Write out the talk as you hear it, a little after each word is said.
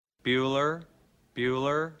Bueller.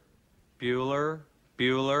 Bueller. Bueller.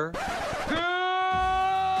 Bueller.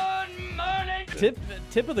 Good morning.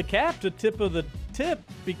 Tip of the cap to tip of the tip.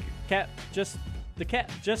 Just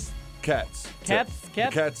Cats. cats. The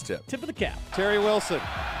cat's tip. Tip of the cap. Terry Wilson.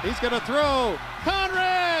 He's going to throw.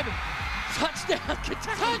 Conrad! Touchdown,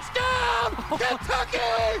 Kentucky! Touchdown! Kentucky!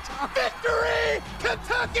 Victory!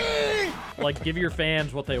 Kentucky! Like, give your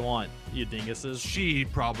fans what they want, you dinguses. She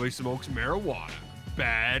probably smokes marijuana.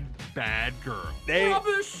 Bad girl.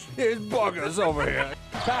 Rubbish! There's buggers over here.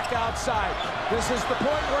 Back outside. This is the point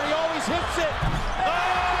where he always hits it.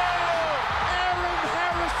 Oh! Aaron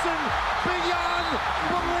Harrison beyond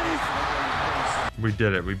belief. We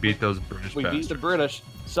did it. We beat those British We beat bastards. the British.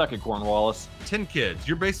 Suck it, Cornwallis. 10 kids.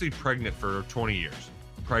 You're basically pregnant for 20 years.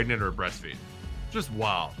 Pregnant or breastfeeding. Just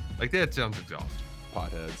wild. Like, that sounds exhausting.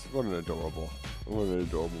 Potheads. What an adorable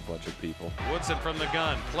bunch of people. Woodson from the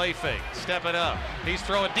gun, play fake, step it up. He's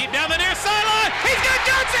throwing deep down the near sideline. He's got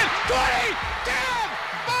Johnson. 20, 10,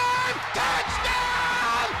 5,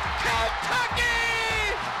 touchdown,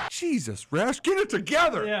 Kentucky! Jesus, Rash, get it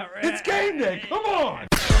together. Yeah, Rash. It's game day. Come on.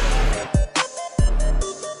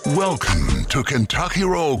 Welcome to Kentucky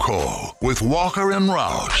Roll Call with Walker and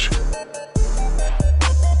Roush.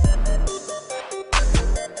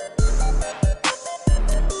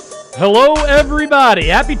 Hello, everybody.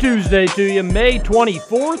 Happy Tuesday to you, May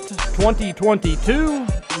 24th, 2022.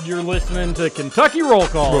 You're listening to Kentucky Roll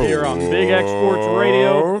Call here on Big X Sports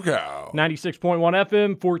Radio. Okay. 96.1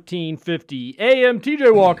 FM, 1450 AM.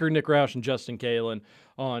 TJ Walker, Nick Roush, and Justin Kalen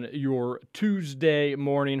on your Tuesday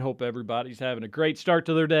morning. Hope everybody's having a great start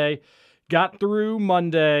to their day. Got through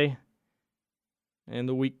Monday, and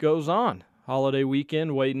the week goes on. Holiday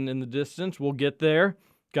weekend waiting in the distance. We'll get there.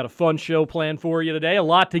 Got a fun show planned for you today. A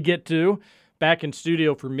lot to get to. Back in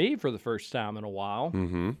studio for me for the first time in a while.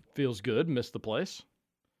 Mm-hmm. Feels good. Missed the place.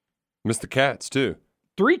 Missed the cats, too.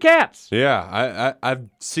 3 cats. Yeah, I've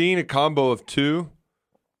seen a combo of 2.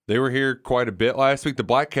 They were here quite a bit last week. The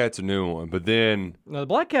black cat's a new one, but then... Now, the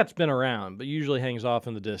black cat's been around, but usually hangs off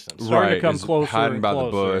in the distance. Starting to come is closer hiding and by closer.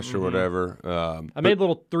 the bush or Mhm. whatever.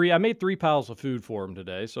 I made 3 piles of food for them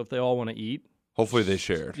today, so if they all want to eat, Hopefully they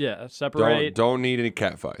shared. yeah, separate. Don't need any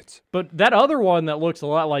cat fights. But that other one that looks a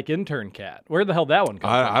lot like intern cat, where the hell that one come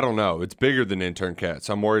from? I don't know. It's bigger than intern cat,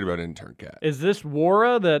 so I'm worried about intern cat. Is this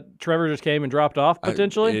Wara that Trevor just came and dropped off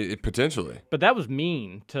potentially? Potentially. But that was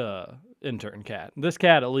mean to intern cat. This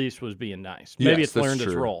cat at least was being nice. Maybe Yes, it's that's learned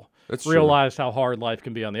its true. role. That's true. Realized how hard life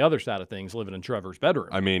can be on the other side of things, living in Trevor's bedroom.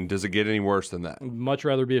 I mean, does it get any worse than that? Much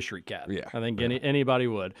rather be a street cat. Yeah. I think anybody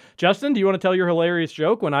would. Justin, do you want to tell your hilarious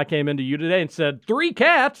joke when I came into you today and said 3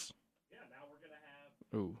 cats? Yeah, now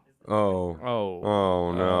we're going to have... Oh. Oh,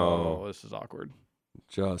 Oh, no. Oh, this is awkward.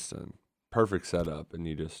 Justin. Perfect setup, and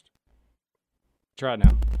you just... Try it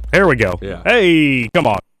now. There we go. Yeah. Hey, come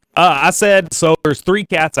on. I said, so there's 3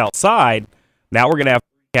 cats outside. Now we're going to have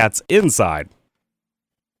 3 cats inside.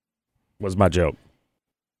 Was my joke.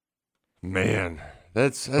 Man,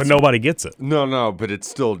 that's But nobody gets it. No, but it's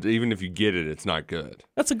still, even if you get it, it's not good.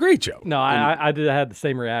 That's a great joke. No, I had the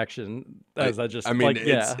same reaction as I just. I mean,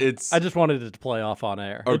 yeah. it's- I just wanted it to play off on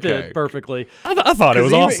air. It Okay. did perfectly. I thought it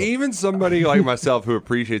was even, awesome. Even somebody like myself who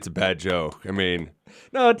appreciates a bad joke, I mean...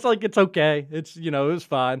 No, it's like it's okay. It's it was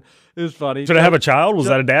fine. It was funny. Should I have a child? Was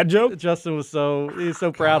that a dad joke? Justin was so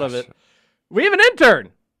proud of it. We have an intern.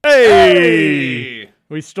 Hey!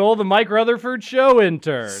 We stole the Mike Rutherford show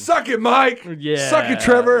intern. Suck it, Mike! Yeah. Suck it,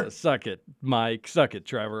 Trevor! Suck it, Mike. Suck it,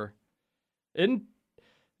 Trevor. You want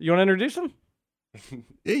to introduce him?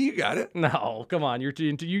 Yeah, you got it. No, come on.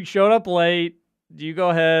 You showed up late. You go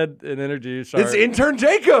ahead and introduce It's our intern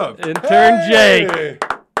Jacob! intern Hey! Jake.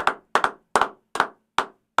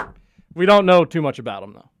 We don't know too much about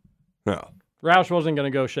him, though. No. Roush wasn't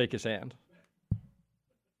going to go shake his hand,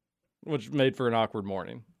 which made for an awkward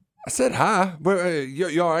morning. I said hi, but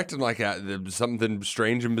y'all acting like there's something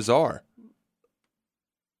strange and bizarre.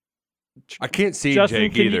 I can't see Justin,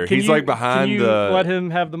 Jake can either. you- He's can like you- behind can you the... let him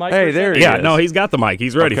have the mic. Hey, for a there second? he Yeah, is. no, he's got the mic.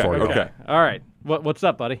 He's ready Okay, for you. okay. All right. What's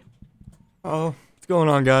up, buddy? Oh, what's going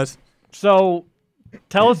on, guys? So,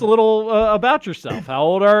 tell us a little about yourself. How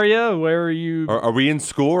old are you? Where are you? Are we in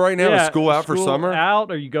school right now? Is school out for school summer?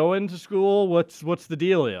 Out? Are you going to school? What's the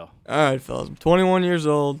dealio? All right, fellas. I'm 21 years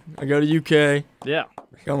old. I go to UK. Yeah.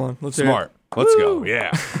 Come on, let's hear Smart. Let's go.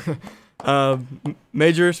 Yeah. it.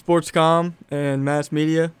 Major sports comm and mass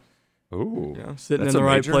media. Ooh. You know, sitting That's in the a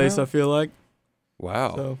right major place, now? I feel like.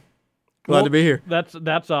 Wow. So, Glad to be here.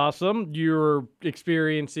 That's awesome. You're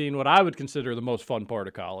experiencing what I would consider the most fun part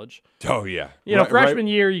of college. Oh yeah. You know, freshman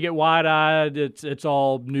year you get wide-eyed. It's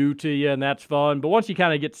all new to you, and that's fun. But once you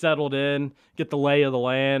kind of get settled in, get the lay of the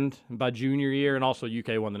land by junior year, and also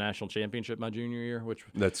UK won the national championship my junior year, which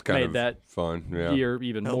that's kind made of that fun. Yeah. year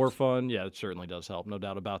even more fun. Yeah, it certainly does help, no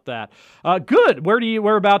doubt about that. Good.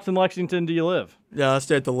 Whereabouts in Lexington do you live? Yeah, I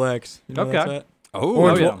stay at the Lex. You know Okay. where that's at?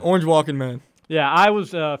 Oh, Orange Walking Man. Yeah, I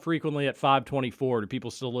was frequently at 524. Do people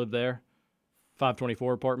still live there?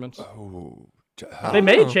 524 apartments? Oh. They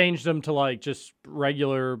may change them to like just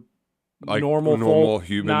regular, Like normal folk,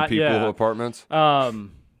 human not- people yeah. apartments.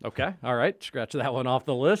 Okay, all right. Scratch that one off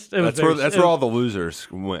the list. That's where all the losers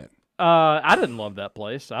went. I didn't love that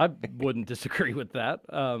place. I wouldn't disagree with that.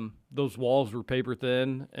 Those walls were paper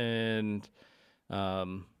thin, and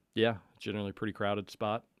yeah, generally pretty crowded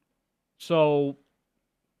spot. So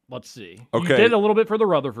let's see. Okay. You did a little bit for the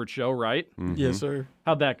Rutherford show, right? Mhm. Yes, sir.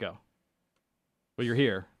 How'd that go? Well, you're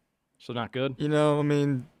here, so not good. You know, I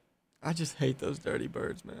mean, I just hate those dirty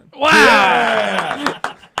birds, man. Wow.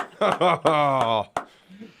 Oh,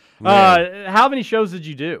 man. How many shows did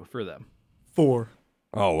you do for them? 4.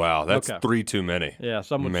 Oh wow, that's Okay. 3 too many. Yeah,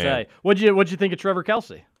 some would Man. say. What'd you think of Trevor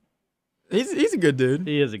Kelsey? He's a good dude.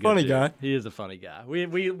 He is a good funny dude. guy. He is a funny guy. We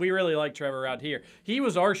really like Trevor around here. He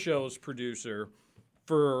was our show's producer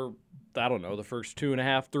for, I don't know, the first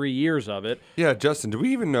 2.5, 3 years of it. Yeah, Justin, do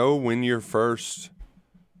we even know when your first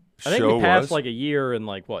I think show we passed was? like a year in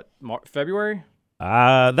like what, February?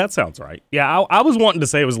 That sounds right. Yeah, I was wanting to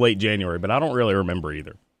say it was late January, but I don't really remember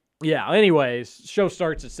either. Yeah, anyways, show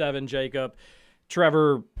starts at 7, Jacob.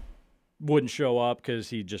 Trevor wouldn't show up because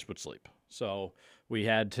he just would sleep. So we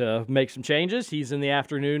had to make some changes. He's in the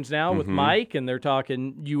afternoons now with Mike, and they're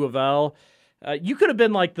talking U of L. You could have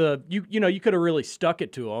been like you could have really stuck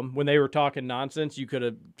it to them when they were talking nonsense. You could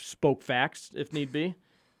have spoke facts if need be.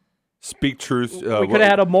 Speak truth. We could have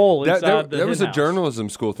had a mole inside the that was a henhouse. journalism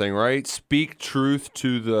school thing, right? Speak truth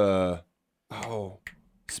to the. Oh,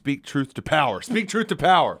 speak truth to power. Speak truth to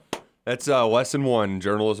power. That's lesson 1,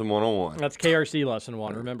 journalism 101. That's KRC lesson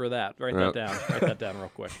 1. Remember that. Write that Yep. down. Write that down real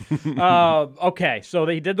quick. Okay, so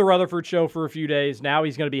they did the Rutherford show for a few days. Now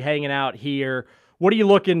he's going to be hanging out here. What are you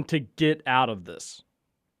looking to get out of this?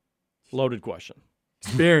 Loaded question.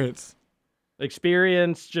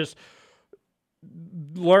 Experience, just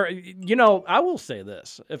learn. You know, I will say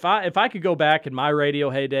this: if I could go back in my radio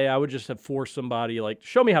heyday, I would just have forced somebody like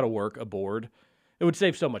show me how to work a board. It would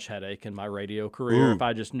save so much headache in my radio career if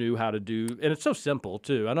I just knew how to do. And it's so simple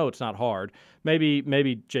too. I know it's not hard. Maybe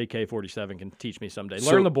JK47 can teach me someday.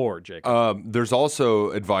 Learn the board, Jacob. There's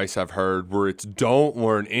also advice I've heard where it's don't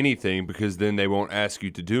learn anything because then they won't ask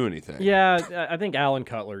you to do anything. Yeah, I think Alan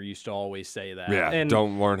Cutler used to always say that. Yeah, and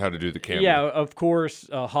don't learn how to do the camera. Yeah, of course,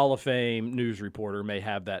 a Hall of Fame news reporter may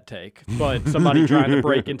have that take, but somebody trying to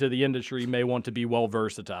break into the industry may want to be well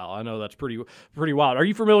versatile. I know that's pretty wild. Are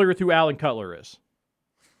you familiar with who Alan Cutler is?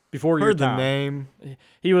 Before your Heard the time. name.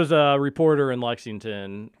 He was a reporter in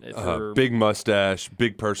Lexington. Big mustache,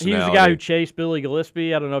 big personality. He was the guy who chased Billy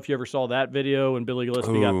Gillispie. I don't know if you ever saw that video when Billy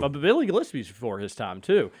Gillispie got. But Billy Gillispie's before his time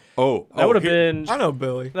too. That would have been. I know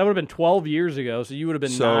Billy. That would have been 12 years ago. So you would have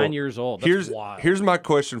been 9 years old. That's wild. Here's my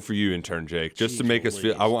question for you, intern Jake, just to make us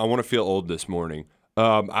feel. I want to feel old this morning.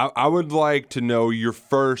 I would like to know your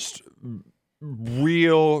first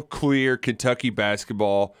real clear Kentucky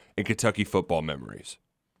basketball and Kentucky football memories.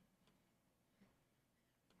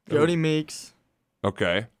 Jody Meeks.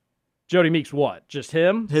 Okay. Jody Meeks, what? Just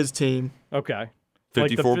him? His team. Okay.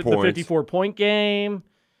 54 like points. The 54-point game.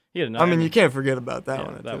 He had I mean, you can't forget about that yeah,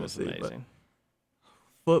 one. At that was Tennessee, amazing.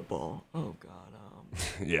 Football. Oh God.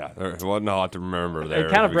 Yeah, there wasn't a lot to remember there.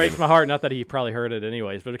 It kind of breaks my heart. Not that he probably heard it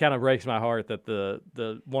anyways, but it kind of breaks my heart that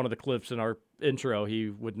the one of the clips in our intro he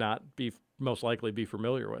would not be most likely be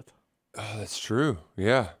familiar with. Oh, that's true.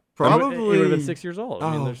 Yeah. Probably. He would have been 6 years old.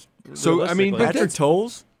 I mean, there's Patrick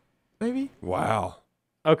Tolles, maybe. Wow.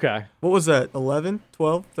 Okay. What was that? 11,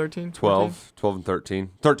 12, 13, 12 and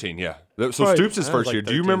 13. 13, yeah. So Probably- Stoops' That was first like year.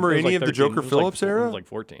 Do you 13. remember It was any like of the 13. Joker It was Phillips It era? was like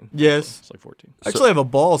 14. Yes. It's like 14. I actually have a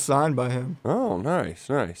ball signed by him. Oh, nice.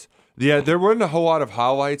 Yeah, there wasn't a whole lot of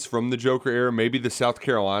highlights from the Joker era. Maybe the South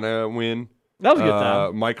Carolina win. That was a good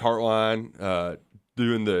time. Mike Hartline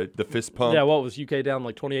doing the fist pump. Yeah, what was UK down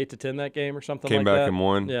like 28-10 that game or something Came like back that? and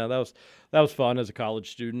won. Yeah, that was fun as a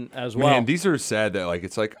college student as well. Man, these are sad that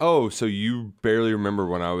it's like, oh, so you barely remember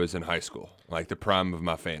when I was in high school, like the prime of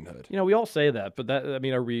my fanhood. You know, we all say that, but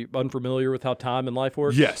are we unfamiliar with how time and life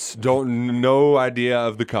works? Yes, no idea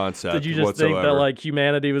of the concept. Did you just whatsoever. think that like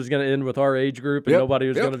humanity was going to end with our age group and nobody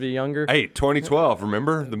was going to be younger? Hey, 2012,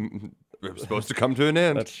 remember it was supposed to come to an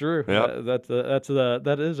end. That's true. Yep.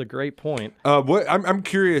 That is a great point. I'm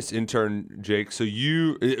curious, intern Jake. So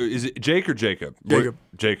is it Jake or Jacob?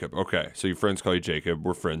 Jacob. Okay. So your friends call you Jacob.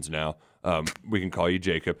 We're friends now. We can call you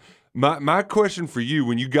Jacob. My question for you,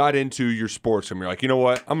 when you got into your sports, and you're like, you know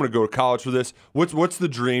what, I'm going to go to college for this. What's the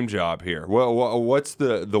dream job here? What's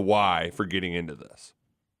the why for getting into this?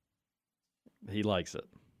 He likes it.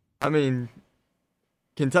 I mean,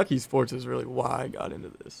 Kentucky sports is really why I got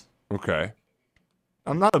into this. Okay.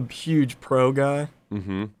 I'm not a huge pro guy.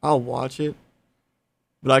 Mm-hmm. I'll watch it,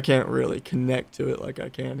 but I can't really connect to it like I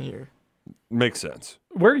can here. Makes sense.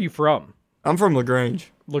 Where are you from? I'm from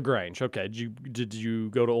LaGrange. LaGrange. Okay. Did you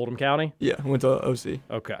go to Oldham County? Yeah, I went to OC.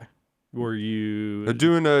 Okay. Were you They're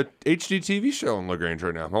doing a HD TV show in LaGrange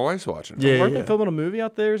right now. My wife's watching it. Yeah, Weren't they filming a movie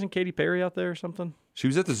out there? Isn't Katy Perry out there or something? She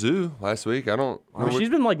was at the zoo last week. I don't know. She's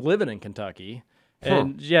been like living in Kentucky.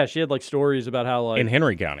 And yeah, she had like stories about how like in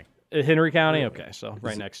Henry County. Henry County? Okay, so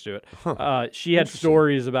right next to it. She had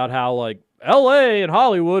stories about how like LA and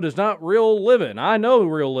Hollywood is not real living. I know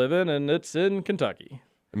real living, and it's in Kentucky.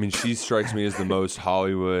 I mean, she strikes me as the most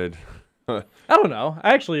Hollywood. I don't know.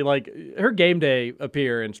 Actually, like her game day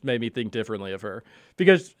appearance made me think differently of her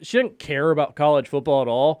because she didn't care about college football at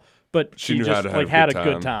all, but she just like had a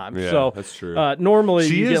good time. Yeah, so that's true. Normally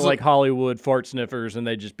you get like Hollywood fart sniffers and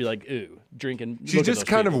they just be like, ooh, drinking. She's just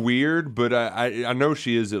kind of weird, but I know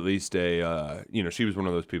she is at least a she was one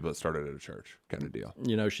of those people that started at a church kind of deal.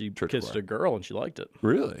 You know, she kissed a girl and she liked it.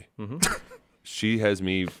 Really? Mm-hmm. She has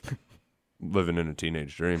me living in a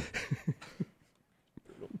teenage dream.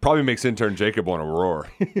 Probably makes intern Jacob want to roar.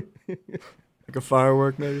 Like a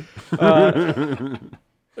firework, maybe?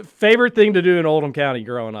 Favorite thing to do in Oldham County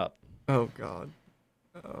growing up? Oh, God.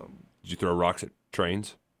 Did you throw rocks at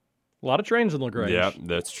trains? A lot of trains in LaGrange. Yeah,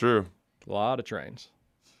 that's true. A lot of trains.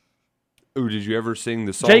 Ooh, did you ever sing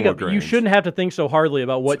the song Jacob, LaGrange? you shouldn't have to think so hardly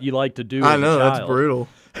about what you like to do I as know, a that's child. brutal.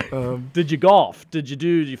 Did you golf? Did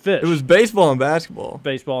you fish? It was baseball and basketball.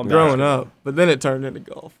 Baseball and growing basketball. up, but then it turned into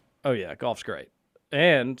golf. Oh, yeah, golf's great.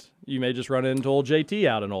 And you may just run into old JT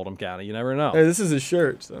out in Oldham County. You never know. Hey, this is his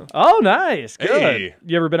shirt, so. Oh, nice. Good. Hey.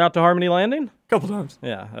 You ever been out to Harmony Landing? A couple times.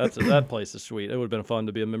 Yeah, that place is sweet. It would have been fun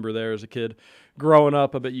to be a member there as a kid. Growing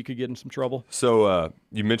up, I bet you could get in some trouble. So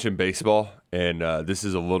you mentioned baseball, and this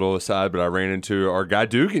is a little aside, but I ran into our guy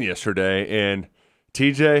Dugan yesterday, and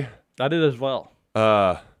TJ. I did as well.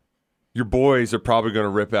 Your boys are probably going to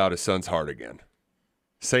rip out his son's heart again.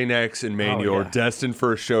 St. X and Manuel are destined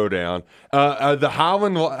for a showdown. The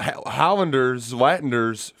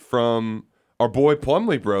Latlanders from our boy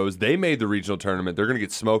Plumley Bros, they made the regional tournament. They're going to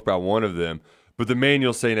get smoked by one of them. But the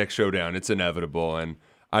Manuel St. X showdown, it's inevitable. And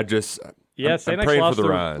I'm St. X praying lost for the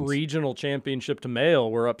the Ryans. regional championship to Mail.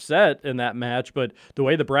 We're upset in that match, but the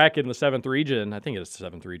way the bracket in the 7th region, I think it's the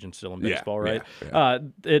 7th region still in baseball, right? Yeah.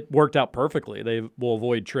 It worked out perfectly. They will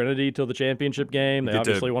avoid Trinity till the championship game. They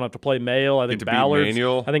obviously won't have to play Mail. I think Ballard. I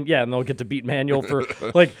think, and they'll get to beat Manuel for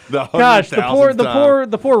like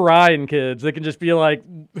the poor Ryan kids. They can just be like,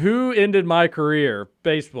 who ended my career?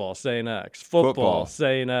 Baseball, St. X. Football,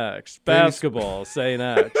 St. X. Basketball, St.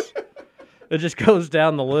 X. It just goes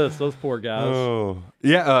down the list. Those poor guys. Oh,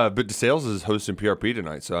 yeah. But DeSales is hosting PRP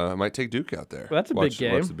tonight, so I might take Duke out there. Well, that's a big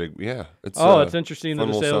game. It's interesting that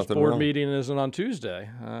the DeSales board meeting isn't on Tuesday.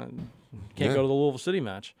 Can't go to the Louisville City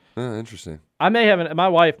match. Interesting. I may have my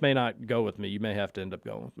wife may not go with me. You may have to end up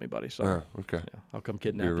going with me, buddy. So okay. Yeah, I'll come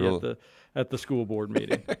kidnap you at the school board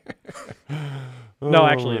meeting. No,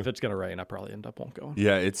 actually, if it's gonna rain, I probably won't go.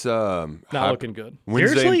 Yeah, it's not looking good.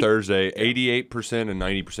 Wednesday Seriously? and Thursday, 88% and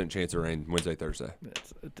 90% chance of rain Wednesday, Thursday.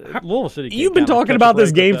 Louisville City. You've been talking about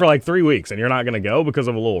this game for like 3 weeks, and you're not going to go because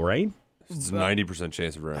of a little rain? It's 90%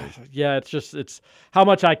 chance of rain. Yeah, it's how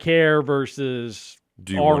much I care versus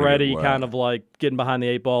already kind of like getting behind the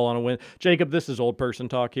 8 ball on a win. Jacob, this is old person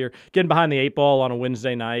talk here. Getting behind the 8 ball on a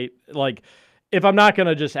Wednesday night, like. If I'm not going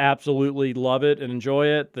to just absolutely love it and enjoy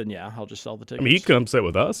it, then yeah, I'll just sell the tickets. I mean, you come sit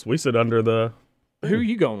with us. We sit under the... Who are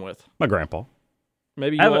you going with? My grandpa.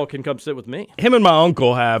 Maybe you all can come sit with me. Him and my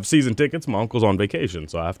uncle have season tickets. My uncle's on vacation,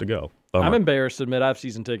 so I have to go. I'm embarrassed to admit I have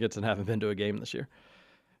season tickets and haven't been to a game this year.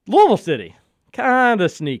 Louisville City, kind of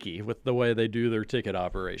sneaky with the way they do their ticket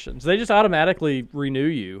operations. They just automatically renew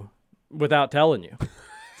you without telling you.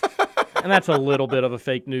 And that's a little bit of a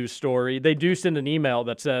fake news story. They do send an email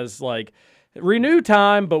that says, like, renew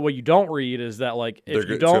time, but what you don't read is that, like, if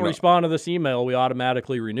you don't respond to this email, we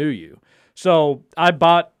automatically renew you. So I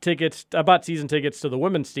bought season tickets to the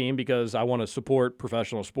women's team because I want to support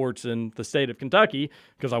professional sports in the state of Kentucky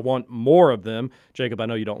because I want more of them. Jacob, I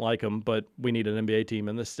know you don't like them, but we need an NBA team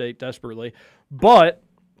in this state desperately. But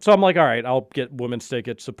So I'm like, all right, I'll get women's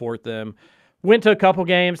tickets, support them. Went to a couple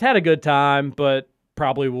games, had a good time, but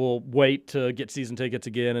probably will wait to get season tickets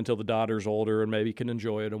again until the daughter's older and maybe can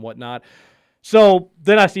enjoy it and whatnot. So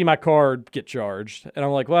then I see my card get charged, and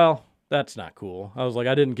I'm like, well, that's not cool. I was like,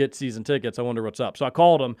 I didn't get season tickets. I wonder what's up. So I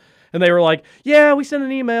called them, and they were like, yeah, we sent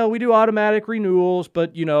an email. We do automatic renewals,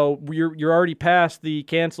 but, you're already past the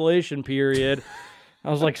cancellation period. I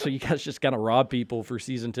was like, so you guys just kind of rob people for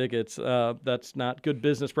season tickets. That's not good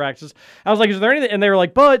business practice. I was like, is there anything? And they were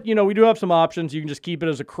like, but, we do have some options. You can just keep it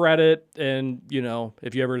as a credit. And,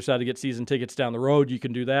 if you ever decide to get season tickets down the road, you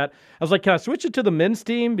can do that. I was like, can I switch it to the men's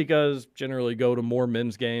team? Because generally go to more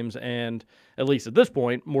men's games. And at least at this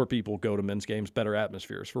point, more people go to men's games, better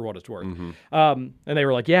atmospheres for what it's worth. Mm-hmm. And they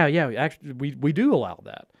were like, yeah, actually, we do allow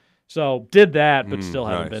that. So did that, but still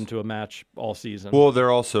haven't been to a match all season. Well, they're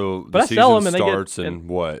also the season starts in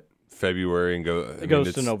what, February and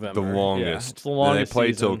goes to November. The longest. Yeah, it's the longest. And they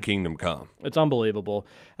play season. till Kingdom Come. It's unbelievable.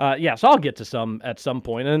 So I'll get to some at some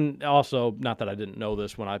point. And also, not that I didn't know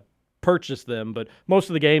this when I purchased them, but most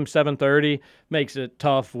of the games 7:30 makes it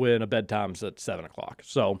tough when a bedtime's at 7 o'clock.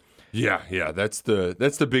 So. Yeah, that's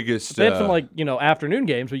the biggest. They have some afternoon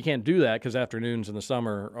games, but you can't do that because afternoons in the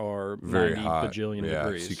summer are very 90 hot. bajillion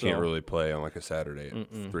degrees. So you can't really play on like a Saturday at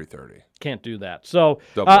 3:30. Can't do that. So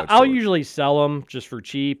I'll usually sell them just for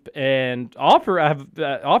cheap and I've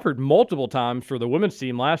offered multiple times for the women's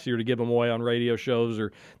team last year to give them away on radio shows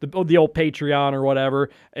or the old Patreon or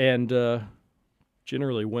whatever, and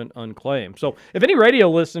generally went unclaimed. So if any radio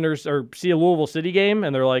listeners see a Louisville City game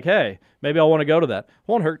and they're like, hey, maybe I want to go to that,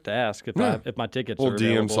 won't hurt to ask if my tickets are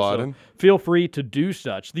available. DM sliding. So feel free to do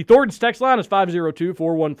such. The Thornton's text line is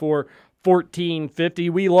 502-414-1450.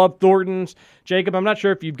 We love Thornton's. Jacob, I'm not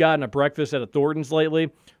sure if you've gotten a breakfast at a Thornton's lately,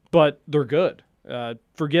 but they're good.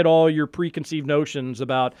 Forget all your preconceived notions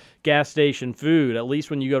about gas station food. At least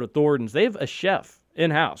when you go to Thornton's, they have a chef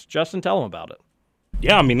in-house. Justin, tell them about it.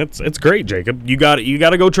 Yeah, I mean, it's great, Jacob. You got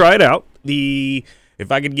to go try it out.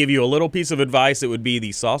 If I could give you a little piece of advice, it would be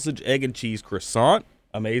the sausage, egg, and cheese croissant.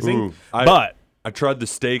 Amazing. Ooh, I tried the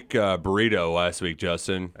steak burrito last week,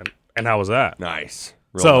 Justin. And how was that? Nice.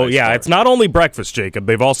 Nice start. It's not only breakfast, Jacob.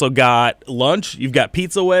 They've also got lunch. You've got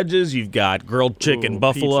pizza wedges. You've got grilled chicken,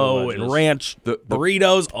 buffalo, and ranch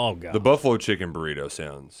burritos. Oh, God. The buffalo chicken burrito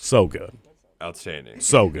sounds so good. Outstanding.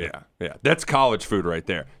 So good. Yeah. That's college food right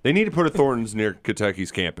there. They need to put a Thornton's near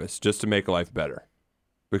Kentucky's campus just to make life better.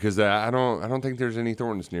 Because I don't think there's any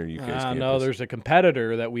Thornton's near UK's campus. No, there's a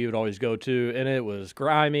competitor that we would always go to, and it was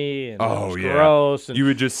grimy and it was gross. And you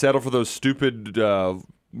would just settle for those stupid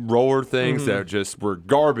roller things that just were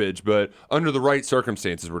garbage, but under the right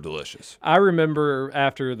circumstances were delicious. I remember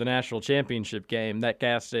after the national championship game, that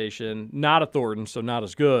gas station, not a Thornton's, so not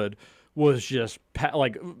as good, was just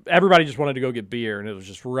everybody just wanted to go get beer, and it was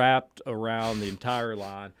just wrapped around the entire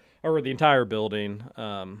line or the entire building.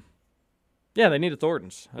 They need a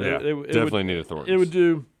Thornton's. Yeah, definitely need a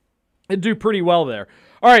Thornton's. It'd do pretty well there.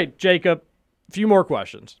 All right, Jacob, a few more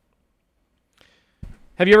questions.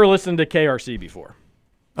 Have you ever listened to KRC before?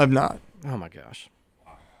 I've not. Oh my gosh.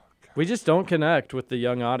 We just don't connect with the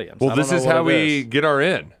young audience. Well, this is how we get our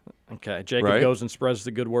in. Okay, Jacob goes and spreads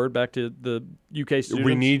the good word back to the UK students.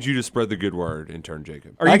 We need you to spread the good word, intern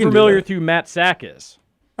Jacob. Are you familiar with who Matt Sack is?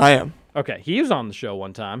 I am. Okay, he was on the show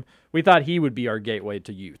one time. We thought he would be our gateway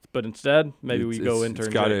to youth, but instead, maybe we go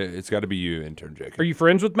intern Jacob. It's got to be you, intern Jacob. Are you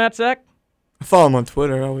friends with Matt Sack? I follow him on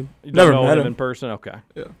Twitter. I would never met him in person. Okay.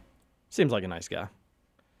 Yeah. Seems like a nice guy.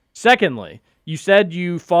 Secondly, you said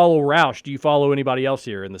you follow Roush. Do you follow anybody else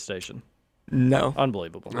here in the station? No.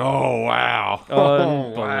 Unbelievable. Oh, wow.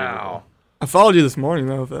 Wow. I followed you this morning,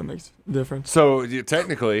 though, if that makes a difference. So,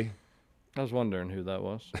 technically... I was wondering who that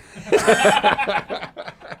was.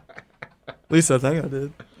 At least I think I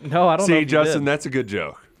did. No, I don't know. See, Justin, that's a good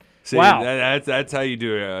joke. See, wow. That's how you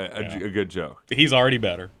do a good joke. He's already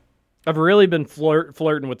better. I've really been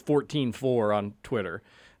flirting with 14.4 on Twitter.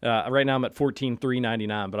 Right now I'm at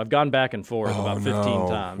 14.399, but I've gone back and forth about 15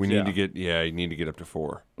 times. We need to get you need to get up to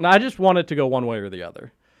 4. No, I just want it to go one way or the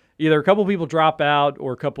other. Either a couple people drop out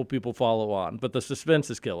or a couple people follow on, but the suspense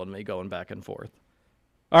is killing me going back and forth.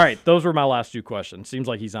 All right, those were my last 2 questions. Seems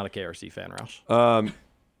like he's not a KRC fan, Roush.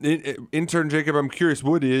 Intern Jacob, I'm curious,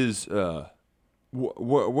 what is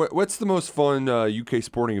what's the most fun UK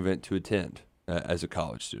sporting event to attend as a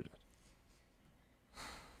college student?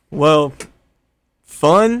 Well,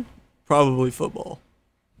 fun, probably football.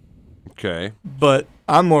 Okay. But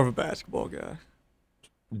I'm more of a basketball guy.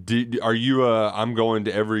 Are you I'm going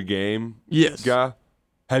to every game guy?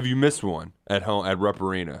 Have you missed one at home at Rupp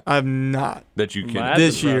Arena? I've not. That you can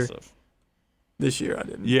this year. This year I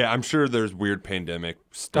didn't. Yeah, I'm sure there's weird pandemic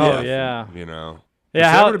stuff. Oh, yeah. You know.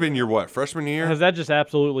 Yeah, that would have been your what, freshman year? Has that just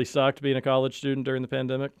absolutely sucked being a college student during the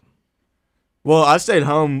pandemic? Well, I stayed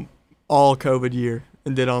home all COVID year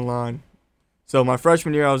and did online. So my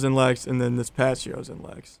freshman year I was in Lex, and then this past year I was in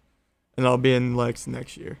Lex. And I'll be in Lex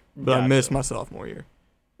next year. But I missed my sophomore year.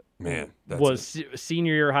 Man, was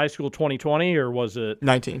senior year of high school 2020 or was it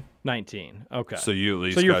 19? 19. Okay. So you at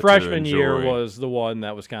least your got freshman to year enjoy. was the one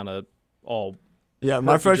that was kind of all. Yeah,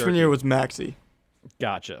 my freshman year was Maxie.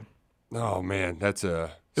 Gotcha. Oh man, that's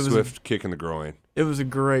a swift kick in the groin. It was a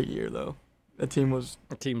great year though. The team was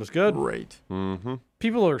good. Great. Mm-hmm.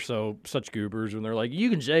 People are such goobers when they're like,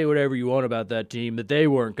 you can say whatever you want about that team, but they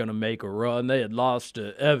weren't going to make a run. They had lost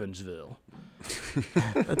to Evansville.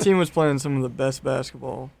 That team was playing some of the best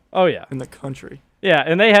basketball. Oh yeah, in the country. Yeah,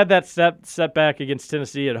 and they had that setback against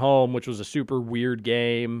Tennessee at home, which was a super weird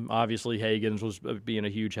game. Obviously, Hagens was being a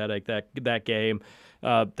huge headache that game.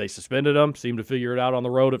 They suspended him, seemed to figure it out on the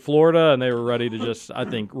road at Florida, and they were ready to just, I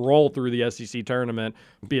think, roll through the SEC tournament,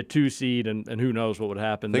 be a 2 seed, and who knows what would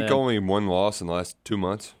happen. I think only one loss in the last 2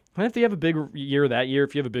 months. And if you have a big year that year,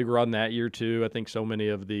 if you have a big run that year too, I think so many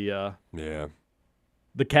of the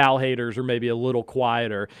the Cal haters are maybe a little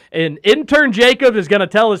quieter. And intern Jacob is going to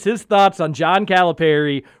tell us his thoughts on John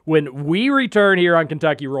Calipari when we return here on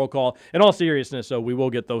Kentucky Roll Call. In all seriousness, so we will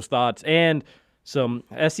get those thoughts and some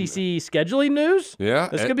SEC scheduling news. Yeah.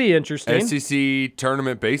 This could be interesting. SEC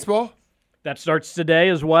tournament baseball? That starts today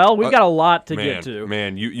as well. We've got a lot to get to.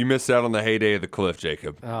 Man, you missed out on the heyday of the Cliff,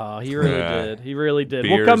 Jacob. Oh, he really did. He really did.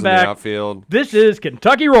 Beers we'll come back. in the outfield. This is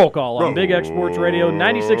Kentucky Roll Call on Big X Sports Radio,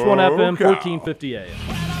 96.1 FM, 1450 AM.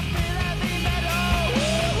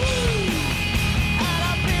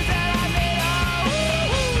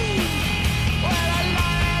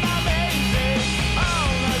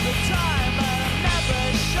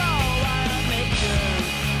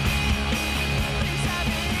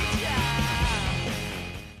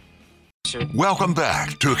 Welcome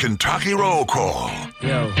back to Kentucky Roll Call.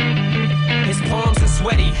 Yo. His palms are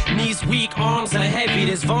sweaty, knees weak, arms are heavy.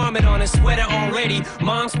 There's vomit on his sweater already.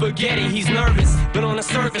 Mom's spaghetti, he's nervous, but on the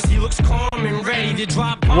surface he looks calm and ready to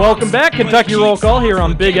drop bombs. Welcome back, Kentucky Roll Call here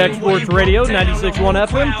on Big X Sports Radio, 96.1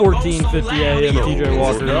 FM, 1450 AM. TJ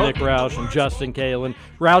Walker, Nick Roush, and Justin Kalen.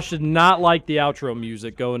 Roush did not like the outro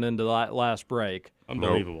music going into the last break.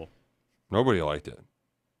 Unbelievable. Nobody liked it.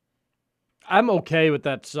 I'm okay with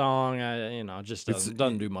that song. Just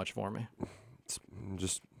doesn't do much for me. It's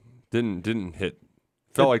just didn't hit.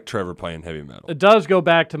 Felt like Trevor playing heavy metal. It does go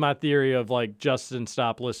back to my theory of like Justin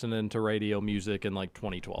stopped listening to radio music in like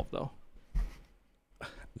 2012 though.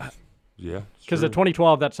 Yeah. Because at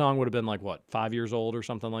 2012 that song would have been like what, 5 years old or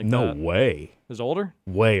something like that. No way. It was older?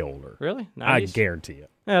 Way older. Really? 90s? I guarantee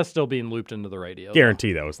it. Yeah, it's still being looped into the radio.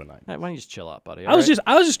 Guarantee that was the 90s. Hey, why don't you just chill out, buddy? I was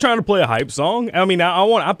just trying to play a hype song. I mean,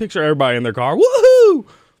 I picture everybody in their car. Woohoo!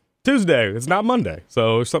 Tuesday. It's not Monday,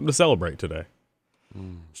 so there's something to celebrate today.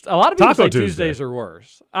 A lot of people Taco say Tuesday. Tuesdays are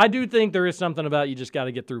worse. I do think there is something about you just got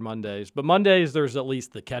to get through Mondays. But Mondays, there's at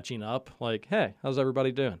least the catching up. Like, hey, how's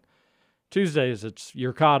everybody doing? Tuesdays,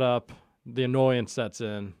 you're caught up. The annoyance sets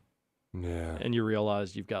in. Yeah. And you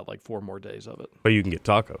realize you've got like 4 more days of it. But you can get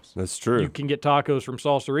tacos. That's true. You can get tacos from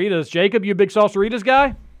Salsaritas. Jacob, you a big Salsaritas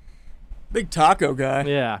guy? Big taco guy.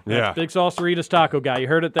 Yeah. Yeah. Big Salsaritas taco guy. You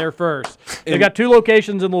heard it there first. They got 2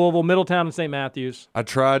 locations in Louisville, Middletown and St. Matthews. I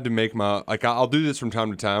tried to make I'll do this from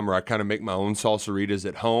time to time where I kind of make my own salsaritas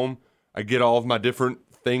at home. I get all of my different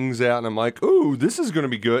things out and I'm like, ooh, this is going to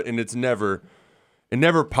be good. And it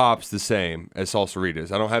never pops the same as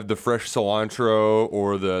salsaritas. I don't have the fresh cilantro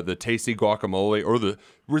or the tasty guacamole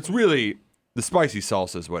it's really the spicy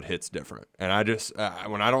salsa is what hits different. And I just,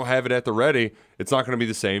 when I don't have it at the ready, it's not going to be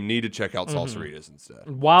the same. Need to check out salsaritas instead.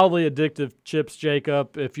 Wildly addictive chips,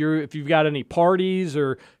 Jacob. If you've got any parties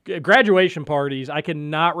or graduation parties, I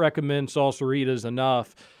cannot recommend Salsaritas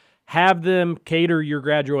enough. Have them cater your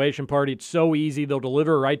graduation party. It's so easy. They'll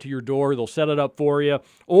deliver it right to your door. They'll set it up for you.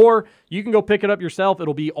 Or you can go pick it up yourself.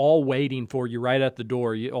 It'll be all waiting for you right at the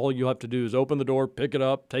door. All you have to do is open the door, pick it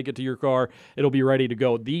up, take it to your car. It'll be ready to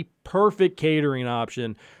go. The perfect catering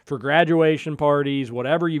option for graduation parties,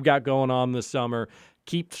 whatever you've got going on this summer.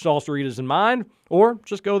 Keep Salsaritas in mind, or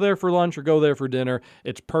just go there for lunch or go there for dinner.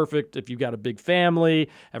 It's perfect if you've got a big family.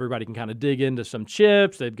 Everybody can kind of dig into some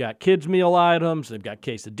chips. They've got kids' meal items. They've got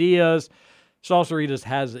quesadillas. Salsaritas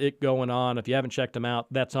has it going on. If you haven't checked them out,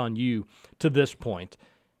 that's on you to this point.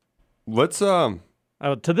 Let's to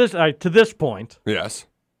this point. Yes.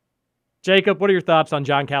 Jacob, what are your thoughts on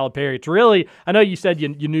John Calipari? It's really, I know you said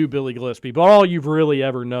you knew Billy Gillispie, but all you've really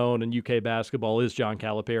ever known in UK basketball is John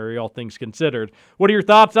Calipari, all things considered. What are your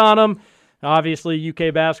thoughts on him? Obviously,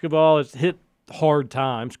 UK basketball has hit hard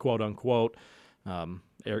times, quote unquote,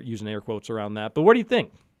 using air quotes around that. But what do you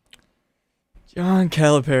think? John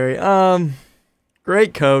Calipari,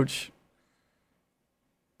 great coach,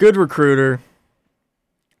 good recruiter.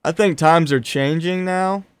 I think times are changing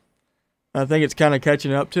now. I think it's kind of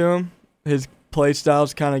catching up to him. His play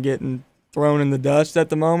style's kind of getting thrown in the dust at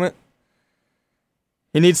the moment.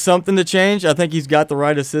 He needs something to change. I think he's got the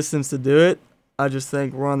right assistants to do it. I just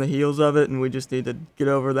think we're on the heels of it, and we just need to get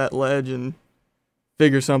over that ledge and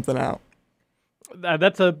figure something out.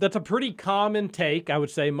 That's a pretty common take. I would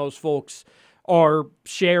say most folks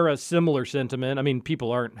share a similar sentiment. I mean,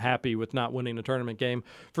 people aren't happy with not winning a tournament game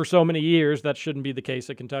for so many years. That shouldn't be the case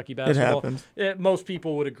at Kentucky basketball. It happens. Most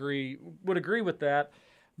people would agree with that.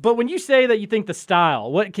 But when you say that you think the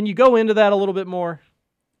style, can you go into that a little bit more?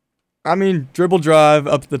 I mean, dribble drive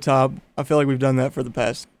up to the top. I feel like we've done that for the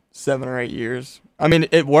past 7 or 8 years. I mean,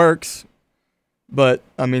 it works. But,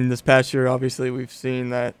 I mean, this past year, obviously, we've seen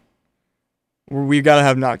that we've got to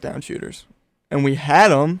have knockdown shooters. And we had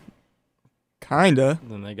them, kind of.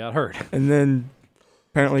 Then they got hurt. And then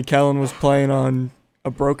apparently Kellen was playing on a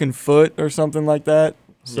broken foot or something like that.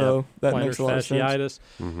 So that makes a lot of sense.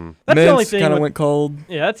 Mm-hmm. That's the only thing. Kind of went cold.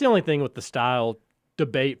 Yeah, that's the only thing with the style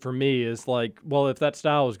debate for me is like, well, if that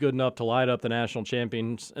style was good enough to light up the national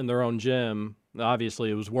champions in their own gym,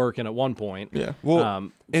 obviously it was working at one point. Yeah.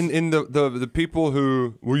 Well, in the people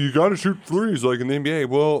who, well, you got to shoot threes like in the NBA.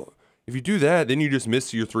 Well, if you do that, then you just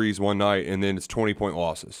miss your threes one night, and then it's 20-point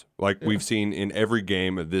losses, like we've seen in every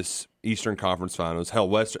game of this Eastern Conference Finals. Hell,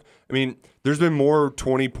 Western. I mean, there's been more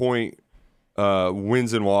 20-point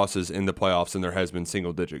wins and losses in the playoffs than there has been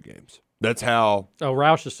single-digit games. That's how. Oh,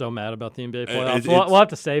 Roush is so mad about the NBA playoffs. We'll have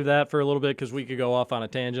to save that for a little bit because we could go off on a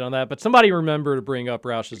tangent on that. But somebody remember to bring up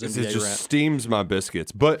Roush's NBA rant. It just steams my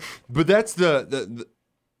biscuits. But that's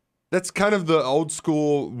that's kind of the old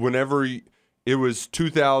school. Whenever it was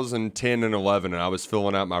 2010 and 11, and I was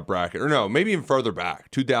filling out my bracket, or no, maybe even further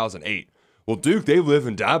back, 2008. Well, Duke, they live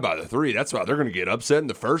and die by the three. That's why they're going to get upset in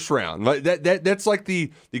the first round. Like that's like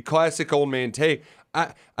the classic old man take.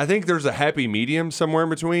 I think there's a happy medium somewhere in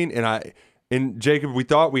between, and Jacob, we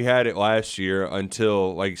thought we had it last year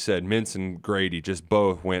until, like you said, Mintz and Grady just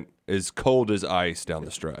both went as cold as ice down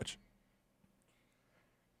the stretch.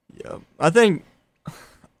 Yeah, I think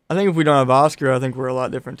if we don't have Oscar, I think we're a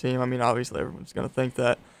lot different team. I mean, obviously everyone's going to think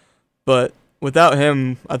that, but without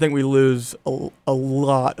him, I think we lose a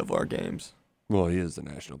lot of our games. Well, he is the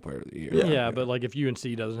National Player of the Year. Yeah, but like if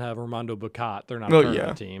UNC doesn't have Armando Bacot, they're not a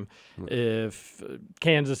tournament team. If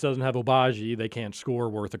Kansas doesn't have Obagi, they can't score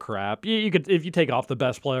worth a crap. You could, if you take off the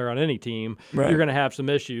best player on any team, you're going to have some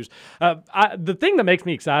issues. The thing that makes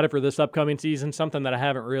me excited for this upcoming season, something that I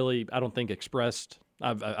haven't really, I don't think, expressed.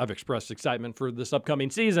 I've expressed excitement for this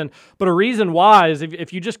upcoming season, but a reason why is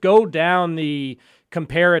if you just go down the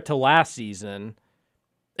compare it to last season,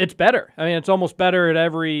 it's better. I mean, it's almost better at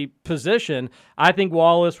every position. I think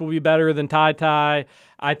Wallace will be better than Ty.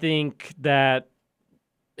 I think that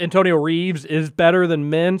Antonio Reeves is better than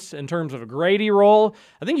Mintz in terms of a Grady role.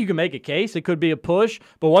 I think you can make a case. It could be a push.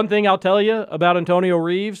 But one thing I'll tell you about Antonio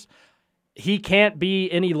Reeves, he can't be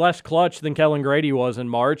any less clutch than Kellen Grady was in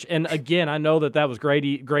March. And again, I know that was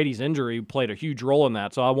Grady's injury played a huge role in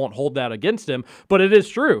that, so I won't hold that against him. But it is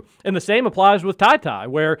true. And the same applies with Ty,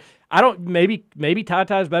 where maybe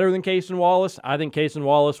Ty is better than Cason Wallace. I think Cason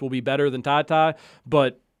Wallace will be better than Ty,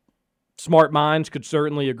 but smart minds could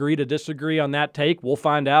certainly agree to disagree on that take. We'll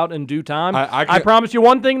find out in due time. I promise you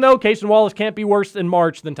one thing, though. Cason Wallace can't be worse in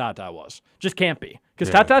March than Ty was. Just can't be. Because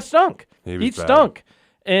Ty stunk. He stunk.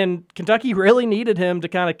 And Kentucky really needed him to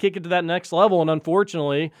kind of kick it to that next level. And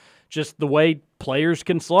unfortunately, just the way players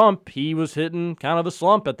can slump, he was hitting kind of a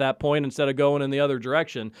slump at that point instead of going in the other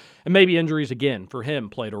direction. And maybe injuries, again, for him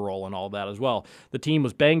played a role in all that as well. The team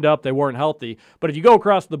was banged up. They weren't healthy. But if you go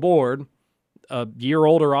across the board, a year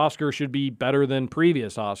older Oscar should be better than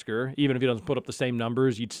previous Oscar. Even if he doesn't put up the same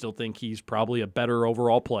numbers, you'd still think he's probably a better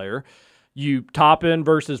overall player. You Toppin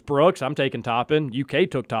versus Brooks. I'm taking Toppin. UK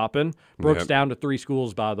took Toppin. Brooks down to 3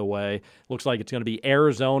 schools, by the way. Looks like it's going to be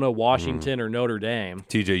Arizona, Washington, or Notre Dame.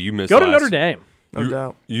 TJ, you missed. Go to Notre Dame. No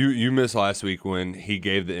doubt. You missed last week when he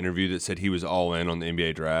gave the interview that said he was all in on the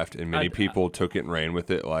NBA draft, and many people took it and ran with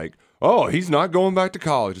it like, oh, he's not going back to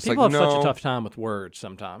college. It's people have such a tough time with words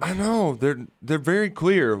sometimes. I know. They're very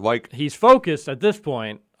clear. Like he's focused at this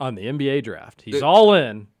point on the NBA draft. He's all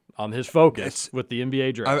in on his focus with the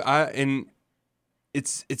NBA draft. And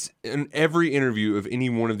it's in every interview of any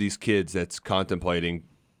one of these kids that's contemplating,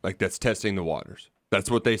 like that's testing the waters.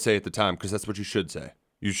 That's what they say at the time, because that's what you should say.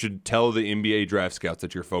 You should tell the NBA draft scouts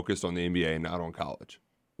that you're focused on the NBA and not on college.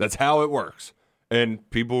 That's how it works. And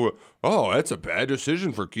people, that's a bad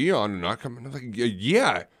decision for Keon and not coming. I'm like,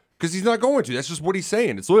 yeah, because he's not going to. That's just what he's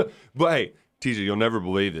saying. But hey, TJ, you'll never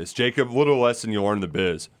believe this. Jacob, little lesson you learn in the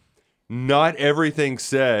biz. Not everything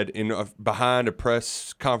said behind a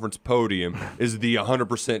press conference podium is the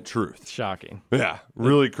 100% truth. Shocking. Yeah,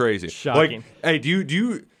 really crazy. Shocking. Hey, do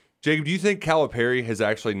you, Jacob? Do you think Calipari has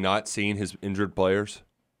actually not seen his injured players?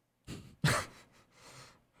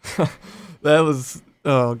 That was,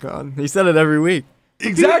 oh God, he said it every week.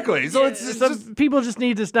 Exactly. So it's just, people just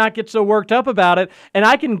need to not get so worked up about it. And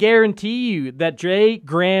I can guarantee you that Jay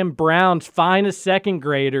Graham Brown's finest second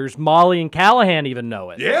graders, Molly and Callahan, even know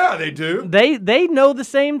it. Yeah, they do. They know the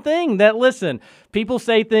same thing. That, listen, people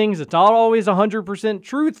say things, it's not always 100%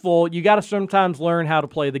 truthful. You got to sometimes learn how to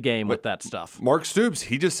play the game with that stuff. Mark Stoops,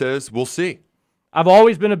 he just says, we'll see. I've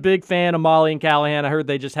always been a big fan of Molly and Callahan. I heard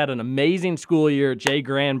they just had an amazing school year at Jay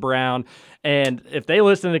Graham Brown. And if they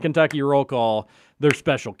listen to Kentucky Roll Call, they're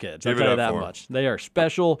special kids. I'll tell you that much. They are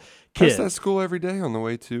special kids. That's that school every day on the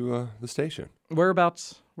way to the station.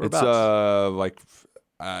 Whereabouts? It's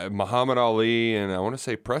Muhammad Ali and I want to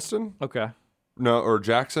say Preston. Okay. No, or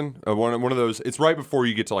Jackson. One of those. It's right before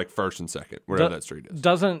you get to like first and second, whatever that street is.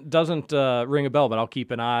 Doesn't ring a bell, but I'll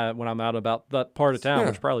keep an eye when I'm out about that part of town,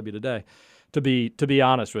 which will probably be today. To be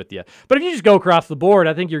honest with you. But if you just go across the board,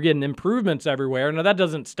 I think you're getting improvements everywhere. Now, that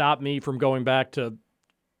doesn't stop me from going back to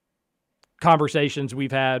conversations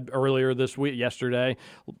we've had earlier yesterday,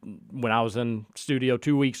 when I was in studio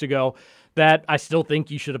 2 weeks ago, that I still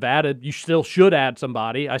think you still should add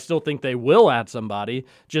somebody. I still think they will add somebody,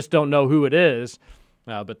 just don't know who it is.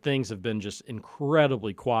 But things have been just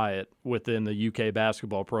incredibly quiet within the UK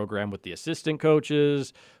basketball program with the assistant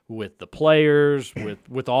coaches, with the players,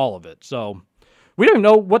 with all of it. So we don't even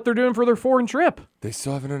know what they're doing for their foreign trip. They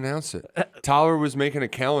still haven't announced it. Tyler was making a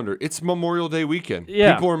calendar. It's Memorial Day weekend.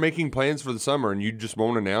 Yeah. People are making plans for the summer, and you just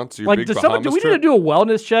won't announce your big Bahamas trip. Do we need to do a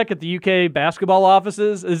wellness check at the UK basketball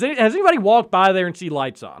offices? Has anybody walked by there and see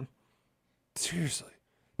lights on? Seriously.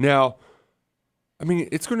 Now, I mean,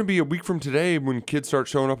 it's going to be a week from today when kids start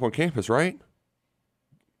showing up on campus, right?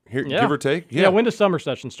 Here, yeah. Give or take? Yeah, when does summer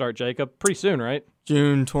session start, Jacob? Pretty soon, right?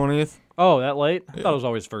 June 20th. Oh, that late? I thought it was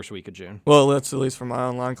always first week of June. Well, that's at least for my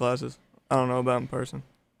online classes. I don't know about in person.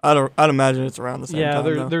 I'd imagine it's around the same time.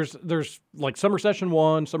 Yeah, there's like summer session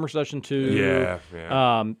 1, summer session 2. Yeah.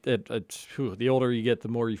 The older you get, the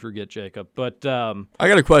more you forget, Jacob. But I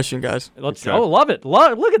got a question, guys. Love it.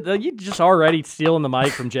 Look at that. You just already stealing the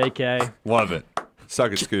mic from JK. Love it.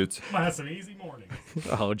 Suck it, Scoots. Might have some easy morning.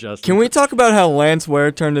 Oh, Justin. Can we talk about how Lance Ware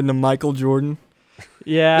turned into Michael Jordan?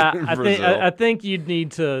 Yeah, I think you'd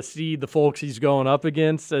need to see the folks he's going up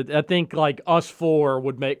against. I think like us 4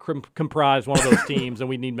 would comprise one of those teams, and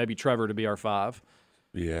we need maybe Trevor to be our 5.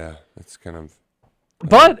 Yeah, that's kind of.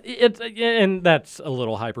 But and that's a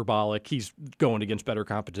little hyperbolic. He's going against better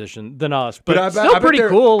competition than us, but still pretty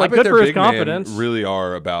cool. Like good for his confidence. Really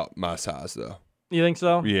are about my size though. You think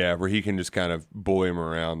so? Yeah, where he can just kind of bully him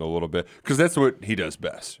around a little bit because that's what he does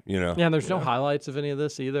best, you know. Yeah, and there's no highlights of any of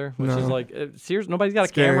this either, which is like, seriously, nobody's got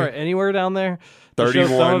a camera anywhere down there.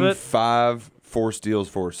 31, 5, 4 steals,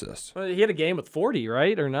 4 assists. Well, he had a game with 40,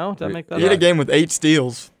 right? Or no? Did I make that? He had a game with 8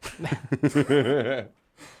 steals.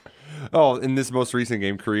 Oh, in this most recent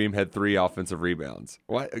game, Kareem had 3 offensive rebounds.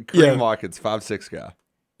 What? Kareem Watkins, 5'6" guy.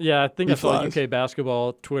 Yeah, I think I saw UK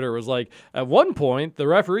basketball Twitter was like, at one point, the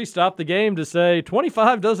referee stopped the game to say,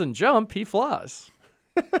 25 doesn't jump, he flies.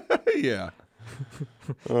 Yeah.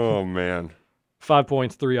 Oh, man. 5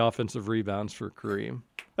 points, 3 offensive rebounds for Kareem.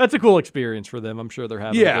 That's a cool experience for them. I'm sure they're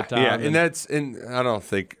having a good time. Yeah, and I don't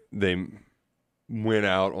think they went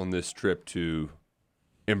out on this trip to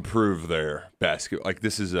improve their basketball. Like,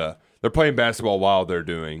 this is they're playing basketball while they're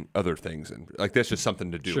doing other things. And like, that's just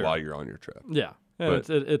something to do while you're on your trip. Yeah. But,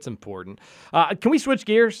 it's important. Can we switch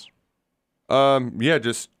gears? Yeah,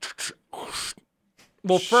 just first,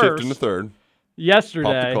 shift into third. Yesterday,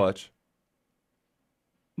 pop the clutch.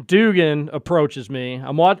 Dugan approaches me.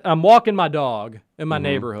 I'm walking my dog in my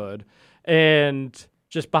neighborhood, and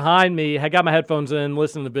just behind me, I got my headphones in,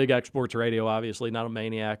 listening to Big X Sports Radio, obviously, not a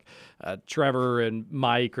maniac. Trevor and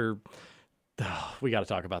Mike are... we got to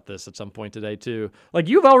talk about this at some point today, too. Like,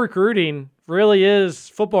 U of L recruiting really is,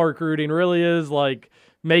 football recruiting really is, like,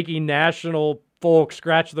 making national folks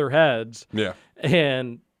scratch their heads. Yeah.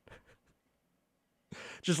 And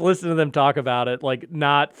just listen to them talk about it, like,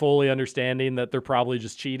 not fully understanding that they're probably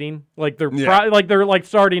just cheating. Like, they're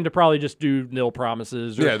starting to probably just do nil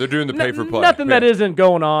promises. Or they're doing the pay for play. Nothing that isn't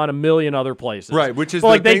going on a million other places. Right, which is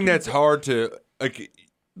the thing that's hard to, like...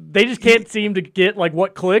 They just can't seem to get, like,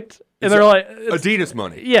 what clicked. And they're like, Adidas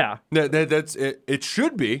money. Yeah. That's it. It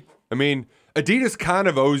should be. I mean, Adidas kind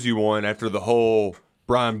of owes you one after the whole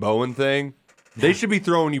Brian Bowen thing. They should be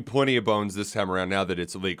throwing you plenty of bones this time around now that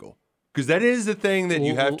it's legal. Because that is the thing that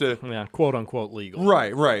you have to. Yeah, quote unquote legal.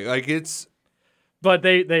 Right. Like it's. But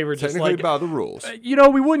they were just technically like. by the rules.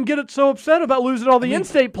 We wouldn't get it so upset about losing all the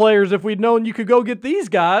in-state players if we'd known you could go get these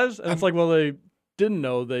guys. And it's like, well, they didn't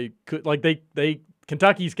know they could. Like,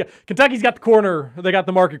 Kentucky's got the corner. They got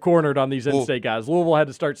the market cornered on these in-state guys. Louisville had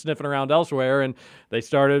to start sniffing around elsewhere, and they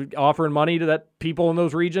started offering money to that people in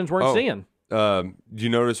those regions weren't seeing. Do you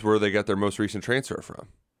notice where they got their most recent transfer from?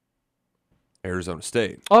 Arizona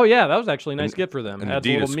State. Oh yeah, that was actually a nice gift for them. An Adds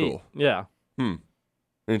Adidas a little meat. school. Yeah.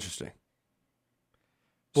 Interesting.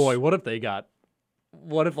 Boy, what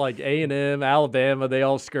if like A&M, Alabama, they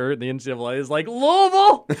all skirt, and the NCAA is like,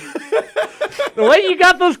 Louisville, the way you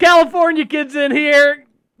got those California kids in here,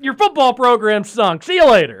 your football program sunk. See you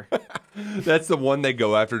later. That's the one they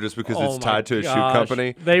go after just because it's tied to a shoe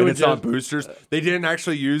company. It's on boosters. They didn't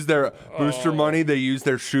actually use their booster money. They used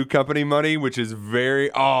their shoe company money, which is very,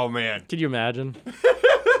 oh, man. Can you imagine?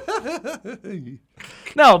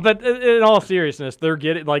 No, but in all seriousness, they're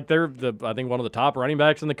I think one of the top running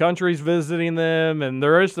backs in the country is visiting them, and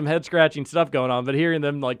there is some head scratching stuff going on. But hearing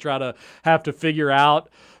them try to have to figure out,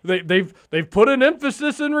 they've put an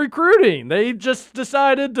emphasis in recruiting. They just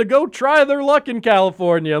decided to go try their luck in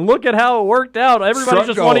California, and look at how it worked out. Everybody's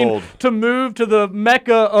just wanting to move to the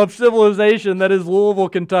mecca of civilization that is Louisville,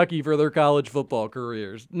 Kentucky, for their college football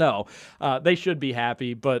careers. No, they should be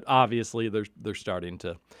happy, but obviously they're starting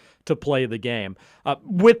to play the game.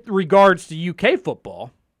 With regards to UK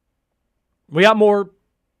football, we got more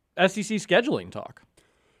SEC scheduling talk.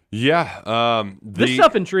 Yeah. This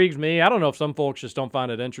stuff intrigues me. I don't know if some folks just don't find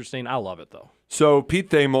it interesting. I love it, though. So Pete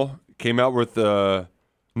Thamel came out with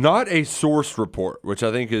not a source report, which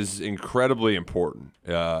I think is incredibly important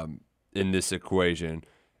in this equation.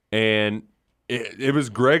 And it was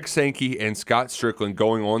Greg Sankey and Scott Strickland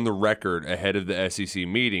going on the record ahead of the SEC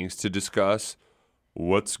meetings to discuss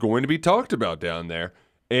what's going to be talked about down there.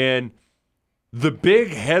 And the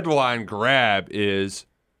big headline grab is,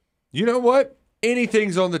 you know what?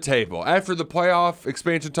 Anything's on the table. After the playoff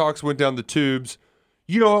expansion talks went down the tubes,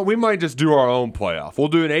 you know what? We might just do our own playoff. We'll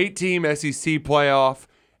do an 8-team SEC playoff,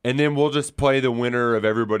 and then we'll just play the winner of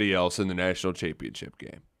everybody else in the national championship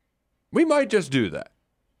game. We might just do that.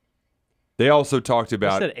 They also talked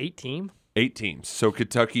about... You said 8-team? 8 teams. So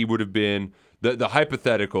Kentucky would have been... The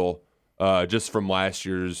hypothetical... just from last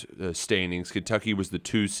year's standings, Kentucky was the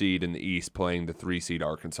 2 seed in the East playing the 3 seed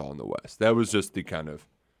Arkansas in the West. That was just the kind of,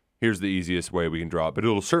 here's the easiest way we can draw it. But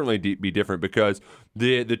it'll certainly be different because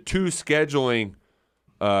the 2 scheduling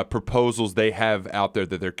proposals they have out there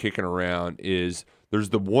that they're kicking around is there's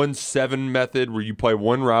the 1-7 method where you play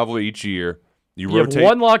one rival each year. You rotate. Have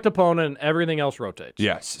one locked opponent and everything else rotates.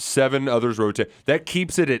 Yes, 7 others rotate. That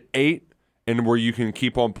keeps it at 8 and where you can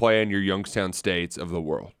keep on playing your Youngstown States of the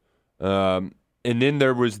world. And then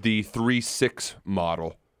there was the 3-6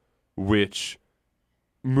 model, which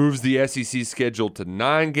moves the SEC schedule to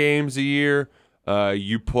 9 games a year.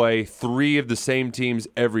 You play 3 of the same teams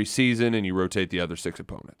every season, and you rotate the other 6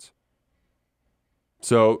 opponents.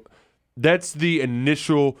 So that's the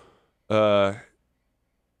initial that's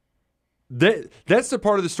the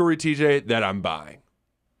part of the story, TJ, that I'm buying.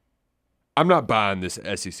 I'm not buying this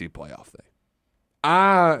SEC playoff thing.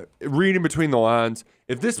 Reading between the lines,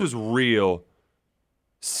 if this was real,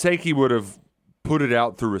 Sankey would have put it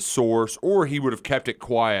out through a source, or he would have kept it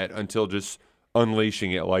quiet until just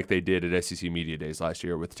unleashing it like they did at SEC Media Days last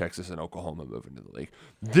year with Texas and Oklahoma moving to the league.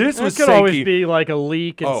 This could Sankey, always be like a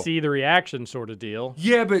leak and see the reaction sort of deal.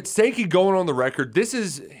 Yeah, but Sankey going on the record, this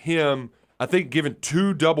is him, I think, giving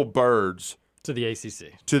 2 double birds to the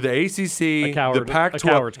ACC. To the ACC, the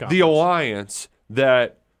Pac-12, the alliance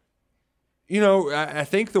that... You know, I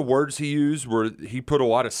think the words he used were he put a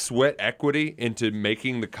lot of sweat equity into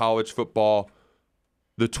making the college football,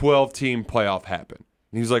 the 12-team playoff happen.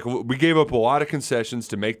 And he's like, we gave up a lot of concessions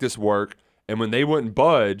to make this work, and when they wouldn't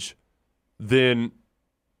budge, then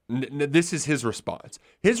this is his response.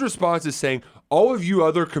 His response is saying, all of you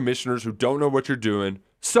other commissioners who don't know what you're doing,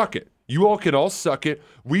 suck it. You all can all suck it.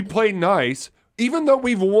 We play nice, even though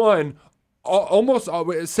we've won almost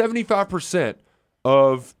 75%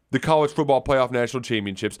 of the college football playoff national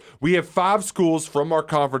championships. We have 5 schools from our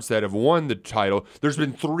conference that have won the title. There's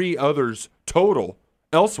been 3 others total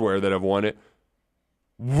elsewhere that have won it.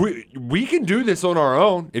 We can do this on our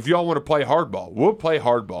own. If y'all want to play hardball, we'll play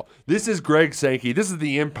hardball. This is Greg Sankey. This is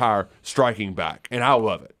the Empire striking back, and I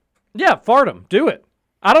love it. Yeah, fart him. Do it.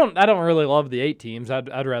 I don't really love the 8 teams.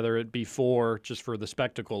 I'd rather it be 4 just for the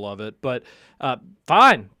spectacle of it. But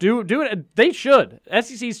fine, do it. They should.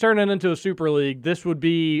 SEC's turning into a super league. This would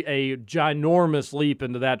be a ginormous leap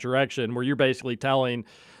into that direction, where you're basically telling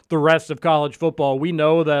the rest of college football, we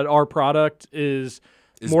know that our product is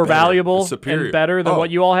more better, valuable superior. and better than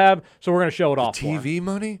what you all have, so we're going to show it off. TV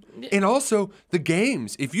money, and also the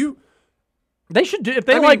games. They should do. If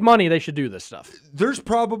they like money, they should do this stuff. There's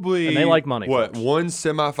probably and they like money. What, one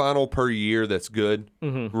semifinal per year that's good,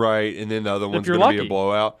 right? And then the other one's going to be a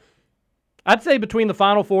blowout. I'd say between the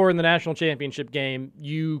Final Four and the national championship game,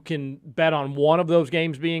 you can bet on one of those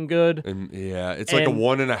games being good. And it's like a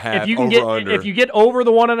 1.5 if you can over-under. If you get over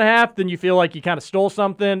the 1.5, then you feel like you kind of stole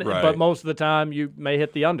something. Right. But most of the time, you may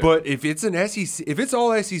hit the under. But if it's an SEC, if it's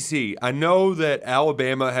all SEC, I know that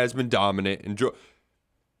Alabama has been dominant and.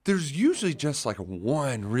 There's usually just like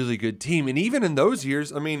one really good team. And even in those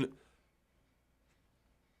years, I mean,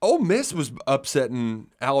 Ole Miss was upsetting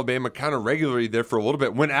Alabama kind of regularly there for a little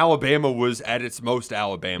bit when Alabama was at its most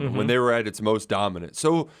Alabama, when they were at its most dominant.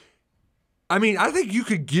 So, I mean, I think you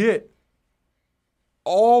could get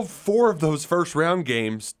all 4 of those first-round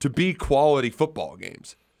games to be quality football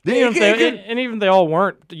games. And even if they all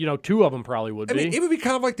weren't, 2 of them probably would be. I mean, it would be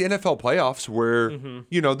kind of like the NFL playoffs where,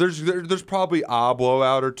 there's probably a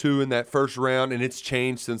blowout or 2 in that first round, and it's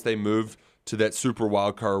changed since they moved to that super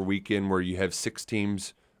wild card weekend where you have 6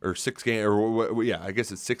 teams or 6 games, I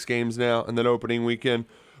guess it's 6 games now in that opening weekend.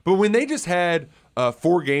 But when they just had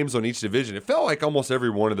 4 games on each division, it felt like almost every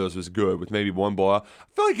one of those was good with maybe one blowout.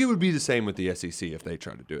 I feel like it would be the same with the SEC if they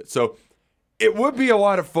tried to do it. So, it would be a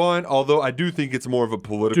lot of fun, although I do think it's more of a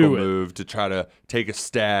political move to try to take a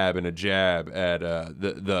stab and a jab at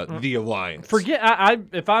the alliance.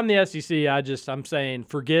 If I'm the SEC, I'm saying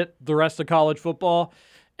forget the rest of college football,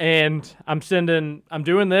 and I'm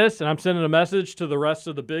doing this, and I'm sending a message to the rest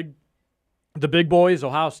of the big boys: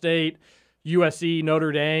 Ohio State, USC,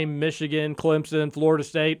 Notre Dame, Michigan, Clemson, Florida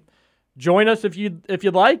State. Join us if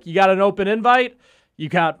you'd like. You got an open invite. You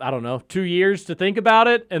got 2 years to think about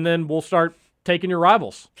it, and then we'll start taking your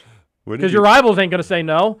rivals, because your rivals ain't going to say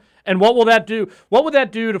no. And what will that do? What would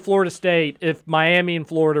that do to Florida State if Miami and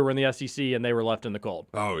Florida were in the SEC and they were left in the cold?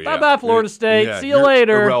 Oh, yeah. Bye-bye, Florida State. Yeah, see you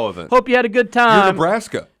later. Irrelevant. Hope you had a good time. You're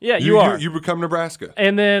Nebraska. Yeah, you are. You become Nebraska.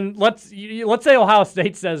 And then let's say Ohio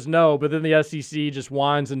State says no, but then the SEC just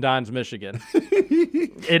wines and dines Michigan.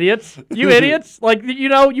 Idiots. You idiots.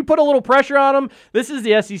 You put a little pressure on them. This is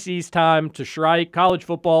the SEC's time to strike. College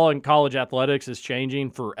football and college athletics is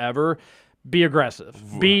changing forever. Be aggressive.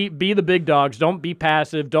 Be the big dogs. Don't be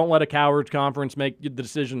passive. Don't let a cowards conference make the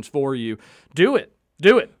decisions for you. Do it.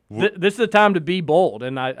 This is the time to be bold,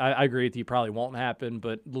 and I agree with you. Probably won't happen,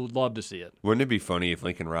 but would love to see it. Wouldn't it be funny if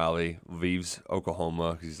Lincoln Riley leaves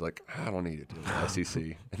Oklahoma because he's like, I don't need to do the SEC,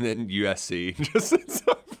 and then USC just ends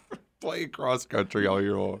up playing cross country all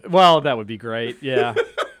year long? Well, that would be great. Yeah.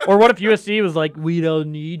 Or what if USC was like, we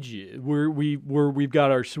don't need you. We've got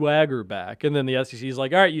our swagger back. And then the SEC is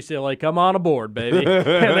like, all right, UCLA, come on aboard, baby. And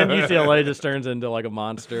then UCLA just turns into like a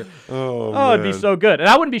monster. Oh, it'd be so good. And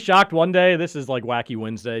I wouldn't be shocked one day. This is like Wacky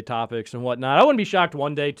Wednesday topics and whatnot. I wouldn't be shocked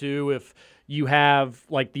one day, too, if you have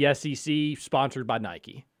like the SEC sponsored by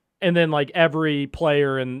Nike. And then like every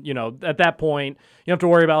player and, at that point, you don't have to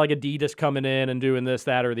worry about like Adidas coming in and doing this,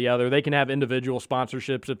 that, or the other. They can have individual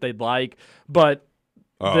sponsorships if they'd like. But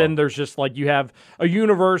then there's just like you have a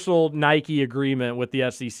universal Nike agreement with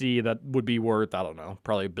the SEC that would be worth, I don't know,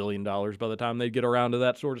 probably $1 billion by the time they get around to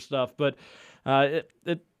that sort of stuff. But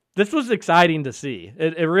this was exciting to see.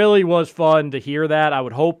 It really was fun to hear that. I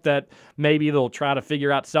would hope that maybe they'll try to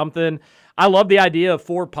figure out something. I love the idea of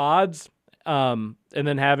 4 pods. And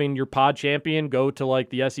then having your pod champion go to like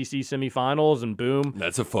the SEC semifinals and boom.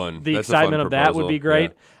 That's a fun. The excitement of that would be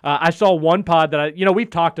great. Yeah. I saw one pod that we've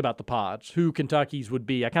talked about the pods, who Kentucky's would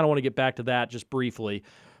be. I kind of want to get back to that just briefly,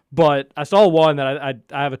 but I saw one that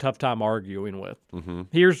I have a tough time arguing with. Mm-hmm.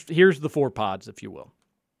 Here's the 4 pods, if you will.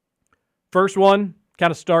 First one,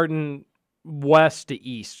 kind of starting west to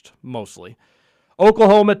east mostly.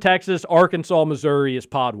 Oklahoma, Texas, Arkansas, Missouri is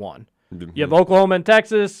pod 1. Mm-hmm. You have Oklahoma and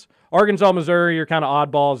Texas. Arkansas, Missouri are kind of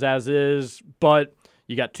oddballs as is, but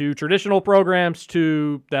you got 2 traditional programs,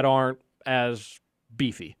 2 that aren't as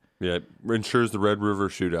beefy. Yeah, ensures the Red River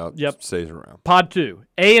Shootout stays around. Pod 2,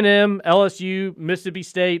 A&M, LSU, Mississippi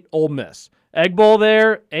State, Ole Miss. Egg Bowl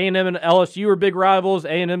there, A&M and LSU are big rivals.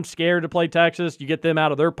 A&M scared to play Texas. You get them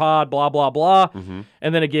out of their pod, blah, blah, blah. Mm-hmm.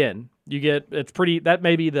 And then again, that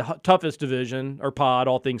may be the toughest division or pod,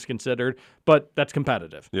 all things considered, but that's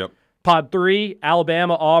competitive. Yep. Pod 3,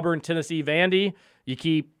 Alabama, Auburn, Tennessee, Vandy. You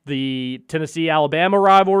keep the Tennessee-Alabama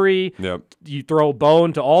rivalry. Yep. You throw a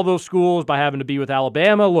bone to all those schools by having to be with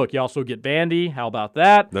Alabama. Look, you also get Vandy. How about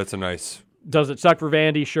that? That's a nice. Does it suck for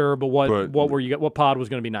Vandy? Sure, but what pod was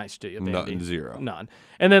going to be nice to you? Vandy? Nothing, zero. None.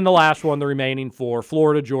 And then the last one, the remaining four: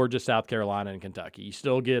 Florida, Georgia, South Carolina, and Kentucky. You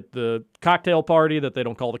still get the cocktail party that they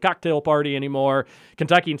don't call the cocktail party anymore.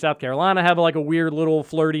 Kentucky and South Carolina have like a weird little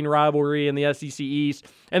flirting rivalry in the SEC East.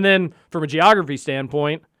 And then from a geography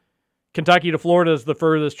standpoint, Kentucky to Florida is the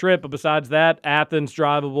furthest trip, but besides that, Athens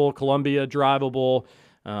drivable, Columbia drivable.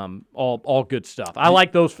 All good stuff. I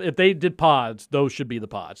like those. If they did pods, those should be the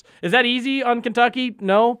pods. Is that easy on Kentucky?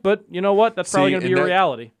 No, but you know what? That's probably going to be a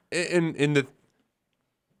reality.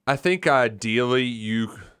 I think ideally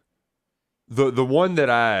the one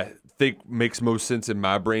that I think makes most sense in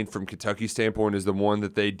my brain from Kentucky's standpoint is the one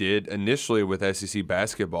that they did initially with SEC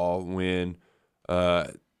basketball when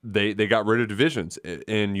they got rid of divisions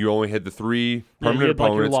and you only had the three permanent opponents.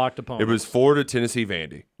 Like your locked opponents. It was Florida, Tennessee,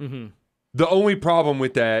 Vandy. Mm-hmm. The only problem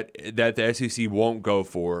with that the SEC won't go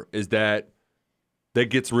for is that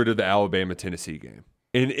gets rid of the Alabama-Tennessee game.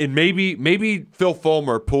 And maybe Phil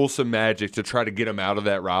Fulmer pulls some magic to try to get him out of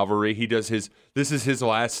that rivalry. This is his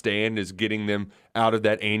last stand, is getting them out of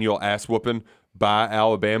that annual ass whooping by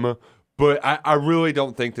Alabama. But I really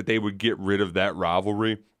don't think that they would get rid of that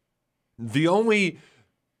rivalry. The only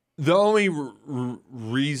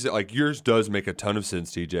reason, like yours does make a ton of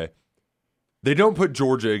sense, TJ. They don't put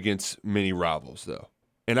Georgia against many rivals, though.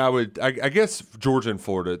 And I guess Georgia and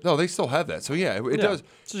Florida, no, they still have that. So, yeah, it does.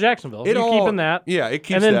 So, Jacksonville, you're keeping that. Yeah, it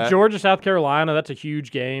keeps that. And then Georgia, South Carolina, that's a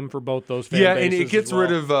huge game for both those fan bases. Yeah, and it gets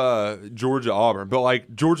rid of Georgia, Auburn. But,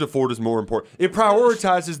 like, Georgia, Florida is more important. It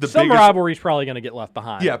prioritizes the biggest. Some rivalries probably going to get left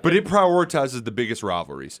behind. Yeah, but it prioritizes the biggest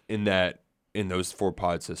rivalries in those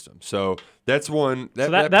 4-pod systems. So that's one that's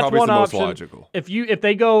probably one the most option. logical. If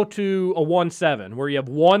they go to a 1-7 where you have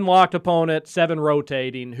one locked opponent, 7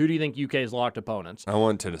 rotating, who do you think UK's locked opponents? I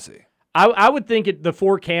want Tennessee. I would think the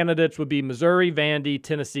 4 candidates would be Missouri, Vandy,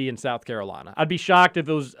 Tennessee, and South Carolina. I'd be shocked if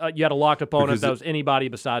it was you had a locked opponent that was anybody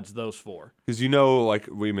besides those 4. Because like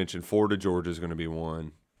we mentioned, Florida, Georgia is going to be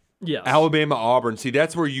one. Yes. Alabama, Auburn. See,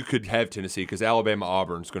 that's where you could have Tennessee because Alabama,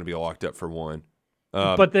 Auburn is going to be locked up for one.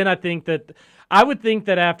 But then I would think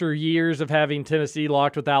that after years of having Tennessee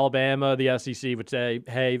locked with Alabama, the SEC would say,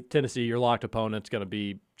 hey, Tennessee, your locked opponent's going to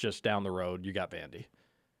be just down the road. You got Vandy.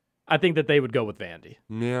 I think that they would go with Vandy.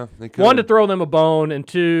 Yeah, they could. 1, to throw them a bone, and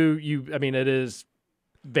 2, it is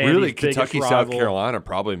Vandy's really, biggest Kentucky, rival. South Carolina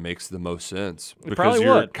probably makes the most sense. It probably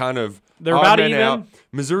you're would. kind of They're about even. Out.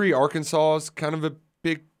 Missouri, Arkansas is kind of a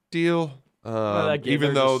big deal.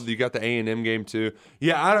 Even though you got the A&M game too.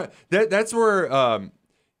 Yeah, that's where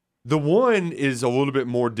the one is a little bit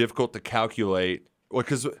more difficult to calculate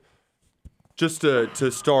because just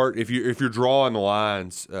to start, if you're drawing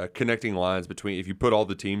lines, connecting lines between, if you put all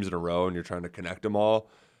the teams in a row and you're trying to connect them all,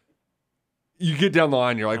 you get down the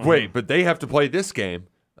line, you're like, wait, but they have to play this game.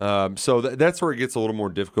 So that's where it gets a little more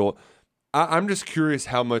difficult. I'm just curious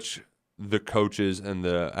how much the coaches and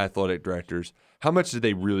the athletic directors, how much do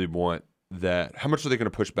they really want that? How much are they going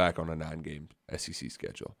to push back on a 9-game SEC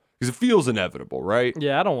schedule? Because it feels inevitable, right?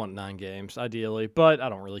 Yeah, I don't want 9 games, ideally, but I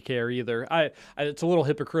don't really care either. It's a little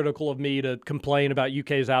hypocritical of me to complain about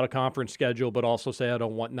UK's out-of-conference schedule, but also say I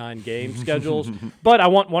don't want 9-game schedules. But I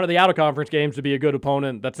want one of the out-of-conference games to be a good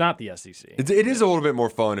opponent that's not the SEC. It is a little bit more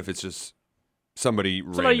fun if it's just somebody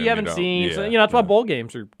random, you haven't seen. Yeah, so, that's why bowl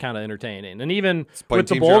games are kind of entertaining. And even with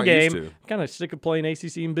the bowl game, I'm kind of sick of playing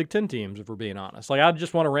ACC and Big Ten teams, if we're being honest. Like, I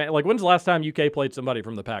just want to when's the last time UK played somebody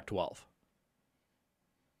from the Pac-12?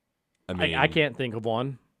 I can't think of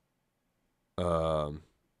one.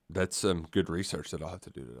 That's some good research that I'll have to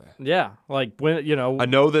do today. Yeah, like when I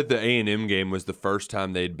know that the A&M game was the first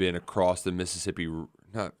time they'd been across the Mississippi.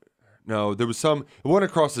 There was some. It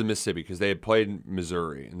wasn't across the Mississippi because they had played in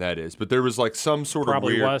Missouri, and that is. But there was like some sort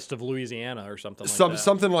probably of weird, west of Louisiana or something.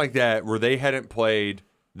 Something like that where they hadn't played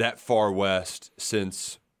that far west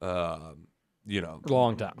since long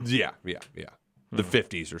time. Yeah. The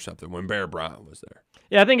 50s or something when Bear Bryant was there.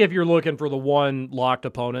 Yeah, I think if you're looking for the one locked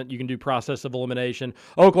opponent, you can do process of elimination.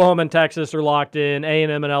 Oklahoma and Texas are locked in.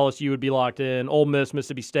 A&M and LSU would be locked in. Ole Miss,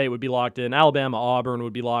 Mississippi State would be locked in. Alabama, Auburn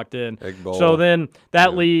would be locked in. So then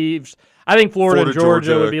that leaves, I think Florida and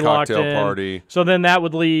Georgia would be locked in. Party. So then that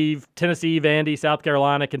would leave Tennessee, Vandy, South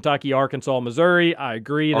Carolina, Kentucky, Arkansas, Missouri. I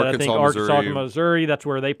agree that I think Arkansas and Missouri, that's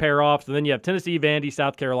where they pair off. So then you have Tennessee, Vandy,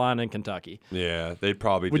 South Carolina, and Kentucky. Yeah, they'd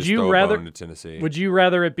probably throw a bone to Tennessee. Would you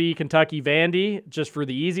rather it be Kentucky, Vandy just for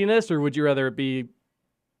the easiness, or would you rather it be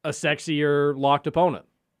a sexier locked opponent?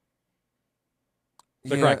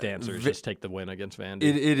 The correct answer is just take the win against Vandy.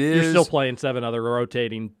 It is. You're still playing 7 other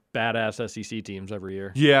rotating badass SEC teams every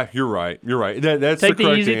year. Yeah, you're right. You're right. That's take the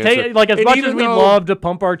correct easy, answer. as much as we love to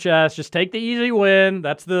pump our chest, just take the easy win.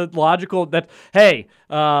 That's the logical. Hey,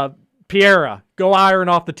 Piera, go iron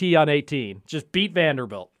off the tee on 18. Just beat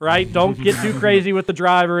Vanderbilt, right? Don't get too crazy with the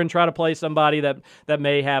driver and try to play somebody that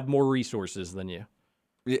may have more resources than you.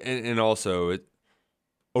 Yeah, and also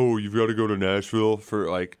you've got to go to Nashville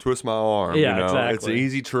for twist my arm. Yeah, exactly. It's an exactly.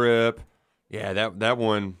 easy trip. Yeah, that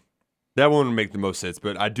one would make the most sense.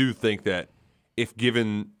 But I do think that if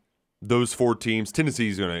given those 4 teams,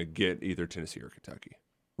 Tennessee's going to get either Tennessee or Kentucky,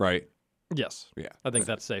 right? Yes. Yeah. I think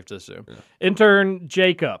that's safe to assume. Yeah. Intern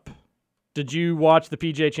Jacob, did you watch the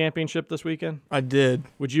PGA Championship this weekend? I did.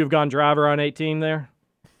 Would you have gone driver on 18 there?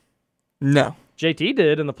 No. JT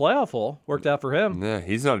did in the playoff hole. Worked out for him. Yeah,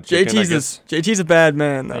 he's not a chicken, JT's a bad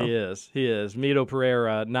man, though. He is. Mito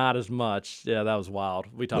Pereira, not as much. Yeah, that was wild.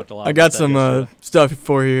 We talked a lot I about got that some yesterday. stuff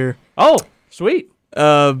for you here. Oh, sweet.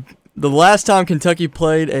 The last time Kentucky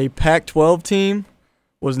played a Pac-12 team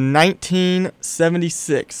was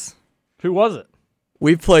 1976. Who was it?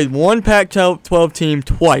 We've played one Pac-12 team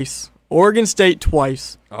twice. Oregon State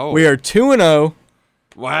twice. Oh. We are 2-0.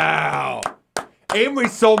 Wow. And we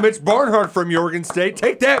sold Mitch Barnhart from Oregon State.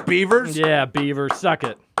 Take that, Beavers. Yeah, Beavers. Suck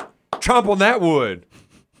it. Chomp on that wood.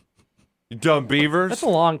 You dumb Beavers. That's a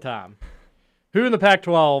long time. Who in the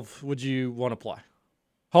Pac-12 would you want to play?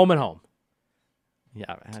 Home and home.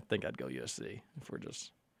 Yeah, I think I'd go USC if we're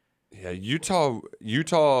just. Yeah,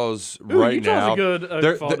 Utah's Ooh, right Utah's now. a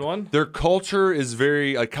good, fun one. Their culture is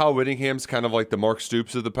very Kyle Whittingham's kind of like the Mark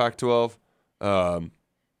Stoops of the Pac-12.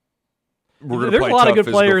 There's a lot of good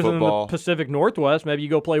players in the Pacific Northwest. Maybe you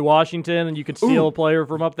go play Washington and you can steal a player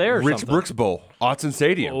from up there or Rich something. Brooks Bowl, Autzen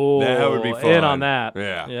Stadium. Oh, that would be fun. In on that.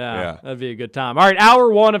 Yeah. That'd be a good time. All right, hour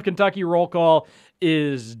 1 of Kentucky Roll Call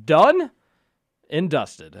is done and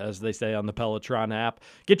dusted, as they say on the Peloton app.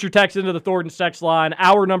 Get your text into the Thornton text line.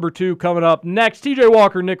 Hour number 2 coming up next. TJ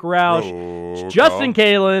Walker, Nick Roush, Justin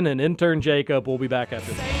Kalen, and intern Jacob. We'll be back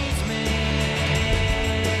after this.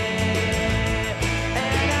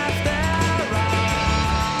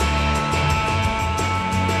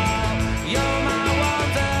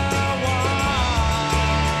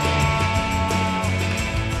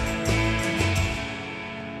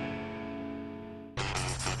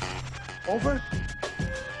 Over?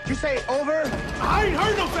 You say over? I ain't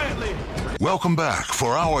heard no family. Welcome back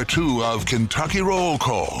for hour 2 of Kentucky Roll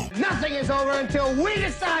Call Nothing is over until we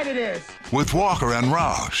decide it is. with Walker and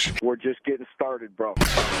Roush. We're just getting started, bro.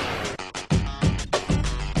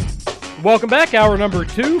 Welcome back. Hour number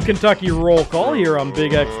 2, Kentucky Roll Call here on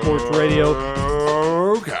Big X Sports Radio.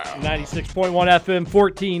 96.1 FM,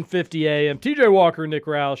 1450 AM. TJ Walker, Nick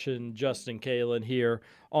Roush, and Justin Kalen here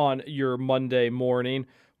on your Monday morning.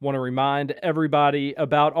 Want to remind everybody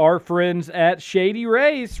about our friends at Shady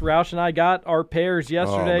Rays. Roush and I got our pairs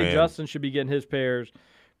yesterday. Oh, Justin should be getting his pairs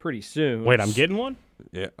pretty soon. Wait, I'm getting one?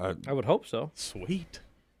 Yeah. I would hope so. Sweet.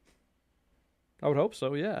 I would hope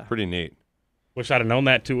so, yeah. Pretty neat. Wish I'd have known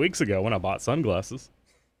that 2 weeks ago when I bought sunglasses.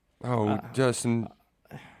 Oh, Justin.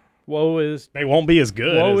 Woe is... They won't be as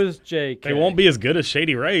good. Woe is JK. They won't be as good as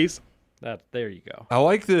Shady Rays. There you go. I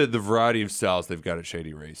like the variety of styles they've got at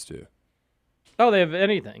Shady Rays, too. Oh, they have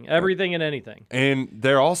anything. Everything and anything. And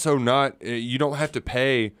they're also not, you don't have to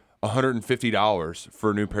pay $150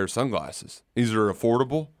 for a new pair of sunglasses. These are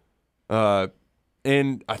affordable.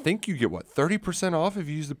 And I think you get, 30% off if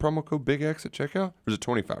you use the promo code Big X at checkout? Or is it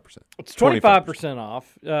 25%? It's 25%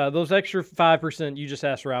 off. Those extra 5%, you just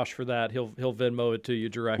ask Roush for that. He'll Venmo it to you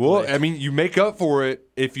directly. Well, I mean, you make up for it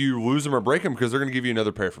if you lose them or break them because they're going to give you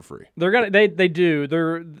another pair for free. They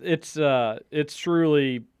do. It's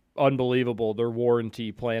truly unbelievable, their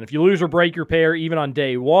warranty plan. If you lose or break your pair, even on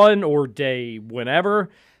day 1 or day whenever,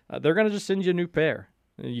 they're going to just send you a new pair.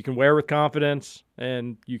 You can wear with confidence,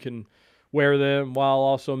 and you can wear them while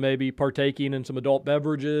also maybe partaking in some adult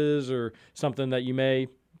beverages or something that you may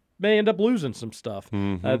end up losing some stuff.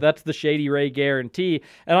 Mm-hmm. That's the Shady Ray guarantee.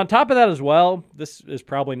 And on top of that as well, this is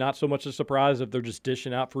probably not so much a surprise if they're just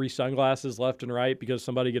dishing out free sunglasses left and right because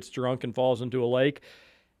somebody gets drunk and falls into a lake.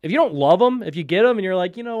 If you don't love them, if you get them and you're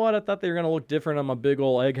like, you know what, I thought they were going to look different on my big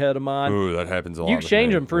old egghead of mine. Ooh, that happens a lot. You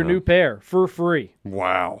exchange them for a new pair for free.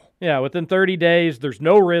 Wow. Yeah, within 30 days, there's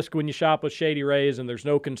no risk when you shop with Shady Rays, and there's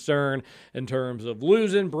no concern in terms of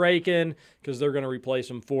losing, breaking, because they're going to replace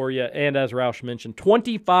them for you. And as Roush mentioned,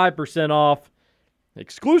 25% off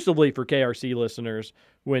exclusively for KRC listeners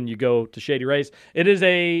when you go to Shady Rays.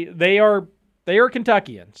 They are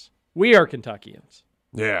Kentuckians. We are Kentuckians.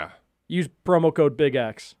 Yeah. Use promo code Big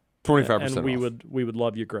X. 25% and we off. would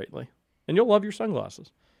love you greatly. And you'll love your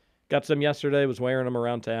sunglasses. Got some yesterday, was wearing them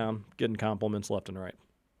around town, getting compliments left and right.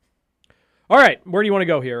 All right, where do you want to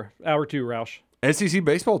go here? Hour 2, Roush. SEC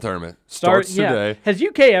baseball tournament starts today. Has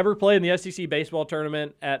UK ever played in the SEC baseball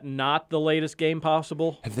tournament at not the latest game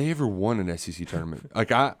possible? Have they ever won an SEC tournament?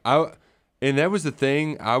 And that was the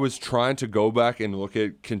thing. I was trying to go back and look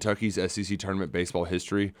at Kentucky's SEC tournament baseball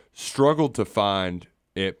history. Struggled to find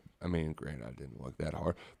it. I mean, granted, I didn't look that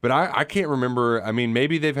hard. But I can't remember. I mean,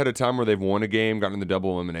 maybe they've had a time where they've won a game, gotten in the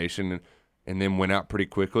double elimination, and then went out pretty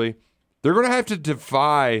quickly. They're going to have to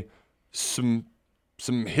defy some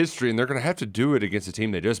history, and they're going to have to do it against a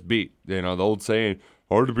team they just beat. You know, the old saying,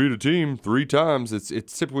 hard to beat a team 3 times.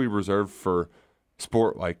 It's typically reserved for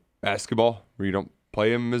sport like basketball, where you don't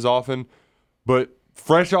play them as often. But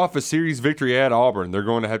fresh off a series victory at Auburn, they're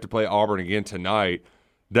going to have to play Auburn again tonight.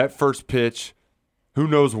 That first pitch, who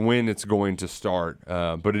knows when it's going to start.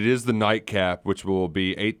 But it is the nightcap, which will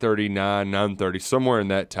be 8:30, 9:30, somewhere in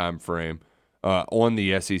that time frame on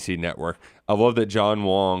the SEC network. I love that John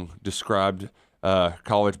Wong described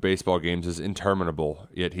college baseball games as interminable,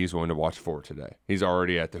 yet he's going to watch 4 today. He's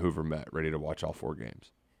already at the Hoover Met, ready to watch all 4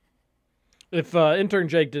 games. If intern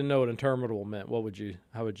Jake didn't know what interminable meant,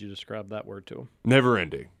 how would you describe that word to him? Never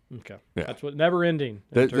ending. Okay. Yeah. That's what never ending.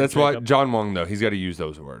 That's why John Wong, though, he's got to use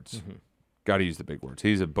those words. Mm-hmm. Got to use the big words.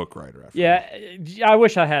 He's a book writer. I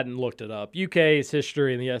wish I hadn't looked it up. UK's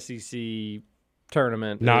history in the SEC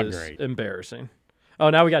tournament is great. Embarrassing. Oh,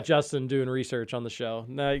 now we got Justin doing research on the show.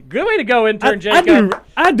 Now, good way to go, intern Jacob.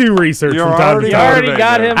 I do research from time to time. You already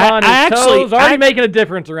got him on his toes. Already making a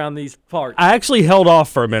difference around these parts. I actually held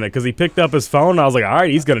off for a minute because he picked up his phone. And I was like, all right,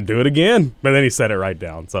 he's going to do it again. But then he set it right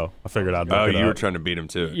down, so I figured I'd look it up. You were trying to beat him,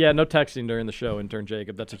 too. Yeah, no texting during the show, intern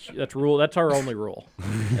Jacob. That's rule. That's our only rule.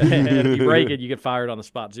 And if you break it, you get fired on the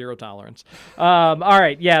spot. 0 tolerance. All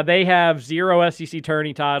right, yeah, they have 0 SEC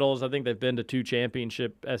tourney titles. I think they've been to 2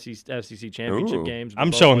 championship SEC championship games.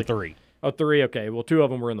 I'm showing 3. Oh, 3, okay. Well, 2 of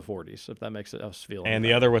them were in the 40s, if that makes us feel. And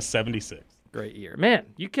the other was 76. Great year. Man,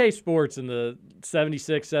 UK sports in the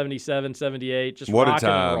 76, 77, 78, just what rocking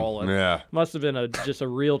a time. And rolling. Yeah. Must have been just a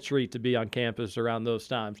real treat to be on campus around those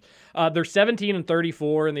times. They're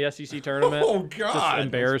 17-34 in the SEC tournament. Oh, God. Just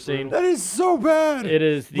embarrassing. That is so bad. It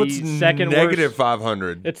is the second negative worst.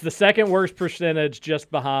 -500. It's the second worst percentage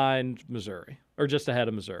just behind Missouri, or just ahead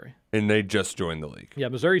of Missouri. And they just joined the league. Yeah,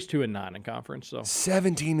 Missouri's 2-9 in conference. So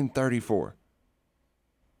 17-34.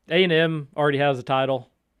 A&M already has a title.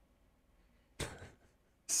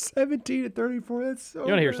 17-34. That's so. You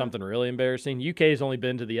want to hear something really embarrassing? UK's only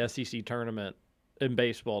been to the SEC tournament in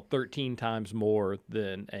baseball 13 times more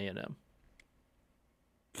than A&M.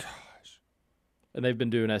 Gosh. And they've been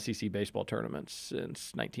doing SEC baseball tournaments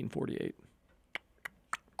since 1948.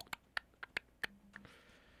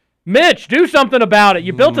 Mitch, do something about it.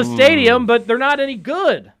 You built a stadium, but they're not any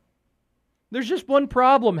good. There's just one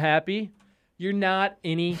problem, Happy. You're not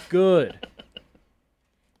any good.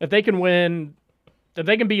 If they can win, if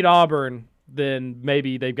they can beat Auburn, then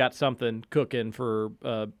maybe they've got something cooking for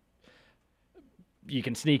you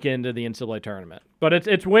can sneak into the NCAA tournament. But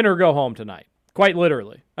it's win or go home tonight, quite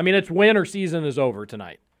literally. I mean, it's win or season is over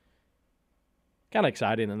tonight. Kind of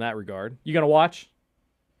exciting in that regard. You gonna watch?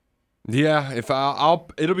 Yeah, if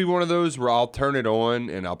it'll be one of those where I'll turn it on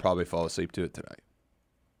and I'll probably fall asleep to it tonight.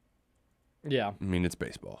 Yeah. I mean, it's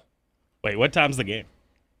baseball. Wait, what time's the game?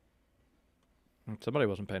 Somebody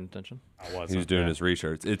wasn't paying attention. I wasn't. He was doing his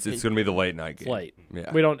research. It's going to be the late night game. It's late.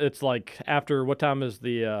 Yeah. We don't. It's like after what time is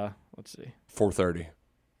the? Let's see. 4:30,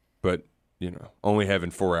 but only having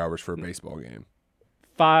 4 hours for a baseball game.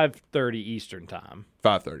 5:30 Eastern time.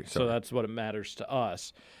 5:30. So that's what it matters to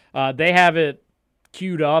us. They have it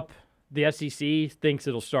queued up. The SEC thinks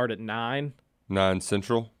it'll start at 9. 9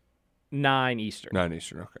 Central. 9 Eastern. 9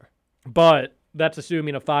 Eastern. Okay. But that's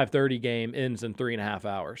assuming a 5:30 game ends in 3.5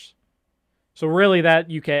 hours. So really that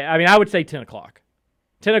I would say 10 o'clock.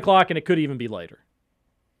 10 o'clock, and it could even be later.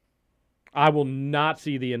 I will not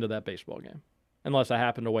see the end of that baseball game unless I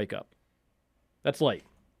happen to wake up. That's late.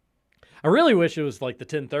 I really wish it was like the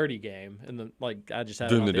 10:30 game and I just had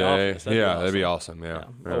during it on the day. Office. That'd be awesome. Yeah.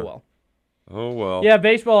 Oh well. Yeah,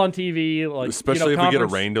 baseball on TV, especially if we get a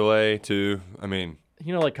rain delay too. I mean,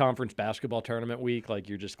 like conference basketball tournament week, like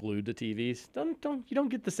you're just glued to TVs. You don't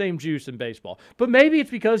get the same juice in baseball. But maybe it's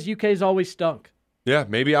because UK's always stunk. Yeah,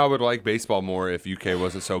 maybe I would like baseball more if UK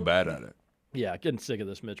wasn't so bad at it. Yeah, getting sick of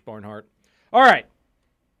this Mitch Barnhart. All right.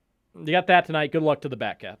 You got that tonight. Good luck to the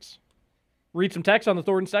Batcats. Read some text on the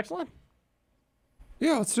Thornton text line?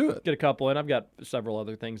 Yeah, let's do it. Get a couple in. I've got several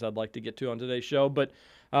other things I'd like to get to on today's show. But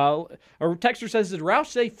our texter says, did Roush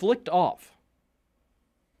say flicked off?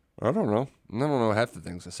 I don't know half the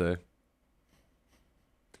things I say.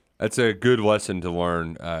 That's a good lesson to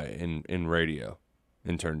learn in radio,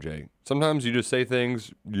 intern Jake. Sometimes you just say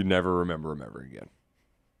things you never remember them ever again.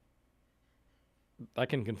 I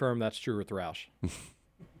can confirm that's true with Roush.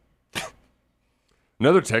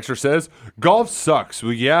 Another texter says, golf sucks.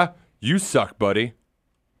 Well, yeah, you suck, buddy.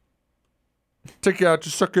 Take it out,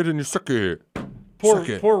 just suck it and you suck it.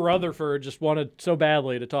 Poor Rutherford just wanted so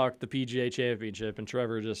badly to talk the PGA Championship, and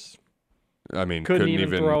Trevor just couldn't even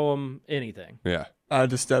throw him anything. Yeah. I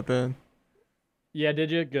had to step in. Yeah,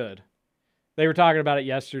 did you? Good. They were talking about it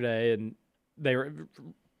yesterday, and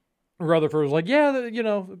Rutherford was like, yeah,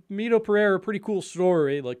 Mito Pereira, pretty cool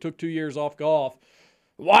story. Like, took 2 years off golf.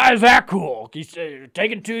 Why is that cool? You're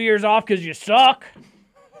taking 2 years off because you suck?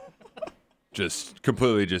 Just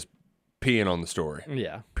completely just peeing on the story.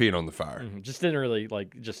 Yeah. Peeing on the fire. Mm-hmm. Just didn't really,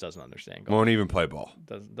 just doesn't understand golf. Won't even play ball.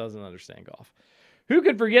 Doesn't understand golf. Who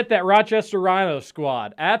could forget that Rochester Rhinos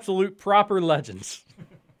squad? Absolute proper legends.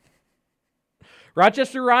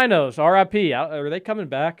 Rochester Rhinos, RIP. Are they coming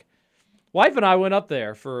back? Wife and I went up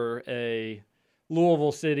there for a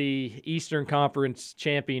Louisville City Eastern Conference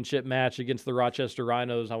Championship match against the Rochester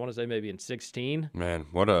Rhinos. I want to say maybe in 2016. Man,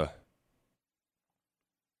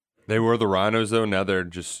 they were the Rhinos, though. Now they're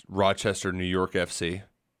just Rochester, New York FC.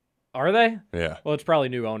 Are they? Yeah. Well, it's probably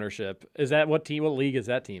new ownership. Is that what league is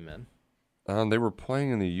that team in? They were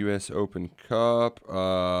playing in the U.S. Open Cup.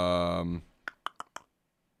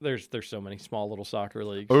 There's so many small little soccer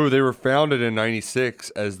leagues. Oh, they were founded in '96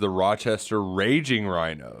 as the Rochester Raging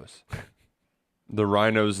Rhinos. The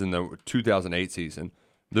Rhinos in the 2008 season.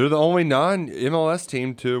 They're the only non-MLS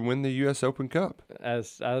team to win the U.S. Open Cup.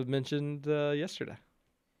 As I mentioned yesterday.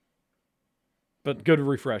 But good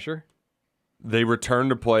refresher. They returned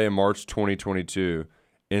to play in March 2022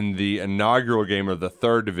 in the inaugural game of the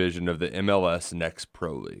third division of the MLS Next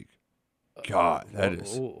Pro League. God, that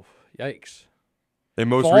is... Yikes. They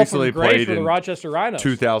most recently played for the Rochester Rhinos.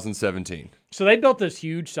 2017. So they built this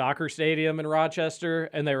huge soccer stadium in Rochester,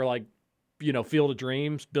 and they were like, Field of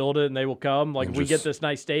Dreams, build it and they will come. Like, we get this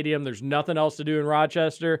nice stadium. There's nothing else to do in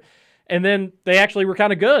Rochester. And then they actually were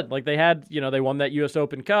kind of good. Like, they had, they won that U.S.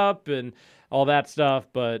 Open Cup and all that stuff,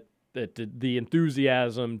 but the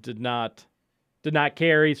enthusiasm did not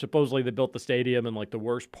carry. Supposedly they built the stadium in the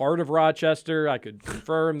worst part of Rochester. I could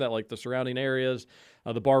confirm that the surrounding areas,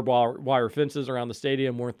 the barbed wire fences around the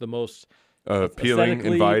stadium weren't the most appealing,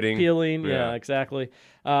 inviting. Yeah, exactly.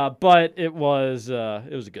 But it was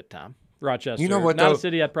a good time. Rochester, what, not though? A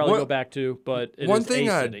city I'd probably go back to, but it one is thing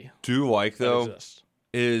a city. I do like though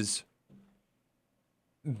is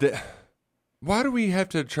why do we have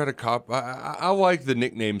to try to I like the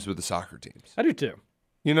nicknames with the soccer teams. I do too.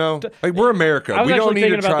 We're America. We don't need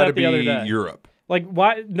to try to be Europe.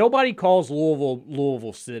 Why nobody calls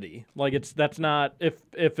Louisville City? That's not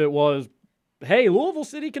if it was, hey, Louisville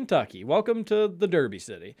City, Kentucky, welcome to the Derby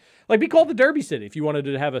City. Be called the Derby City if you wanted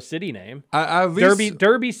to have a city name.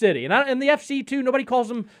 Derby City, and the FC too. Nobody calls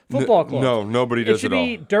them football clubs. No, nobody does at all. It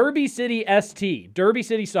should be Derby City ST, Derby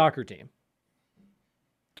City Soccer Team.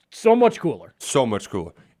 So much cooler. So much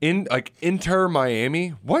cooler. Inter Miami.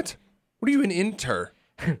 What are you in Inter?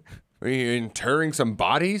 Are you interring some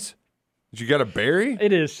bodies that you got to bury?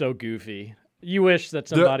 It is so goofy. You wish that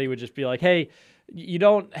somebody would just be like, hey, you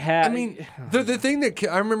don't have... I mean, the thing that...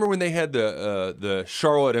 I remember when they had the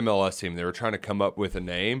Charlotte MLS team, they were trying to come up with a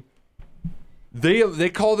name. They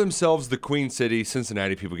call themselves the Queen City.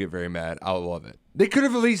 Cincinnati people get very mad. I love it. They could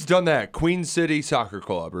have at least done that. Queen City Soccer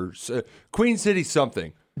Club or Queen City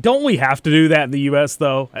something. Don't we have to do that in the U.S.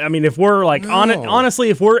 though? I mean, if we're honestly,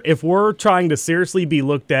 if we're trying to seriously be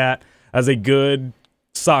looked at as a good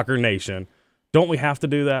soccer nation, don't we have to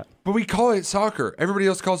do that? But we call it soccer. Everybody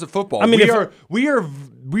else calls it football. I mean, we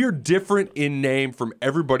are different in name from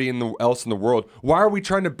everybody else in the world. Why are we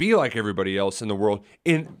trying to be like everybody else in the world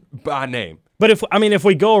by name? But if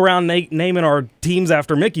we go around naming our teams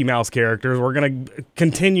after Mickey Mouse characters, we're going to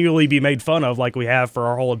continually be made fun of like we have for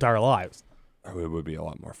our whole entire lives. Oh, it would be a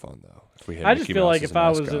lot more fun though if we had. I just feel like if I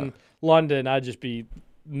was in London, I'd just be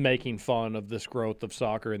making fun of this growth of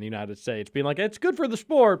soccer in the United States, being like, it's good for the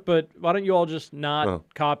sport, but why don't you all just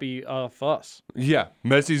not copy off us? Yeah,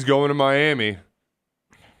 Messi's going to Miami.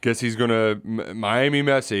 Guess he's going to Miami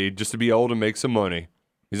Messi just to be able to make some money.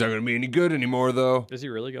 He's not going to be any good anymore, though. Is he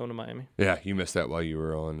really going to Miami? Yeah, you missed that while you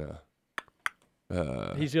were on.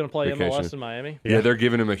 He's going to play vacation. MLS in Miami. Yeah, they're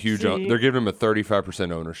giving him a huge. They're giving him a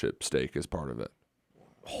 35% ownership stake as part of it.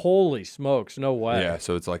 Holy smokes! No way. Yeah,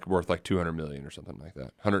 so it's worth $200 million or something like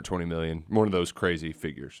that. $120 million. One of those crazy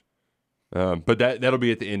figures. But that'll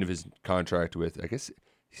be at the end of his contract with. I guess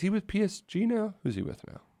is he with PSG now? Who's he with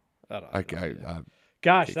now? I don't know. I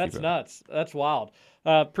Gosh, that's nuts. That's wild.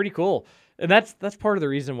 Pretty cool. And that's part of the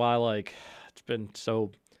reason why, like, it's been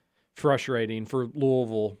so frustrating for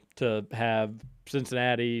Louisville to have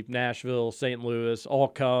Cincinnati, Nashville, St. Louis all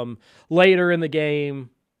come later in the game,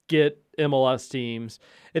 get MLS teams.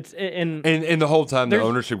 And the whole time the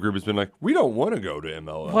ownership group has been like, we don't want to go to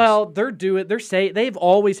MLS. Well, they've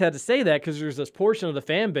always had to say that because there's this portion of the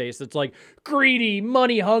fan base that's like greedy,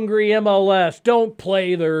 money hungry MLS, don't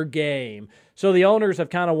play their game. So the owners have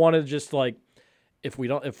kind of wanted to just like, if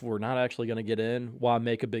we're not actually going to get in, why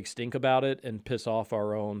make a big stink about it and piss off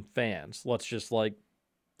our own fans? Let's just like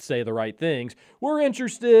say the right things. We're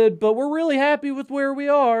interested, but we're really happy with where we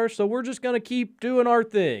are, so we're just going to keep doing our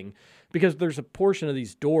thing. Because there's a portion of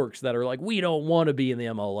these dorks that are like, we don't want to be in the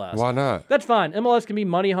MLS. Why not? That's fine. MLS can be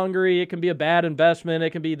money hungry. It can be a bad investment. It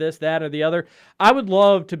can be this, that, or the other. I would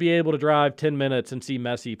love to be able to drive 10 minutes and see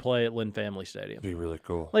Messi play at Lynn Family Stadium. It'd be really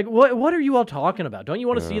cool. Like, what are you all talking about? Don't you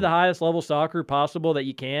want to see the highest level soccer possible that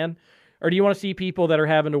you can? Or do you want to see people that are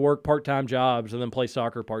having to work part-time jobs and then play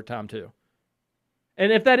soccer part-time too?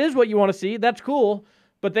 And if that is what you want to see, that's cool.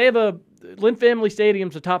 But Lynn Family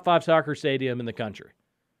Stadium's a top 5 soccer stadium in the country.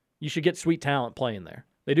 You should get sweet talent playing there.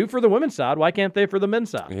 They do for the women's side. Why can't they for the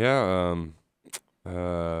men's side? Yeah.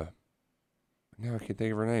 No, I can't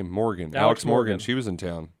think of her name. Morgan. Alex Morgan. She was in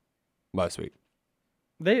town last week.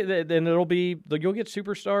 Then you'll get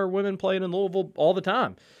superstar women playing in Louisville all the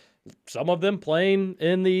time. Some of them playing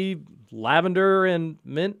in the lavender and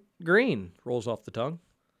mint green. Rolls off the tongue.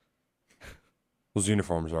 Those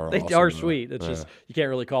uniforms are They awesome, are though. sweet. It's just you can't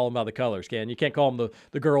really call them by the colors, can you? You can't call them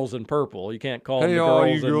the girls in purple. You can't call them the all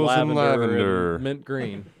girls, you girls in in lavender lavender. and mint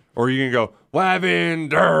green. Or you can go,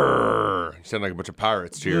 lavender. You sound like a bunch of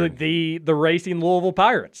pirates cheering. The Racing Louisville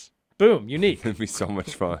Pirates. Boom, unique. It'd be so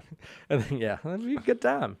much fun. And then, yeah, that'd be a good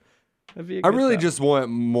time. I really just want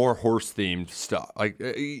more horse-themed stuff. Like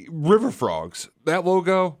River Frogs. That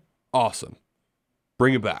logo, awesome.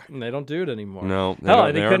 Bring it back. And they don't do it anymore. No.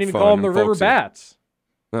 Hell, they couldn't even call them the River Bats.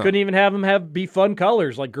 No. Couldn't even have them be fun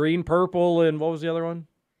colors like green, purple, and what was the other one?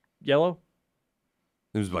 Yellow?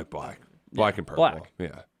 It was like black and purple. Black.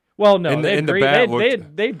 Yeah. Well, no, and they had the green.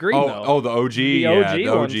 bat they had green, though. Oh, the OG. The OG the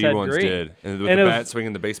OG ones green. did. And with the bat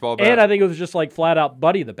swinging the baseball bat. And I think it was just like flat out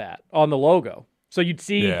Buddy the Bat on the logo. So you'd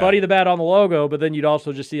see Buddy the Bat on the logo, but then you'd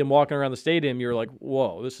also just see him walking around the stadium. You're like,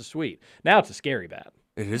 whoa, this is sweet. Now it's a scary bat.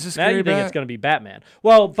 It is a Now scary you think bat? it's going to be Batman.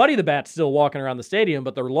 Well, Buddy the Bat's still walking around the stadium,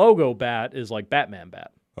 but their logo bat is like Batman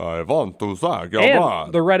bat. I want to say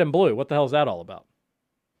And the red and blue. What the hell is that all about?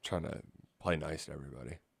 Trying to play nice to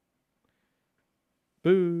everybody.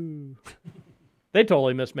 Boo. They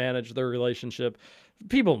totally mismanaged their relationship.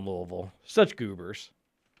 People in Louisville, such goobers.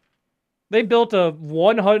 They built a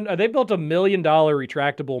 $1 million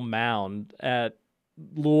retractable mound at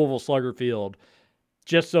Louisville Slugger Field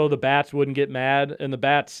just so the Bats wouldn't get mad, and the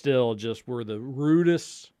Bats still just were the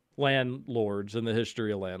rudest landlords in the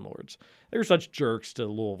history of landlords. They were such jerks to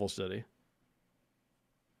Louisville City.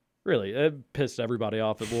 Really, it pissed everybody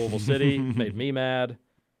off at Louisville City, made me mad.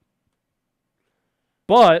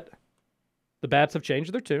 But the Bats have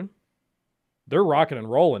changed their tune. They're rocking and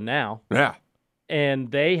rolling now. Yeah.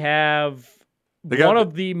 And they have one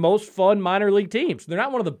of the most fun minor league teams. They're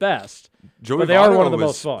not one of the best, but they are one of the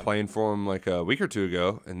most fun. Playing for them like a week or two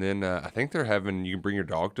ago, and then I think they're having you can bring your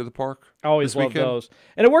dog to the park. I always love those.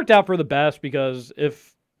 And it worked out for the best because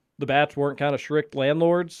if the Bats weren't kind of strict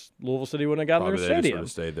landlords, Louisville City wouldn't have gotten their stadium.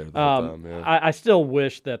 Just stayed there the whole time, yeah. I still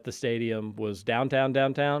wish that the stadium was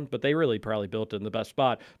downtown, but they really probably built it in the best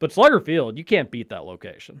spot. But Slugger Field, you can't beat that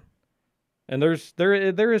location. And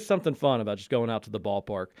there is something fun about just going out to the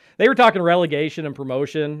ballpark. They were talking relegation and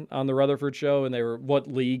promotion on the Rutherford show, and they were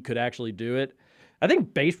what league could actually do it. I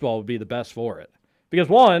think baseball would be the best for it. Because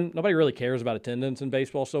one, nobody really cares about attendance in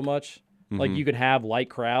baseball so much. Like you can have light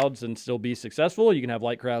crowds and still be successful. You can have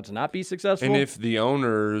light crowds and not be successful. And if the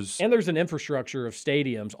owners... And there's an infrastructure of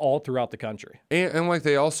stadiums all throughout the country. And like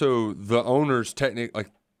they also, the owners technically,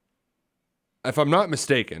 like, if I'm not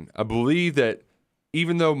mistaken, I believe that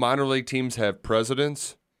even though minor league teams have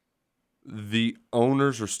presidents, the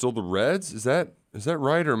owners are still the Reds. Is that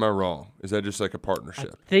right or am I wrong? Is that just like a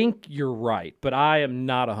partnership? I think you're right, but I am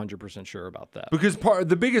not 100% sure about that. Because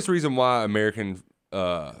the biggest reason why American...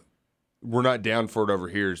 we're not down for it over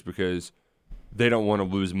here is because they don't want to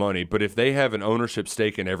lose money. But if they have an ownership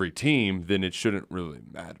stake in every team, then it shouldn't really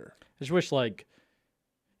matter. I just wish, like,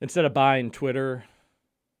 instead of buying Twitter,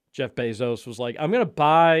 Jeff Bezos was like, I'm going to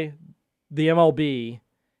buy the MLB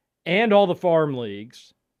and all the farm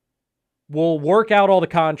leagues. We'll work out all the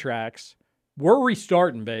contracts. We're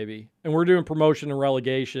restarting, baby, and we're doing promotion and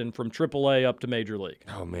relegation from AAA up to Major League.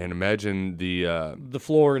 Oh man, imagine the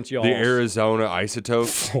Florence Y'alls, the Arizona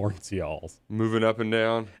Isotopes, Florence Y'alls moving up and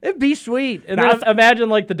down. It'd be sweet. And then imagine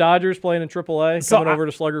like the Dodgers playing in AAA, coming over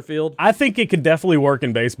to Slugger Field. I think it could definitely work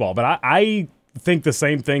in baseball, but I think the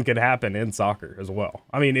same thing could happen in soccer as well.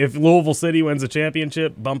 I mean, if Louisville City wins a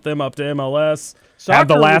championship, bump them up to MLS. Have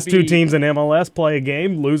the last two teams in MLS play a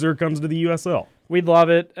game. Loser comes to the USL. We'd love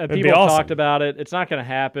it. People awesome. Talked about it. It's not going to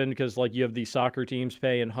happen because like you have these soccer teams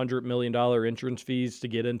paying $100 million entrance fees to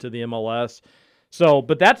get into the MLS. So,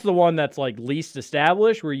 but that's the one that's like least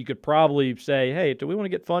established where you could probably say, hey, do we want to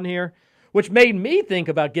get fun here? Which made me think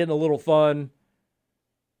about getting a little fun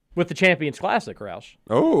with the Champions Classic, Roush.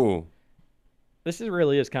 Oh. This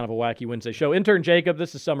really is kind of a wacky Wednesday show. Intern Jacob,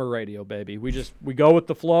 this is summer radio, baby. We go with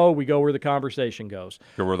the flow. We go where the conversation goes.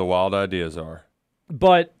 Go where the wild ideas are.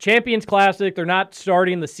 But Champions Classic, they're not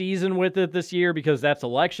starting the season with it this year because that's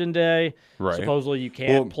Election Day. Right. Supposedly you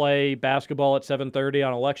can't play basketball at 7:30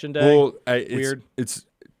 on Election Day. Well, weird. It's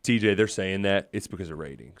TJ. They're saying that it's because of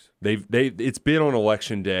ratings. It's been on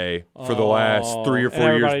Election Day for the last 3 or 4 years.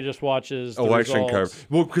 Everybody just watches the election results. coverage.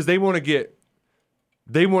 Well, because they want to get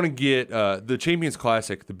the Champions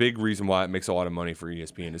Classic. The big reason why it makes a lot of money for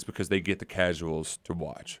ESPN is because they get the casuals to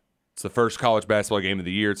watch. It's the first college basketball game of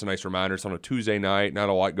the year. It's a nice reminder. It's on a Tuesday night. Not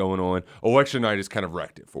a lot going on. Election night has kind of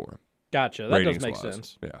wrecked it for them. Gotcha. That does make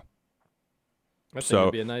sense. Yeah. I think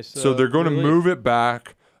it'd be a nice. So they're going to move it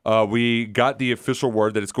back. We got the official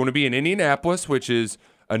word that it's going to be in Indianapolis, which is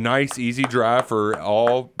a nice, easy drive for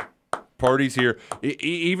all parties here.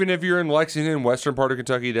 Even if you're in Lexington, western part of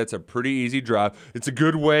Kentucky, that's a pretty easy drive. It's a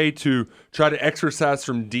good way to try to exercise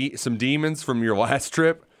some demons from your last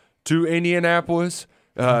trip to Indianapolis.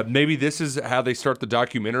 Maybe this is how they start the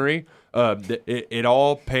documentary. It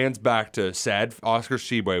all pans back to sad Oscar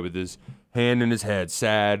Tshiebwe with his hand in his head,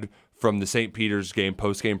 sad from the St. Peter's game,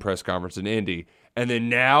 post-game press conference in Indy. And then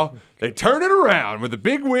now they turn it around with a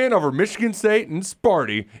big win over Michigan State and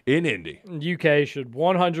Sparty in Indy. UK should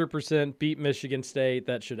 100% beat Michigan State.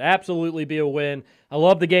 That should absolutely be a win. I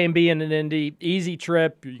love the game being in Indy. Easy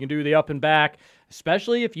trip. You can do the up and back,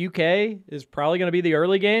 especially if UK is probably going to be the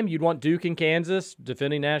early game. You'd want Duke and Kansas,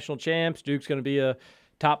 defending national champs. Duke's going to be a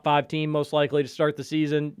top 5 team most likely to start the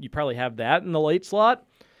season. You probably have that in the late slot.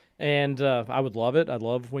 And I would love it. I'd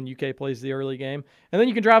love when UK plays the early game. And then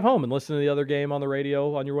you can drive home and listen to the other game on the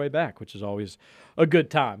radio on your way back, which is always a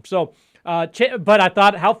good time. So, but I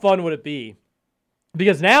thought, how fun would it be?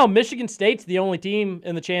 Because now Michigan State's the only team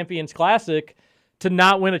in the Champions Classic to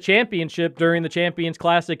not win a championship during the Champions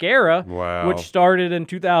Classic era, which started in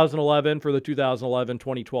 2011 for the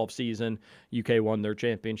 2011-2012 season. UK won their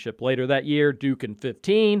championship later that year, Duke in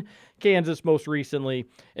 15, Kansas most recently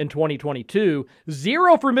in 2022.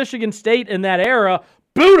 0 for Michigan State in that era.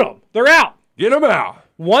 Boot them. They're out. Get them out.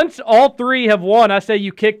 Once all 3 have won, I say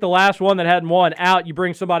you kick the last one that hadn't won out, you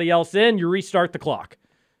bring somebody else in, you restart the clock.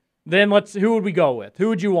 Then who would we go with? Who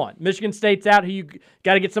would you want? Michigan State's out. Who you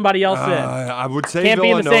got to get somebody else in? I would say can't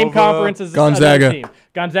Villanova. Be in the same conference as Gonzaga. Team.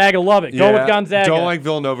 Gonzaga, love it. Go with Gonzaga. Don't like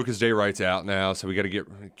Villanova because Jay Wright's out now, so we got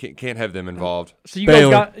to can't have them involved. So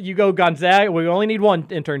you go Gonzaga. We only need one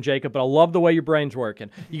intern, Jacob, but I love the way your brain's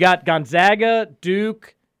working. You got Gonzaga,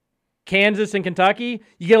 Duke, Kansas, and Kentucky.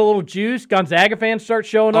 You get a little juice. Gonzaga fans start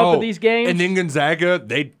showing up at these games, and then Gonzaga,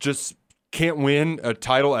 they just can't win a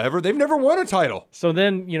title ever. They've never won a title. So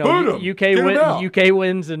then, UK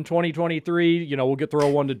wins in 2023. We'll throw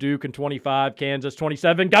one to Duke in 25, Kansas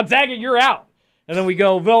 27. Gonzaga, you're out. And then we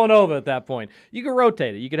go Villanova at that point. You could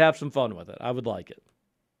rotate it. You could have some fun with it. I would like it.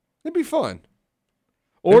 It'd be fun.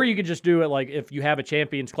 Or you could just do it like if you have a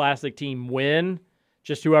Champions Classic team win,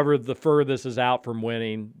 just whoever the furthest is out from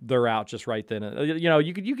winning, they're out just right then.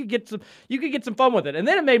 You could get some fun with it. And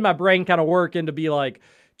then it made my brain kind of work into be like,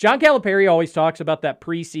 John Calipari always talks about that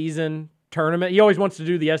preseason tournament. He always wants to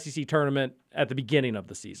do the SEC tournament at the beginning of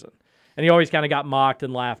the season. And he always kind of got mocked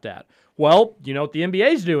and laughed at. Well, you know what the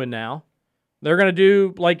NBA's doing now? They're going to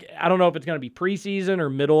do, I don't know if it's going to be preseason or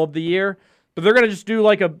middle of the year, but they're going to just do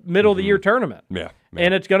like a middle of the year tournament. Yeah.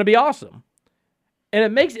 And it's going to be awesome.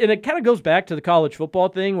 And it kind of goes back to the college football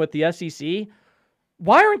thing with the SEC.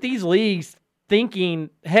 Why aren't these leagues thinking,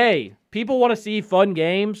 hey, people want to see fun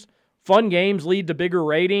games? Fun games lead to bigger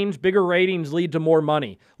ratings. Bigger ratings lead to more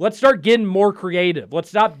money. Let's start getting more creative. Let's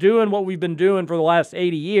stop doing what we've been doing for the last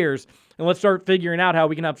 80 years, and let's start figuring out how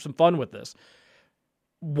we can have some fun with this.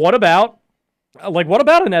 What about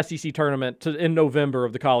an SEC tournament in November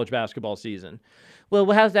of the college basketball season?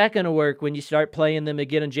 Well, how's that going to work when you start playing them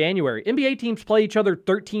again in January? NBA teams play each other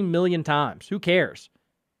 13 million times. Who cares?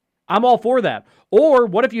 I'm all for that. Or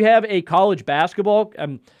what if you have a college basketball?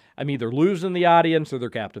 I'm either losing the audience or they're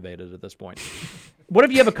captivated at this point. What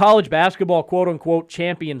if you have a college basketball quote-unquote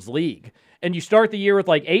Champions League, and you start the year with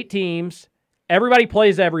like 8 teams, everybody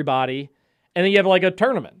plays everybody, and then you have like a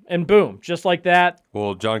tournament, and boom, just like that.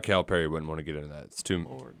 Well, John Calipari wouldn't want to get into that. It's too.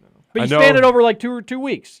 But you span it over like 2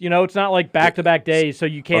 weeks. It's not like back-to-back days, so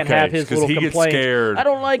you can't have his little complaints. Gets scared. I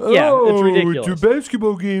don't like. It's ridiculous. The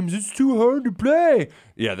basketball games, it's too hard to play.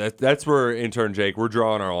 Yeah, that's where intern Jake, we're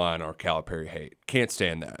drawing our line. Our Calipari hate. Can't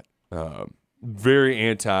stand that. Very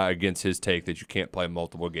anti against his take that you can't play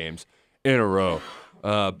multiple games in a row.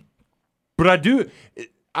 But I do.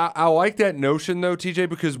 I like that notion though, TJ,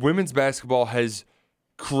 because women's basketball has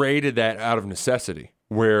created that out of necessity,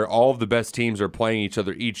 where all of the best teams are playing each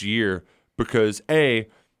other each year because, A,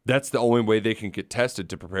 that's the only way they can get tested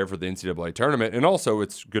to prepare for the NCAA tournament, and also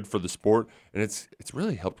it's good for the sport, and it's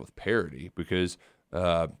really helped with parity because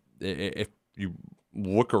if you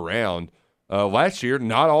look around, last year,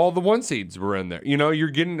 not all the 1 seeds were in there. You're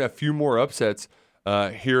getting a few more upsets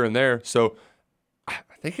here and there, so I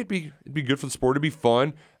think it'd be good for the sport. It'd be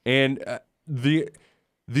fun, and the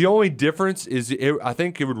only difference is I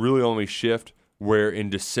think it would really only shift where in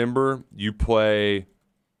December you play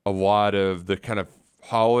a lot of the kind of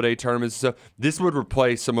holiday tournaments and stuff. This would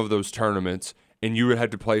replace some of those tournaments, and you would have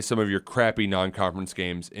to play some of your crappy non-conference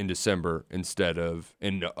games in December instead of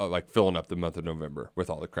like filling up the month of November with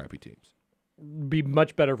all the crappy teams. Be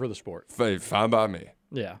much better for the sport. Fine by me.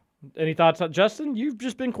 Yeah. Any thoughts on Justin? You've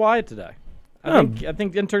just been quiet today. I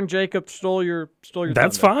think intern Jacob stole your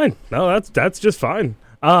That's thunder. fine. No, that's just fine.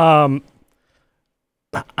 I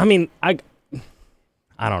mean, I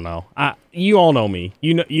don't know. You all know me.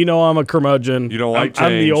 You know I'm a curmudgeon. You don't like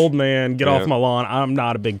change. I'm the old man. Get off my lawn. I'm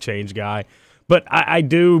not a big change guy. But I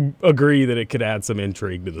do agree that it could add some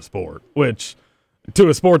intrigue to the sport, which to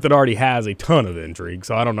a sport that already has a ton of intrigue.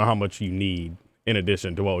 So I don't know how much you need in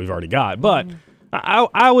addition to what we've already got. But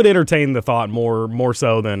I would entertain the thought more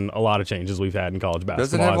so than a lot of changes we've had in college basketball.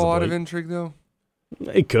 Does it have a lot of intrigue, though?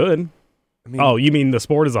 It could. You mean the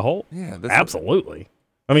sport as a whole? Yeah. Absolutely.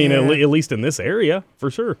 I mean, at least in this area, for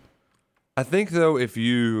sure. I think, though,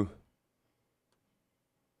 the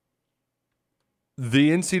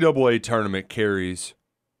NCAA tournament carries,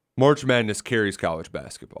 March Madness carries college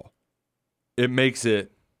basketball. It makes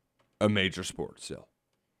it a major sport still.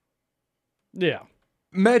 Yeah.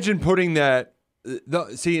 Imagine putting that,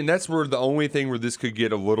 and that's where the only thing where this could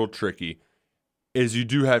get a little tricky is you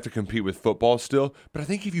do have to compete with football still. But I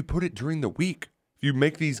think if you put it during the week, if you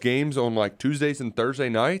make these games on like Tuesdays and Thursday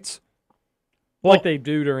nights, like they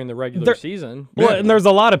do during the regular season. Well, and there's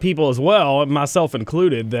a lot of people as well, myself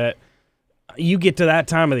included, that you get to that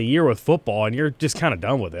time of the year with football and you're just kind of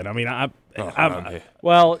done with it. I mean,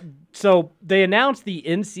 so they announced the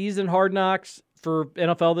in-season Hard Knocks for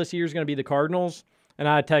NFL this year is going to be the Cardinals. And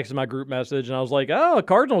I texted my group message, and I was like, the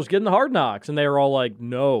Cardinals getting the Hard Knocks. And they were all like,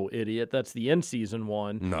 no, idiot, that's the in-season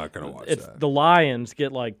one. Not going to watch that. The Lions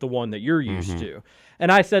get like the one that you're used to.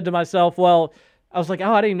 And I said to myself, I was like,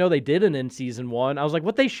 I didn't know they did an in-season one. I was like,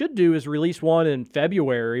 what they should do is release one in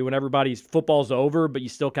February when everybody's football's over, but you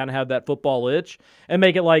still kind of have that football itch, and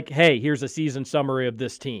make it like, hey, here's a season summary of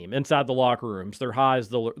this team inside the locker rooms, their highs,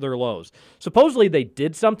 their lows. Supposedly they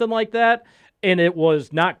did something like that, and it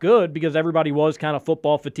was not good because everybody was kind of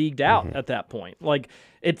football fatigued out at that point. Like,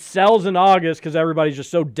 it sells in August because everybody's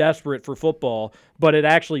just so desperate for football, but it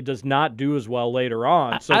actually does not do as well later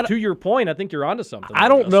on. So to your point, I think you're onto something. I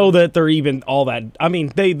don't know that they're even all that. I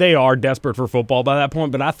mean, they are desperate for football by that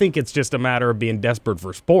point, but I think it's just a matter of being desperate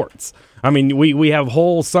for sports. I mean, we have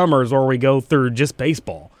whole summers where we go through just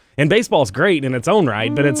baseball. And baseball's great in its own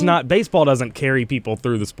right, but it's not. Baseball doesn't carry people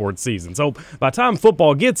through the sports season. So by the time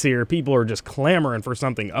football gets here, people are just clamoring for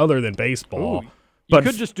something other than baseball. You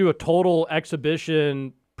could just do a total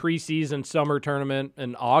exhibition preseason summer tournament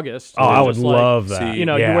in August. Oh, I would love that. You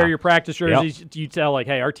wear your practice jerseys. You tell like,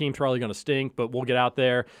 hey, our team's probably going to stink, but we'll get out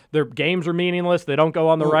there. Their games are meaningless. They don't go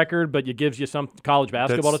on the record, but it gives you some college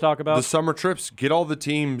basketball to talk about. The summer trips, get all the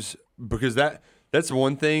teams, because that's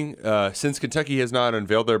one thing. Since Kentucky has not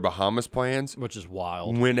unveiled their Bahamas plans, which is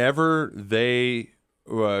wild. Whenever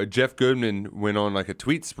Jeff Goodman went on like a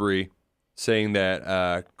tweet spree saying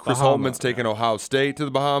that Chris Holtman's taking Ohio State to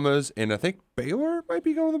the Bahamas, and I think Baylor might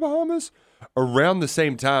be going to the Bahamas around the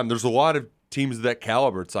same time. There's a lot of teams of that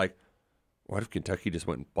caliber. It's like, what if Kentucky just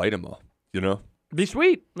went and played them all? Be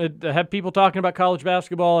sweet. Have people talking about college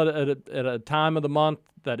basketball at a time of the month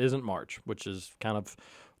that isn't March, which is kind of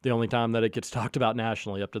the only time that it gets talked about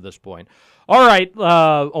nationally up to this point. All right.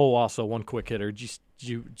 Also one quick hitter. Do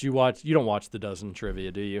you watch? You don't watch the Dozen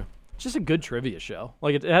trivia, do you? It's just a good trivia show.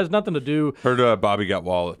 Like, it has nothing to do. Heard Bobby got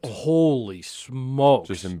walloped. Holy smokes.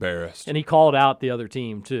 Just embarrassed. And he called out the other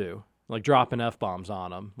team, too. Like, dropping F-bombs on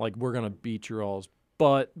them. Like, we're going to beat your all's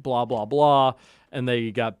butt, blah, blah, blah. And they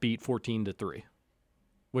got beat 14-3.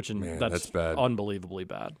 That's bad. Unbelievably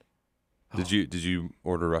bad. Did you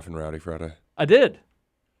order Rough and Rowdy Friday? I did.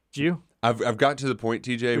 Did you? I've got to the point,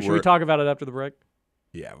 TJ. Should we talk about it after the break?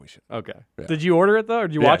 Yeah, we should. Okay. Yeah. Did you order it though, or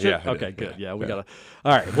did you watch it? Yeah, okay, good. Yeah, we gotta.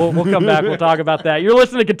 All right, we'll come back. We'll talk about that. You're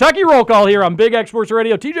listening to Kentucky Roll Call here on Big X Sports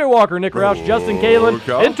Radio. TJ Walker, Nick Roush, Justin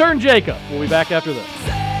Kalen, intern Jacob. We'll be back after this.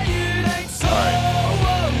 All right.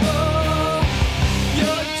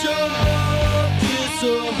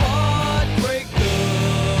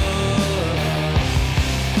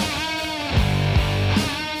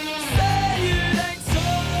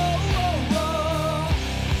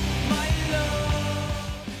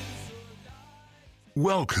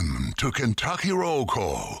 Welcome to Kentucky Roll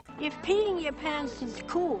Call. If peeing your pants is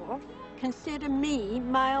cool, consider me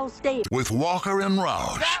Miles Davis. With Walker and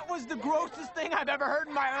Roush. That was the grossest thing I've ever heard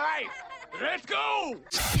in my life. Let's go!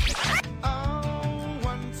 Oh,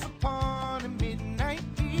 once upon a midnight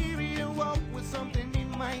period, walk with something in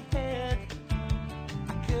my head.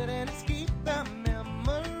 I couldn't escape the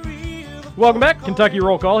memory. Welcome back, Kentucky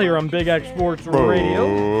Roll Call here on Big X Sports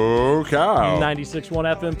Radio. Oh, cow. 96.1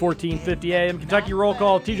 FM, 1450 AM. Kentucky Roll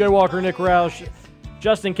Call, TJ Walker, Nick Roush,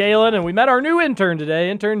 Justin Kalen, and we met our new intern today,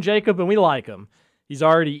 intern Jacob, and we like him. He's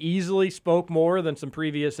already easily spoke more than some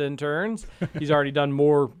previous interns. He's already done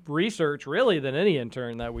more research, really, than any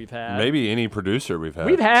intern that we've had. Maybe any producer we've had.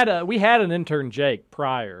 We had an intern Jake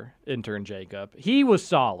prior, intern Jacob. He was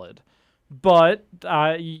solid. But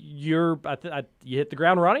you hit the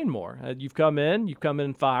ground running more. You've come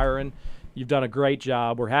in firing. You've done a great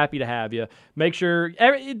job. We're happy to have you. Make sure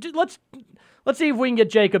let's see if we can get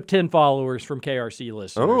Jacob 10 followers from KRC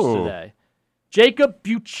listeners today. Jacob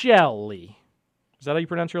Buccelli. Is that how you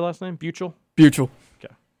pronounce your last name? Buchel? Buchel.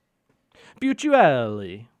 Okay.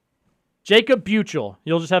 Buccelli. Jacob Buchel.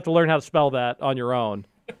 You'll just have to learn how to spell that on your own.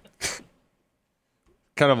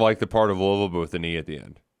 Kind of like the part of Louisville, but with an E at the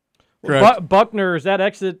end. Buckner, is that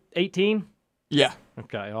exit 18? Yeah.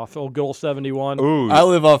 Okay, off old goal 71. Ooh. I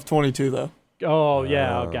live off 22, though. Oh,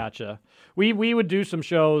 yeah, gotcha. We would do some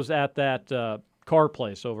shows at that car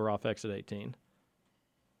place over off exit 18.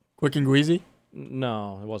 Quick and Greasy?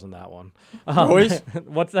 No, it wasn't that one. Roy's?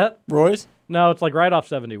 What's that? Roy's? No, it's like right off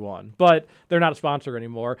 71. But they're not a sponsor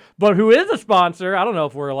anymore. But who is a sponsor? I don't know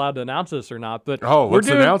if we're allowed to announce this or not. But let's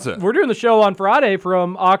announce it. We're doing the show on Friday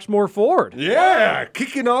from Oxmoor Ford. Yeah,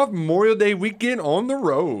 kicking off Memorial Day weekend on the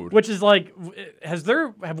road. Which is like, I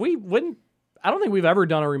don't think we've ever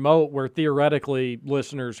done a remote where theoretically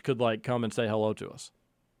listeners could like come and say hello to us.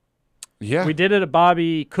 Yeah. We did it at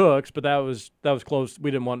Bobby Cook's, but that was close.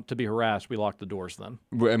 We didn't want to be harassed. We locked the doors then.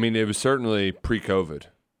 I mean, it was certainly pre-COVID.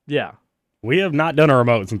 Yeah. We have not done a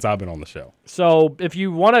remote since I've been on the show. So if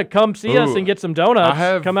you want to come see us and get some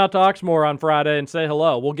donuts, come out to Oxmoor on Friday and say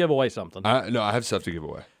hello. We'll give away something. No, I have stuff to give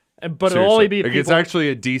away. But it'll only be it's actually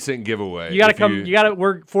a decent giveaway. You got to come.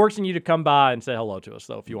 We're forcing you to come by and say hello to us,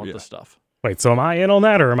 though, if you want the stuff. Wait, so am I in on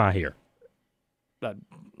that or am I here?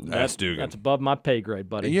 That's Dugan. That's above my pay grade,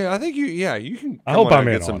 buddy. Yeah, I think you can. I hope I'm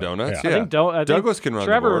in get on some it. donuts. Yeah. Yeah. I think Douglas can run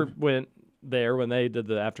Trevor the board. went there when they did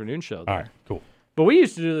the afternoon show. There. All right, cool. But we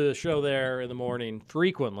used to do the show there in the morning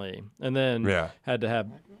frequently, and then had to have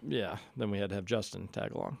then we had to have Justin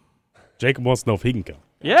tag along. Jacob wants to know if he can come.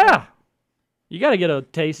 Yeah, you got to get a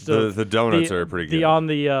taste of the donuts are pretty good. On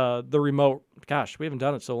the remote. Gosh, we haven't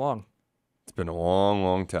done it so long. It's been a long,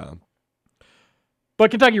 long time. But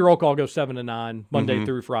Kentucky Roll Call goes 7 to 9 Monday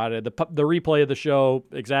through Friday. The replay of the show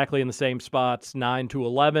exactly in the same spots, 9 to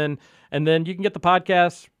 11, and then you can get the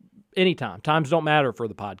podcast anytime. Times don't matter for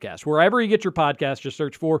the podcast. Wherever you get your podcast, just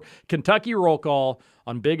search for Kentucky Roll Call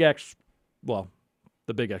on Big X. Well,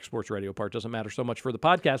 the Big X Sports Radio part doesn't matter so much for the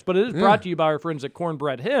podcast, but it is brought to you by our friends at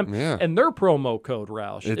Cornbread Hemp, and their promo code,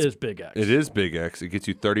 Roush, is Big X. It is Big X. It gets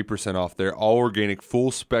you 30% off there. All organic,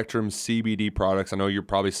 full-spectrum CBD products. I know you're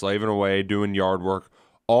probably slaving away, doing yard work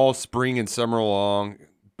all spring and summer long.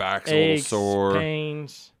 Back's a little sore.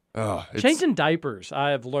 Pains. Changing diapers,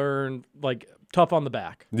 I have learned, like, tough on the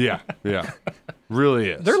back. Yeah. Really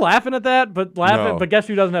is. They're laughing at that, but guess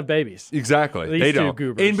who doesn't have babies? Exactly. These they two don't.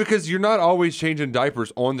 Goobers. And because you're not always changing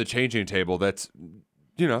diapers on the changing table, that's,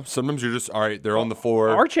 sometimes you're just, all right, they're on the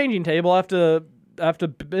floor. Our changing table have to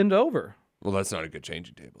bend over. Well, that's not a good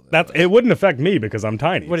changing table. It wouldn't affect me because I'm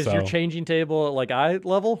tiny. What is your changing table at, like, eye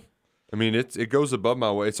level? I mean, it goes above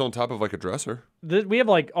my waist. It's on top of like a dresser. We have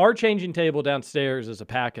like our changing table downstairs is a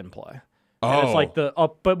pack and play. And it's like the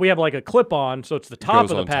up, but we have like a clip on, so it's the top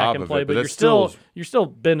of the pack and play. But you're still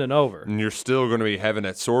bending over, and you're still going to be having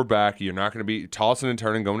that sore back. You're not going to be tossing and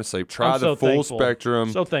turning, going to sleep. Try the full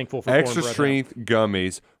spectrum. So thankful for extra strength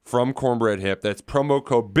gummies from Cornbread Hemp. That's promo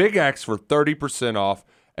code BIGX for 30% off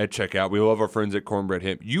at checkout. We love our friends at Cornbread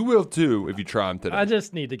Hemp. You will too if you try them today. I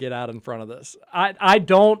just need to get out in front of this. I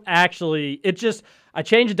don't actually. It just. I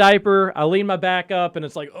change a diaper, I lean my back up, and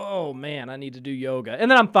it's like, oh, man, I need to do yoga. And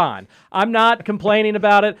then I'm fine. I'm not complaining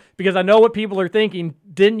about it because I know what people are thinking.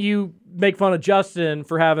 Didn't you make fun of Justin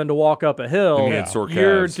for having to walk up a hill?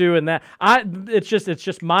 You're doing that. It's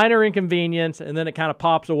just minor inconvenience, and then it kind of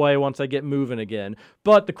pops away once I get moving again.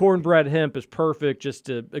 But the Cornbread Hemp is perfect just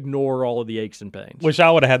to ignore all of the aches and pains. Wish I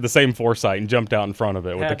would have had the same foresight and jumped out in front of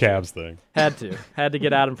it with the Cavs thing. Had to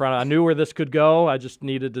get out in front of it. I knew where this could go. I just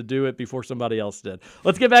needed to do it before somebody else did.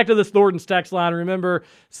 Let's get back to this Thornton's text line. Remember,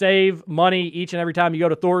 save money each and every time you go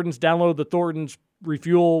to Thornton's. Download the Thornton's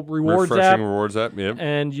Refuel Rewards Refreshing Rewards app, yep.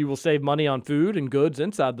 And you will save money on food and goods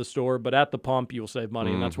inside the store, but at the pump you will save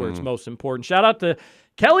money, and that's where it's most important. Shout out to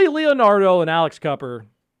Kelly Leonardo and Alex Cupper,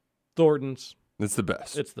 Thornton's. It's the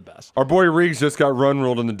best. It's the best. Our boy Riggs just got run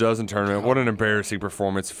ruled in the dozen tournament. What an embarrassing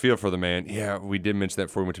performance. Feel for the man. Yeah, we did mention that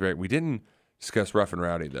before we went to break. We didn't discuss Rough and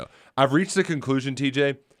Rowdy, though. I've reached the conclusion,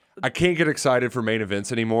 TJ, I can't get excited for main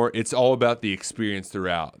events anymore. It's all about the experience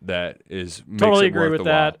throughout that makes totally it agree worth with the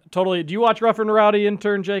that. while. Totally. Do you watch Rough and Rowdy,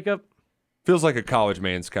 intern Jacob? Feels like a college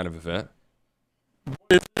man's kind of event.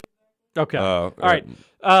 Okay. All right.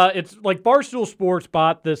 It's like Barstool Sports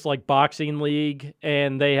bought this like boxing league,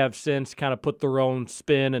 and they have since kind of put their own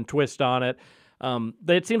spin and twist on it.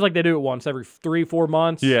 It seems like they do it once every 3-4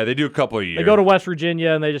 months. Yeah, they do a couple a year. They go to West Virginia,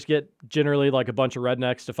 and they just get generally like a bunch of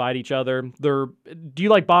rednecks to fight each other. Do you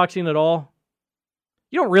like boxing at all?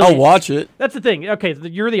 You don't really. I'll watch it. That's the thing. Okay,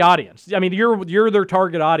 you're the audience. I mean, you're their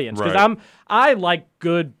target audience because Right. I like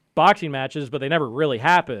good boxing matches, but they never really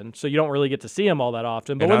happen, so you don't really get to see them all that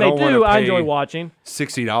often. But And when I they don't wanna do, I pay enjoy watching.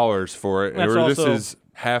 $60 for it. That's This also- is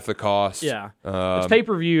half the cost. Yeah, it's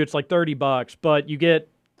pay-per-view. It's like $30, but you get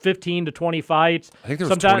 15 to 20 fights. I think there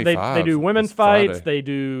was Sometimes 25 they do women's this Friday. fights. They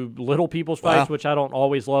do little people's fights, which I don't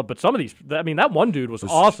always love. But some of these, I mean, that one dude was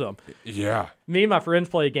awesome. Yeah. Me and my friends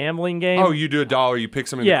play a gambling game. Oh, you do $1. You pick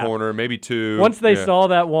some in the corner, maybe two. Once they Yeah. saw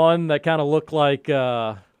that one that kind of looked like,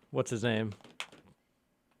 what's his name?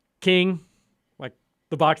 King. Like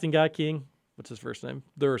the boxing guy, King. What's his first name?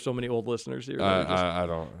 There are so many old listeners here. I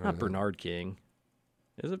don't. Not Bernard King.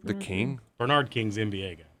 Is it The Bernard King? Bernard King's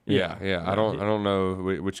NBA guy. Yeah. I don't know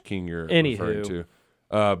which King you're Anywho. referring to.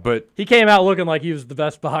 But he came out looking like he was the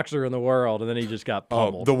best boxer in the world, and then he just got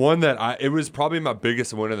pummeled. the one that it was probably my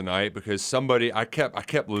biggest win of the night because I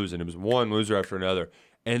kept losing. It was one loser after another,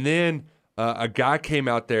 and then a guy came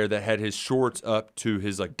out there that had his shorts up to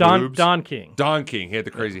his boobs. Don King. Don King. He had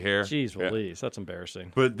the crazy hair. Jeez Louise, that's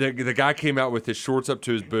embarrassing. But the guy came out with his shorts up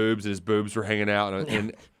to his boobs, and his boobs were hanging out,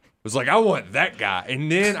 and was like, I want that guy.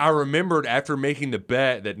 And then I remembered after making the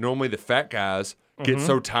bet that normally the fat guys get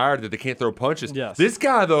so tired that they can't throw punches. Yes. This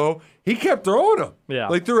guy, though, he kept throwing them. Yeah.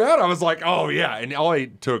 Like throughout, I was like, oh, yeah. And all he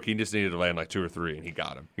just needed to land like 2 or 3, and he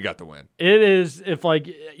got him. He got the win. It is, if like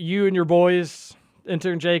you and your boys,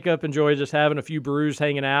 intern Jacob, enjoy just having a few brews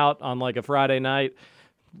hanging out on like a Friday night,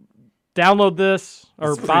 download this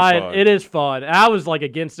or buy it. It is fun. I was like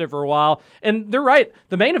against it for a while, and they're right.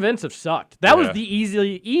 The main events have sucked. That was the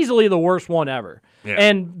easily the worst one ever. Yeah.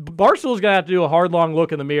 And Barstool's gonna have to do a hard, long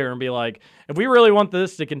look in the mirror and be like, if we really want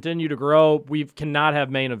this to continue to grow, we cannot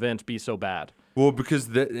have main events be so bad. Well, because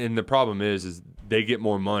the problem is they get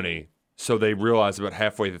more money, so they realize about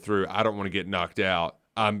halfway through, I don't want to get knocked out.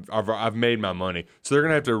 I've made my money, so they're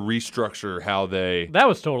gonna have to restructure how they. That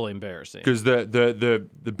was totally embarrassing. Because the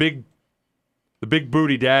big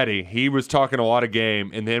booty daddy, he was talking a lot of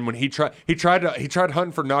game, and then when he tried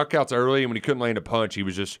hunting for knockouts early, and when he couldn't land a punch, he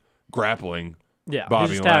was just grappling. Yeah,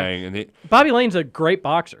 Bobby Lang. Bobby Lane's a great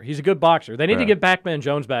boxer. He's a good boxer. They need to get Pac-Man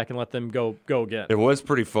Jones back and let them go again. It was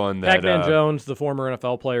pretty fun. That Pac-Man Jones, the former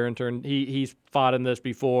NFL player intern, he's fought in this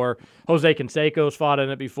before. Jose Canseco's fought in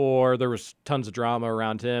it before. There was tons of drama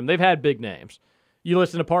around him. They've had big names. You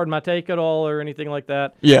listen to Pardon My Take at all or anything like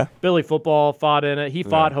that? Yeah. Billy Football fought in it. He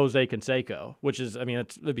fought Jose Canseco, which is, I mean,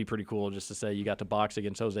 it'd be pretty cool just to say you got to box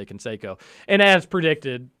against Jose Canseco. And as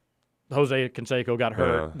predicted, Jose Canseco got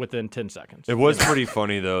hurt within 10 seconons. It was pretty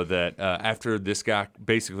funny, though, that after this guy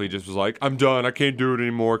basically just was like, I'm done, I can't do it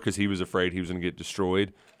anymore, because he was afraid he was going to get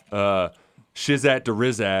destroyed, Shizat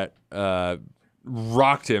Rizat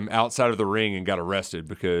rocked him outside of the ring and got arrested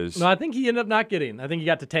because... No, I think he ended up not getting. I think he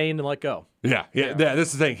got detained and let go. Yeah,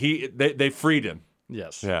 that's the thing. They freed him.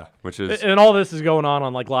 Yes. Yeah, which is... And all this is going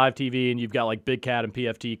on like live TV, and you've got like Big Cat and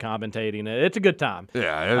PFT commentating. It's a good time.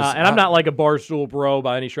 Yeah. And I'm not like a Barstool bro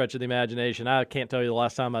by any stretch of the imagination. I can't tell you the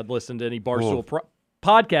last time I'd listened to any Barstool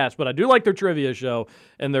podcast, but I do like their trivia show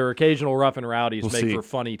and their occasional Rough and Rowdies make for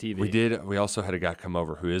funny TV. We also had a guy come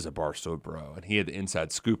over who is a Barstool bro, and he had the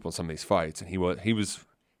inside scoop on some of these fights, and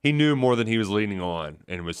he knew more than he was leading on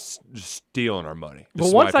and was just stealing our money.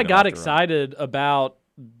 But once I got excited about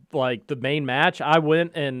like the main match, I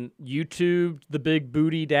went and YouTubed the big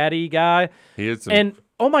booty daddy guy. And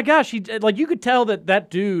oh my gosh, you could tell that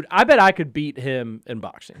dude, I bet I could beat him in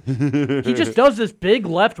boxing. He just does this big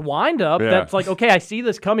left windup that's like, okay, I see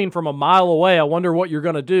this coming from a mile away. I wonder what you're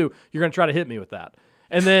going to do. You're going to try to hit me with that.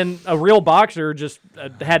 And then a real boxer just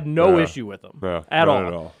had no issue with him at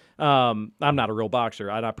all. I'm not a real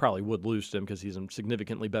boxer. I probably would lose to him because he's in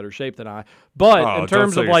significantly better shape than I. But in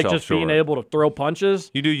terms of like just being able to throw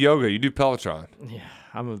punches. You do yoga. You do Peloton. Yeah,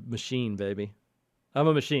 I'm a machine, baby. I'm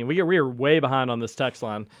a machine. We are way behind on this text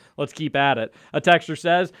line. Let's keep at it. A texter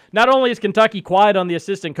says, not only is Kentucky quiet on the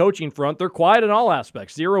assistant coaching front, they're quiet in all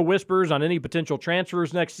aspects. Zero whispers on any potential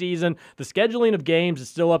transfers next season. The scheduling of games is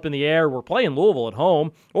still up in the air. We're playing Louisville at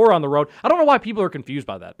home or on the road. I don't know why people are confused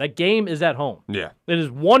by that. That game is at home. Yeah. It is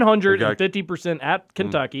 150% at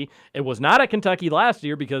Kentucky. It was not at Kentucky last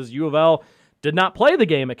year because U of L did not play the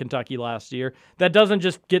game at Kentucky last year. That doesn't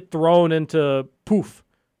just get thrown into poof.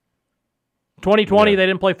 2020, they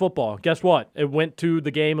didn't play football. Guess what? It went to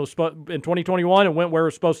the game. It was in 2021, it went where it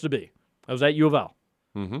was supposed to be. It was at U of L.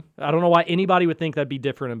 Mm-hmm. I don't know why anybody would think that'd be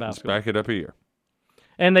different in basketball. Let's back it up a year.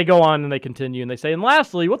 And they go on and they continue and they say, and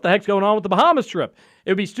lastly, what the heck's going on with the Bahamas trip?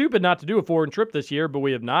 It would be stupid not to do a foreign trip this year, but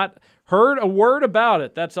we have not heard a word about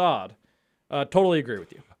it. That's odd. Totally agree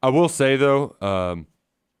with you. I will say, though,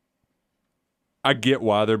 I get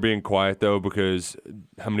why they're being quiet, though, because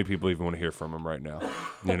how many people even want to hear from them right now?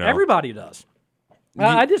 You know? Everybody does.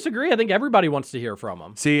 I disagree. I think everybody wants to hear from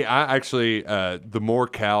him. See, I actually, the more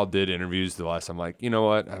Cal did interviews the last time, like, you know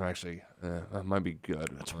what? I'm actually, I might be good.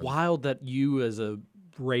 It's wild that you as a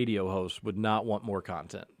radio host would not want more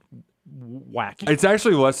content. Wacky. It's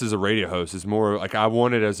actually less as a radio host. It's more like I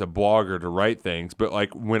want it as a blogger to write things. But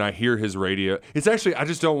like when I hear his radio, it's actually, I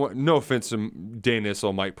just don't want, no offense to Dan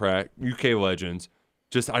Issel, Mike Pratt, UK legends.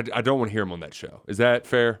 Just I don't want to hear him on that show. Is that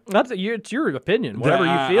fair? It's your opinion. Whatever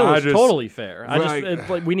you feel is totally fair. It's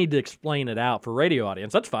like we need to explain it out for radio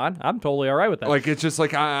audience. That's fine. I'm totally all right with that. Like it's just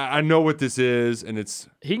like I know what this is, and it's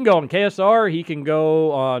he can go on KSR. He can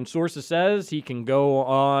go on Sources Says. He can go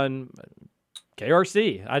on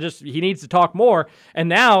KRC. He needs to talk more. And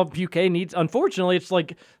now UK needs, unfortunately, it's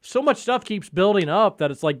like so much stuff keeps building up that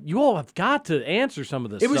it's like you all have got to answer some of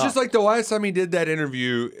this stuff. It was just like the last time he did that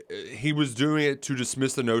interview, he was doing it to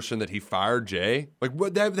dismiss the notion that he fired Jay. Like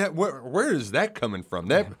what where is that coming from?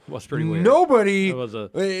 That was pretty weird. Nobody.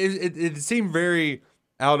 It seemed very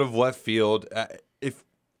out of left field. If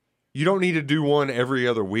you don't need to do one every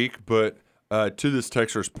other week, but to this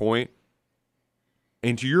texter's point,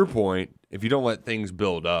 and to your point, if you don't let things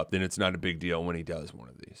build up, then it's not a big deal when he does one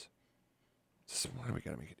of these. Why do we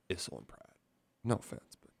got to make it Issel and Pratt? No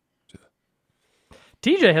offense, but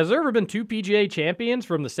TJ, has there ever been two PGA champions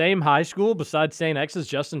from the same high school besides St. X's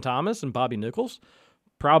Justin Thomas and Bobby Nichols?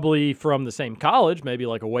 Probably from the same college, maybe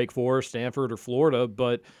like a Wake Forest, Stanford, or Florida,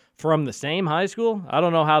 but from the same high school? I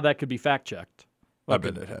don't know how that could be fact-checked. I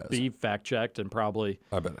bet it has. Be fact-checked and probably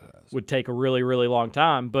I bet it has. Would take a really, really long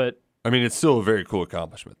time, but I mean, it's still a very cool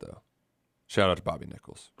accomplishment, though. Shout out to Bobby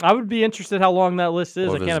Nichols. I would be interested how long that list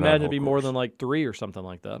is. I can't imagine it'd be more than like 3 or something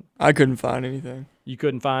like that. I couldn't find anything. You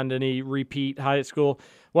couldn't find any repeat high school?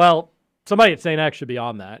 Well, somebody at St. X should be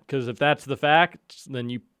on that, because if that's the fact, then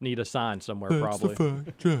you need a sign somewhere probably. That's the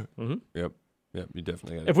fact, yeah. Mm-hmm. Yep, you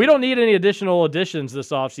definitely got it. If we don't need any additional additions this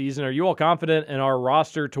offseason, are you all confident in our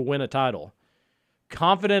roster to win a title?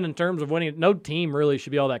 Confident in terms of winning? No team really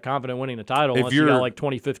should be all that confident winning a title unless you got like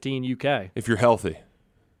 2015 UK. If you're healthy.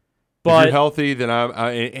 But if you're healthy, then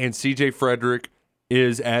and CJ Frederick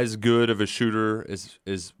is as good of a shooter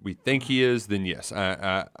as we think he is, then yes,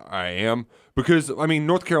 I am. Because, I mean,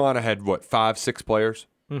 North Carolina had, 5, 6 players?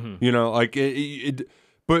 Mm-hmm. You know, like,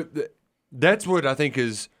 but that's what I think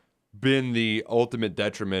has been the ultimate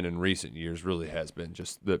detriment in recent years, really has been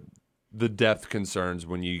just the depth concerns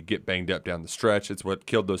when you get banged up down the stretch. It's what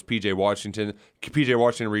killed those PJ Washington,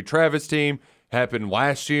 Reed Travis team, happened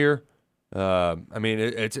last year. I mean,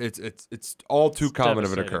 it's all too common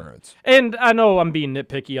of an occurrence. And I know I'm being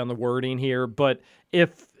nitpicky on the wording here, but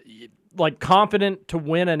if like confident to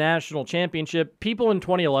win a national championship. People in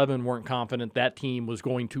 2011 weren't confident that team was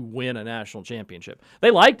going to win a national championship.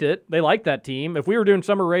 They liked it. They liked that team. If we were doing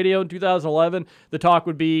summer radio in 2011, the talk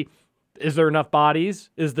would be, is there enough bodies?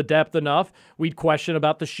 Is the depth enough? We'd question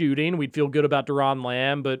about the shooting. We'd feel good about Deron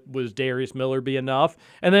Lamb, but was Darius Miller be enough?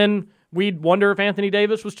 And then we'd wonder if Anthony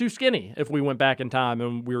Davis was too skinny if we went back in time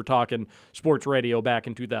and we were talking sports radio back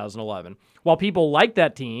in 2011. While people liked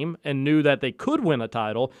that team and knew that they could win a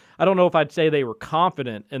title, I don't know if I'd say they were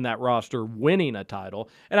confident in that roster winning a title.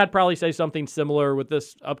 And I'd probably say something similar with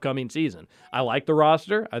this upcoming season. I like the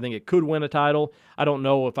roster. I think it could win a title. I don't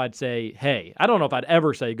know if I'd say, hey, I don't know if I'd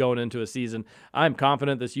ever say going into a season, I'm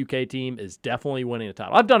confident this UK team is definitely winning a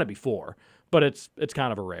title. I've done it before, but it's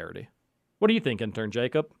kind of a rarity. What do you think, intern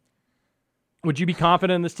Jacob? Would you be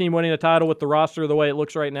confident in this team winning a title with the roster the way it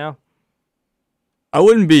looks right now? I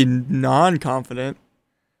wouldn't be non-confident.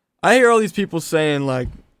 I hear all these people saying, like,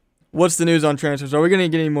 what's the news on transfers? Are we going to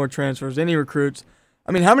get any more transfers, any recruits?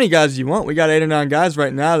 I mean, how many guys do you want? We got 8 or 9 guys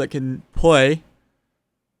right now that can play.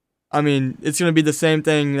 I mean, it's going to be the same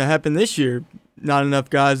thing that happened this year. Not enough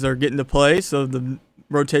guys are getting to play, so the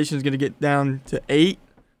rotation is going to get down to 8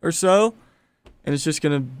 or so. And it's just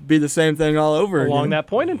going to be the same thing all over Along again. that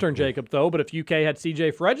point, intern Jacob, though, but if UK had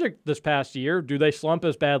C.J. Frederick this past year, do they slump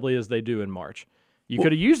as badly as they do in March? You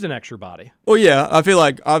could have used an extra body. Well, yeah, I feel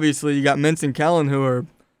like obviously you got Mintz and Kellen who are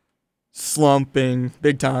slumping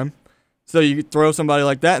big time. So you could throw somebody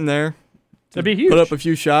like that in there. That'd be huge. Put up a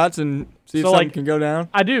few shots and see if something can go down.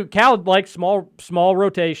 I do. Cal likes small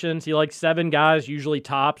rotations. He likes 7 guys, usually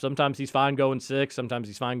top. Sometimes he's fine going 6. Sometimes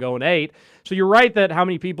he's fine going 8. So you're right that how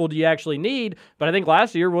many people do you actually need? But I think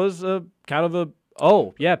last year was kind of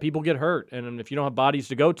people get hurt. And if you don't have bodies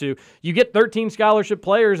to go to, you get 13 scholarship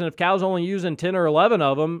players. And if Cal's only using 10 or 11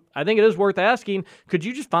 of them, I think it is worth asking, could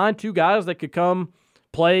you just find 2 guys that could come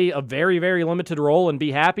play a very, very limited role and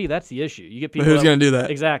be happy? That's the issue. You get people. But who's going to do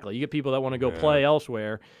that? Exactly. You get people that want to go play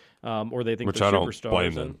elsewhere, or they think Which they're I don't superstars.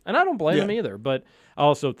 blame them. And I don't blame them either. But I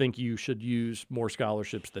also think you should use more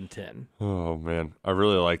scholarships than 10. Oh, man. I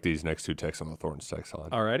really like these next 2 texts on the Thorns text line.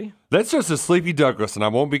 Alrighty. That's just a sleepy Douglas, and I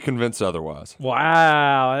won't be convinced otherwise.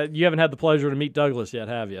 Wow. You haven't had the pleasure to meet Douglas yet,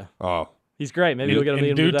 have you? Oh. He's great. Maybe we'll get to meet him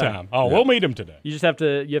in due today. time. Oh, we'll meet him today. You have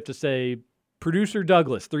to say, Producer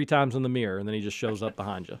Douglas 3 times in the mirror, and then he just shows up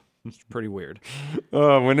behind you. It's pretty weird.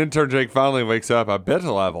 When intern Jake finally wakes up, I bet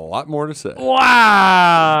he'll have a lot more to say.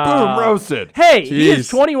 Wow. Boom, roasted. Hey, he is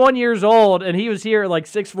 21 years old, and he was here at like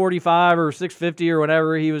 6:45 or 6:50 or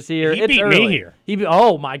whenever he was here. He beat me here.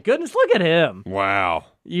 Oh my goodness, look at him. Wow.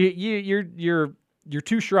 You're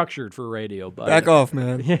too structured for radio, buddy. Back off,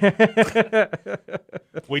 man.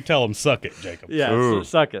 We tell him, suck it, Jacob. Yeah,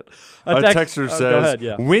 suck it. A texter says, go ahead,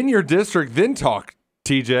 yeah. Win your district, then talk,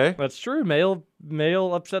 TJ. That's true.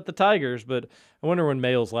 Mail upset the Tigers, but I wonder when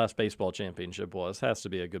Mail's last baseball championship was. Has to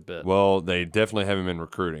be a good bit. Well, they definitely haven't been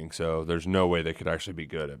recruiting, so there's no way they could actually be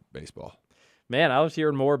good at baseball. Man, I was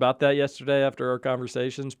hearing more about that yesterday after our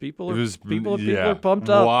conversations. People are pumped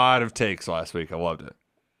up. A lot of takes last week. I loved it.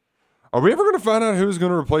 Are we ever going to find out who's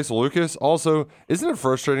going to replace Lucas? Also, isn't it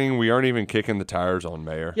frustrating we aren't even kicking the tires on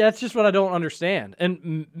Mayer? Yeah, it's just what I don't understand.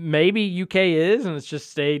 And maybe UK is, and it's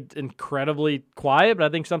just stayed incredibly quiet, but I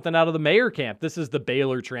think something out of the Mayer camp. This is the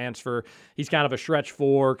Baylor transfer. He's kind of a stretch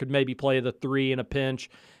 4, could maybe play the 3 in a pinch.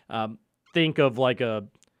 Think of like a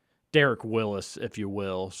Derek Willis, if you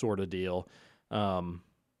will, sort of deal.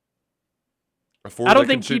 I don't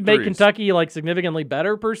think he'd make Kentucky like significantly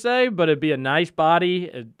better per se, but it'd be a nice body.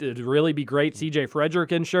 It'd really be great C.J.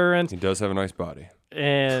 Frederick insurance. He does have a nice body.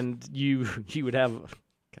 And you would have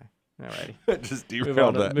okay. All righty. Just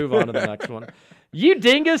derailed that. Move on to the next one. You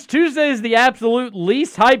dingus, Tuesday is the absolute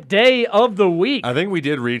least hyped day of the week. I think we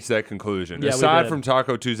did reach that conclusion. Yeah, aside from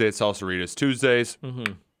Taco Tuesday at Salsaritas, Tuesdays,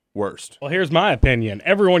 worst. Well, here's my opinion.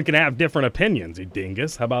 Everyone can have different opinions, you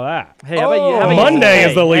dingus. How about that? Hey, how about Monday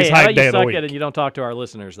is the least hyped day of the week. And you don't talk to our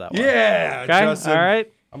listeners that way. Yeah. Okay. Justin. All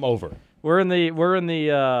right. I'm over. We're in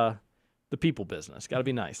the people business. Got to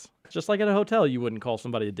be nice. Just like at a hotel, you wouldn't call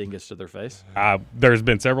somebody a dingus to their face. There's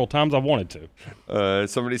been several times I've wanted to.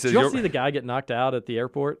 Somebody says, did you see the guy get knocked out at the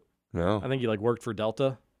airport? No. I think he worked for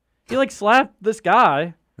Delta. He slapped this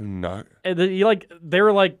guy. No. And they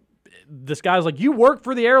were like, this guy's like, you work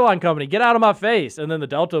for the airline company. Get out of my face. And then the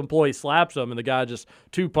Delta employee slaps him, and the guy just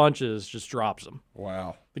 2 punches just drops him.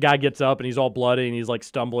 Wow. The guy gets up, and he's all bloody, and he's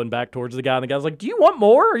stumbling back towards the guy. And the guy's like, do you want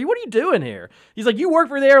more? Or what are you doing here? He's like, you work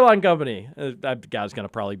for the airline company. That guy's going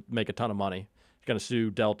to probably make a ton of money. He's going to sue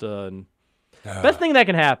Delta. And best thing that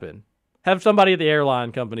can happen, Have somebody at the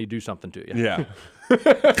airline company do something to you. Yeah.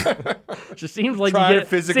 Just seems like Try you to get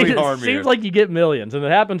physically harm you. Seems like you get millions, and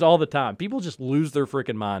it happens all the time. People just lose their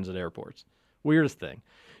freaking minds at airports. Weirdest thing.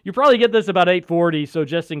 You probably get this about 8:40, so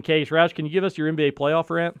just in case, Roush, can you give us your NBA playoff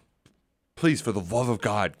rant? Please, for the love of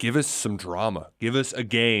God, give us some drama. Give us a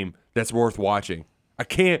game that's worth watching. I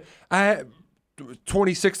can't.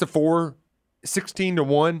 26-4,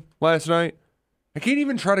 16-1 last night. I can't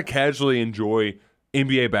even try to casually enjoy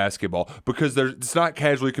NBA basketball because it's not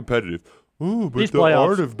casually competitive. Oh, but These the playoffs-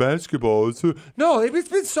 art of basketball is no. It's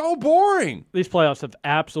been so boring. These playoffs have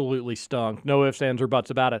absolutely stunk. No ifs, ands, or buts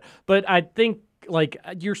about it. But I think, like,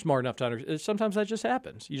 you're smart enough to understand. Sometimes that just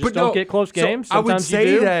happens. You just don't get close games. So I would Sometimes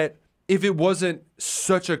say you do. that if it wasn't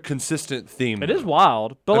such a consistent theme. It is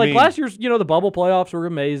wild. But, last year's, the bubble playoffs were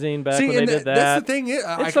amazing back when they did that. That's the thing. It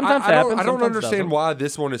sometimes happens. I don't sometimes understand doesn't. why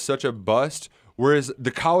this one is such a bust, whereas the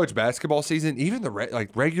college basketball season, even the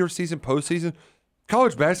regular season, postseason,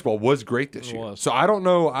 college basketball was great this year. So I don't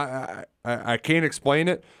know. I can't explain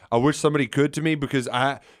it. I wish somebody could to me because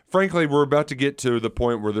frankly, we're about to get to the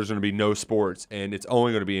point where there's going to be no sports and it's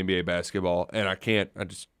only going to be NBA basketball, and I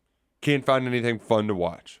just can't find anything fun to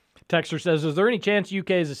watch. Texter says, is there any chance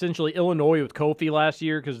UK is essentially Illinois with Kofi last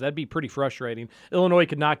year? Because that'd be pretty frustrating. Illinois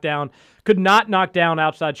could not knock down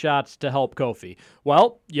outside shots to help Kofi.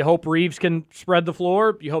 Well, you hope Reeves can spread the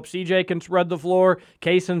floor. You hope CJ can spread the floor.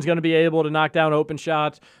 Kayson's going to be able to knock down open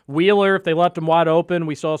shots. Wheeler, if they left him wide open,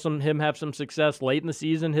 we saw him have some success late in the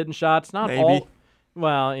season hitting shots. Not Maybe. all.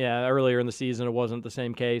 Well, yeah, earlier in the season it wasn't the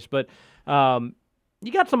same case, but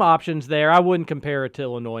you got some options there. I wouldn't compare it to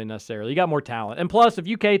Illinois necessarily. You got more talent. And plus, if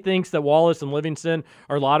UK thinks that Wallace and Livingston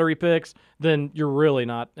are lottery picks, then you're really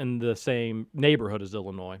not in the same neighborhood as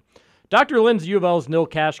Illinois. Dr. Lynn's U of L's nil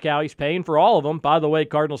cash cow. He's paying for all of them. By the way,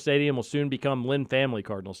 Cardinal Stadium will soon become Lynn Family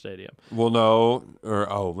Cardinal Stadium. Well, no.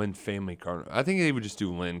 Lynn Family Cardinal. I think they would just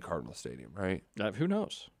do Lynn Cardinal Stadium, right? Who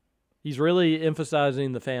knows? He's really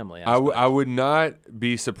emphasizing the family aspect. I would not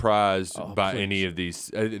be surprised by any of these.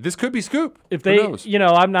 This could be scoop. If they, Who knows?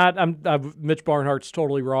 Mitch Barnhart's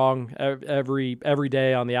totally wrong every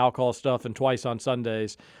day on the alcohol stuff and twice on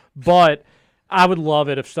Sundays. But I would love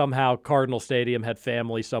it if somehow Cardinal Stadium had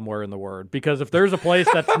family somewhere in the word. Because if there's a place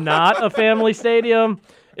that's not a family stadium,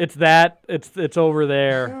 it's over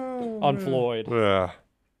there on Floyd. Yeah,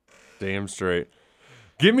 damn straight.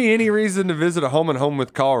 Give me any reason to visit a home and home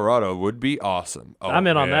with Colorado would be awesome. Oh, I'm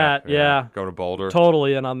in on that. Yeah. Go to Boulder.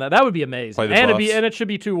 Totally in on that. That would be amazing. Play the and Buffs. it should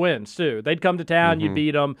be 2 wins too. They'd come to town, you'd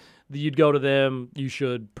beat them, you'd go to them, you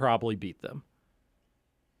should probably beat them.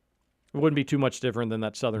 It wouldn't be too much different than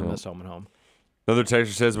that Southern Miss home and home. Another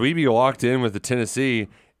texter says we'd be locked in with the Tennessee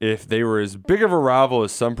if they were as big of a rival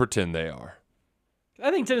as some pretend they are. I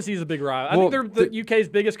think Tennessee's a big rival. I think they're the UK's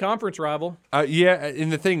biggest conference rival. Yeah,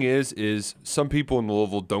 and the thing is some people in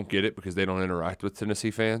Louisville don't get it because they don't interact with Tennessee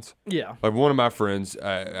fans. Yeah. Like one of my friends,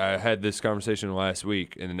 I had this conversation last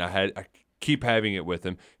week, and I keep having it with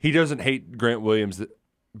him. He doesn't hate Grant Williams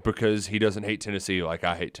because he doesn't hate Tennessee like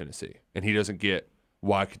I hate Tennessee, and he doesn't get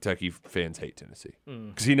why Kentucky fans hate Tennessee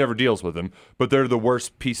because he never deals with them. But they're the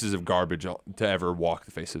worst pieces of garbage to ever walk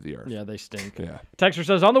the face of the earth. Yeah, they stink. Yeah. Texter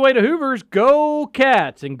says, on the way to Hoover's, go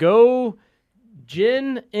Cats and go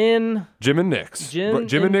Jim and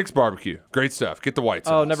Nick's barbecue. Great stuff. Get the white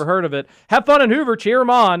sauce. Oh, never heard of it. Have fun in Hoover. Cheer them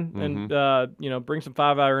on and bring some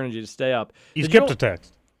 5-hour energy to stay up. You skipped a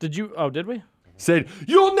text. Did you? Oh, did we? Said,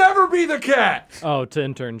 you'll never be the Cat. Oh, to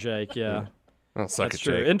intern Jake, yeah. Oh, That's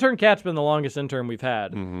true. Intern Cat's been the longest intern we've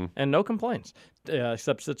had, and no complaints,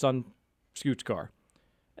 except sits on Scoot's car.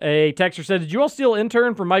 A texter said, did you all steal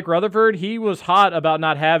intern from Mike Rutherford? He was hot about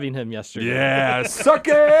not having him yesterday. Yeah, suck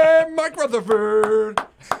it, Mike Rutherford.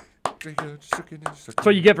 That's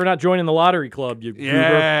what you get for not joining the lottery club, you goober.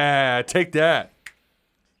 Yeah, take that.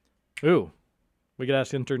 Ooh. We could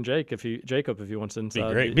ask intern Jacob if he wants inside.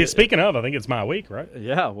 Be great. Speaking of, I think it's my week, right?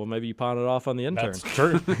 Yeah, well, maybe you pawn it off on the intern. That's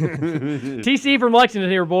true. TC from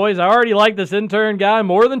Lexington here, boys. I already like this intern guy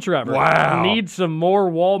more than Trevor. Wow. Needs some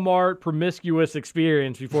more Walmart promiscuous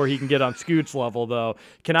experience before he can get on Scoot's level, though.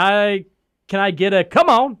 Can I get a come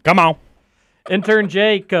on? Come on. Intern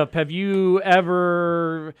Jacob, have you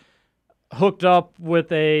ever hooked up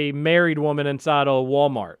with a married woman inside a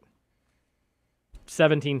Walmart?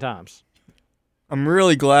 17 times. I'm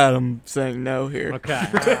really glad I'm saying no here. Okay.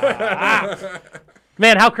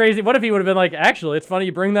 Man, how crazy. What if he would have been like, actually, it's funny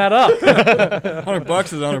you bring that up. $100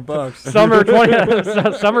 is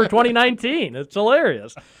 $100. Summer 2019. It's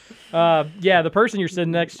hilarious. Yeah, the person you're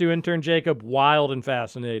sitting next to, intern Jacob, wild and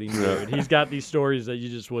fascinating dude. He's got these stories that you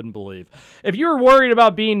just wouldn't believe. If you were worried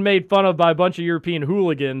about being made fun of by a bunch of European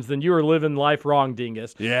hooligans, then you are living life wrong,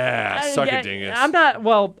 dingus. Yeah, suck it, dingus.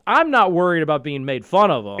 I'm not worried about being made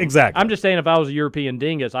fun of them. Exactly. I'm just saying if I was a European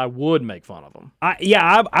dingus, I would make fun of them.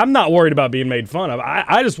 I'm not worried about being made fun of.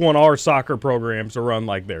 I just want our soccer programs to run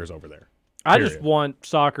like theirs over there. I just want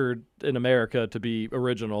soccer in America to be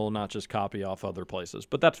original and not just copy off other places.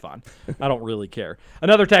 But that's fine. I don't really care.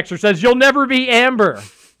 Another texter says, "You'll never be Amber."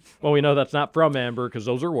 Well, we know that's not from Amber because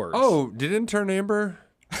those are words. Oh, did intern Amber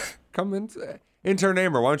come in? Intern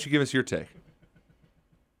Amber, why don't you give us your take?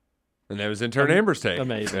 And that was intern Amber's take.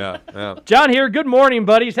 Amazing. Yeah. John here. Good morning,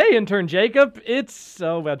 buddies. Hey, intern Jacob.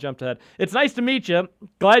 I jumped ahead. It's nice to meet you.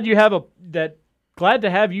 Glad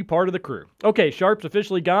to have you part of the crew. Okay, Sharp's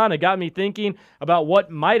officially gone. It got me thinking about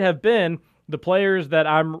what might have been. The players that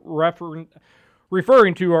I'm referring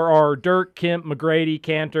to are Dirk, Kemp, McGrady,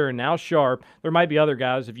 Cantor, and now Sharp. There might be other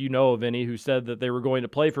guys, if you know of any, who said that they were going to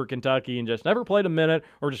play for Kentucky and just never played a minute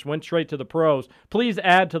or just went straight to the pros. Please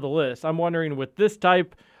add to the list. I'm wondering, with this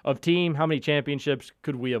type of team, how many championships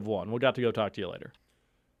could we have won? We'll got to go talk to you later.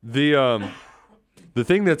 The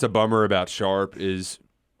thing that's a bummer about Sharp is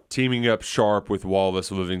teaming up Sharp with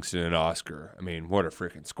Wallace, Livingston, and Oscar. I mean, what a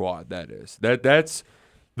freaking squad that is.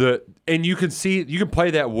 And you can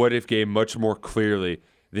play that what if game much more clearly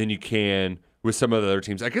than you can with some of the other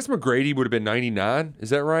teams. I guess McGrady would have been 99. Is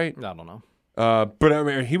that right? I don't know. But I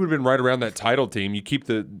mean, he would have been right around that title team. You keep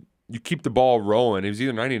the ball rolling. He was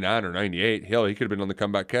either 99 or 98. Hell, he could have been on the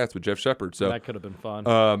comeback cast with Jeff Shepard. So that could have been fun.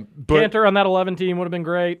 But Cantor on that 11 team would have been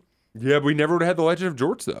great. Yeah, but we never would have had the legend of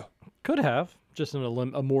Jorts though. Could have. Just in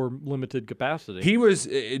a more limited capacity.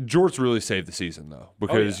 Jorts really saved the season, though,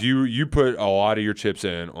 because you put a lot of your chips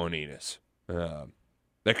in on Enos. That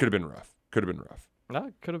could have been rough.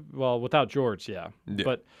 That could have, without Jorts, yeah.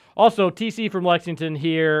 But also, TC from Lexington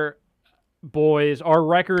here, boys, our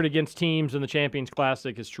record against teams in the Champions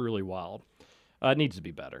Classic is truly wild. It needs to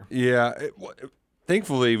be better. Yeah.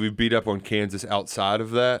 Thankfully, we beat up on Kansas outside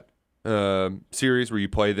of that series where you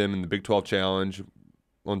play them in the Big 12 Challenge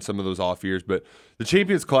on some of those off years, but the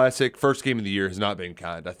Champions Classic first game of the year has not been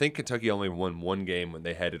kind. I think Kentucky only won one game when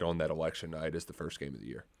they had it on that election night as the first game of the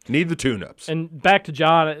year. Need the tune-ups. And back to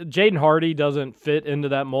John, Jaden Hardy doesn't fit into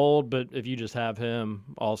that mold, but if you just have him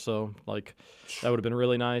also, that would have been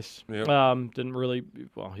really nice. Yep. Didn't really,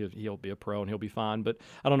 he'll be a pro and he'll be fine, but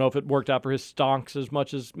I don't know if it worked out for his stonks as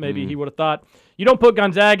much as maybe he would have thought. You don't put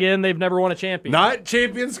Gonzaga in, they've never won a champion. Not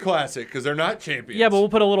Champions Classic, because they're not champions. Yeah, but we'll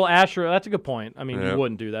put a little asterisk. That's a good point. I mean, you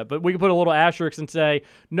wouldn't do that, but we could put a little asterisk and say,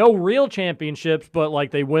 no real championships, but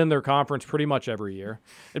they win their conference pretty much every year.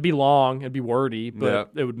 It'd be long, it'd be wordy, but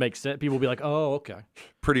it would make sense. People would be like, oh, okay.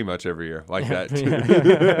 Pretty much every year, like that, too.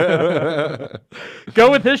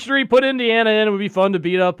 Go with history, put Indiana in. It would be fun to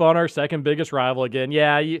beat up on our second biggest rival again.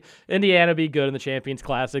 Yeah, Indiana be good in the Champions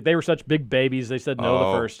Classic. They were such big babies, they said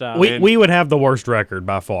no the first time. We would have the worst record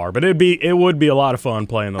by far, but it would be a lot of fun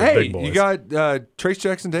playing those big boys. You got Trace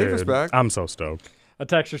Jackson Davis back. I'm so stoked. A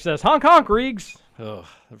texter says, honk, honk, Reegs. Ugh,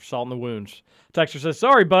 they're salt in the wounds. Texter says,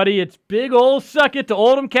 sorry, buddy, it's big old suck it to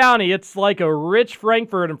Oldham County. It's like a rich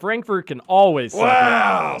Frankfurt, and Frankfurt can always suck it.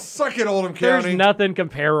 Wow, suck it, Oldham County. There's nothing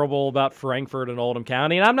comparable about Frankfurt and Oldham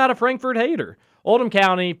County, and I'm not a Frankfurt hater. Oldham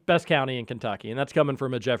County, best county in Kentucky, and that's coming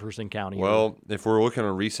from a Jefferson County. Well, if we're looking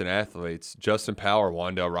at recent athletes, Justin Power,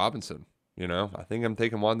 Wandale Robinson. I think I'm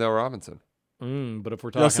taking Wandale Robinson. But if we're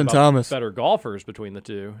talking Justin about Thomas. Better golfers between the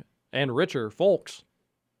two, and richer folks.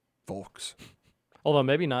 Although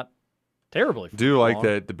maybe not terribly. Do like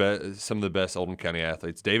that some of the best Oldham County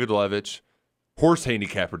athletes. David Levitch, horse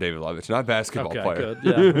handicapper David Levitch, not basketball player.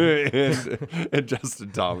 Good, yeah. and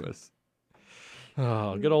Justin Thomas.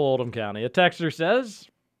 Oh, good old Oldham County. A texter says,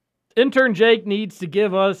 intern Jake needs to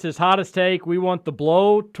give us his hottest take. We want the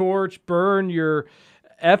blow torch, burn your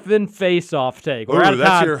effing face-off take. Ooh,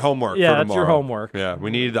 that's your homework for tomorrow. Yeah, that's your homework. Yeah,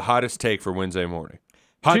 we need the hottest take for Wednesday morning.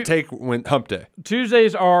 Hot take hump day.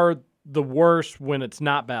 Tuesdays are the worst when it's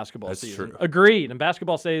not basketball season. That's true. Agreed. And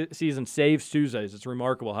basketball season saves Tuesdays. It's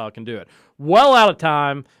remarkable how it can do it. Well out of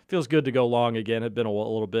time. Feels good to go long again. It's been a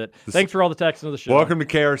little bit. Thanks for all the texts of the show. Welcome to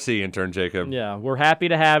KRC, intern Jacob. Yeah, we're happy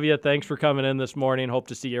to have you. Thanks for coming in this morning. Hope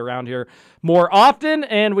to see you around here more often.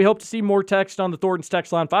 And we hope to see more text on the Thornton's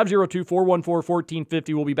text line,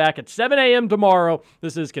 502-414-1450. We'll be back at 7 a.m. tomorrow.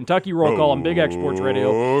 This is Kentucky Roll Call on Big X Sports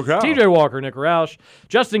Radio. TJ Walker, Nick Roush,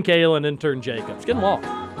 Justin Kalen, intern Jacob. It's getting long.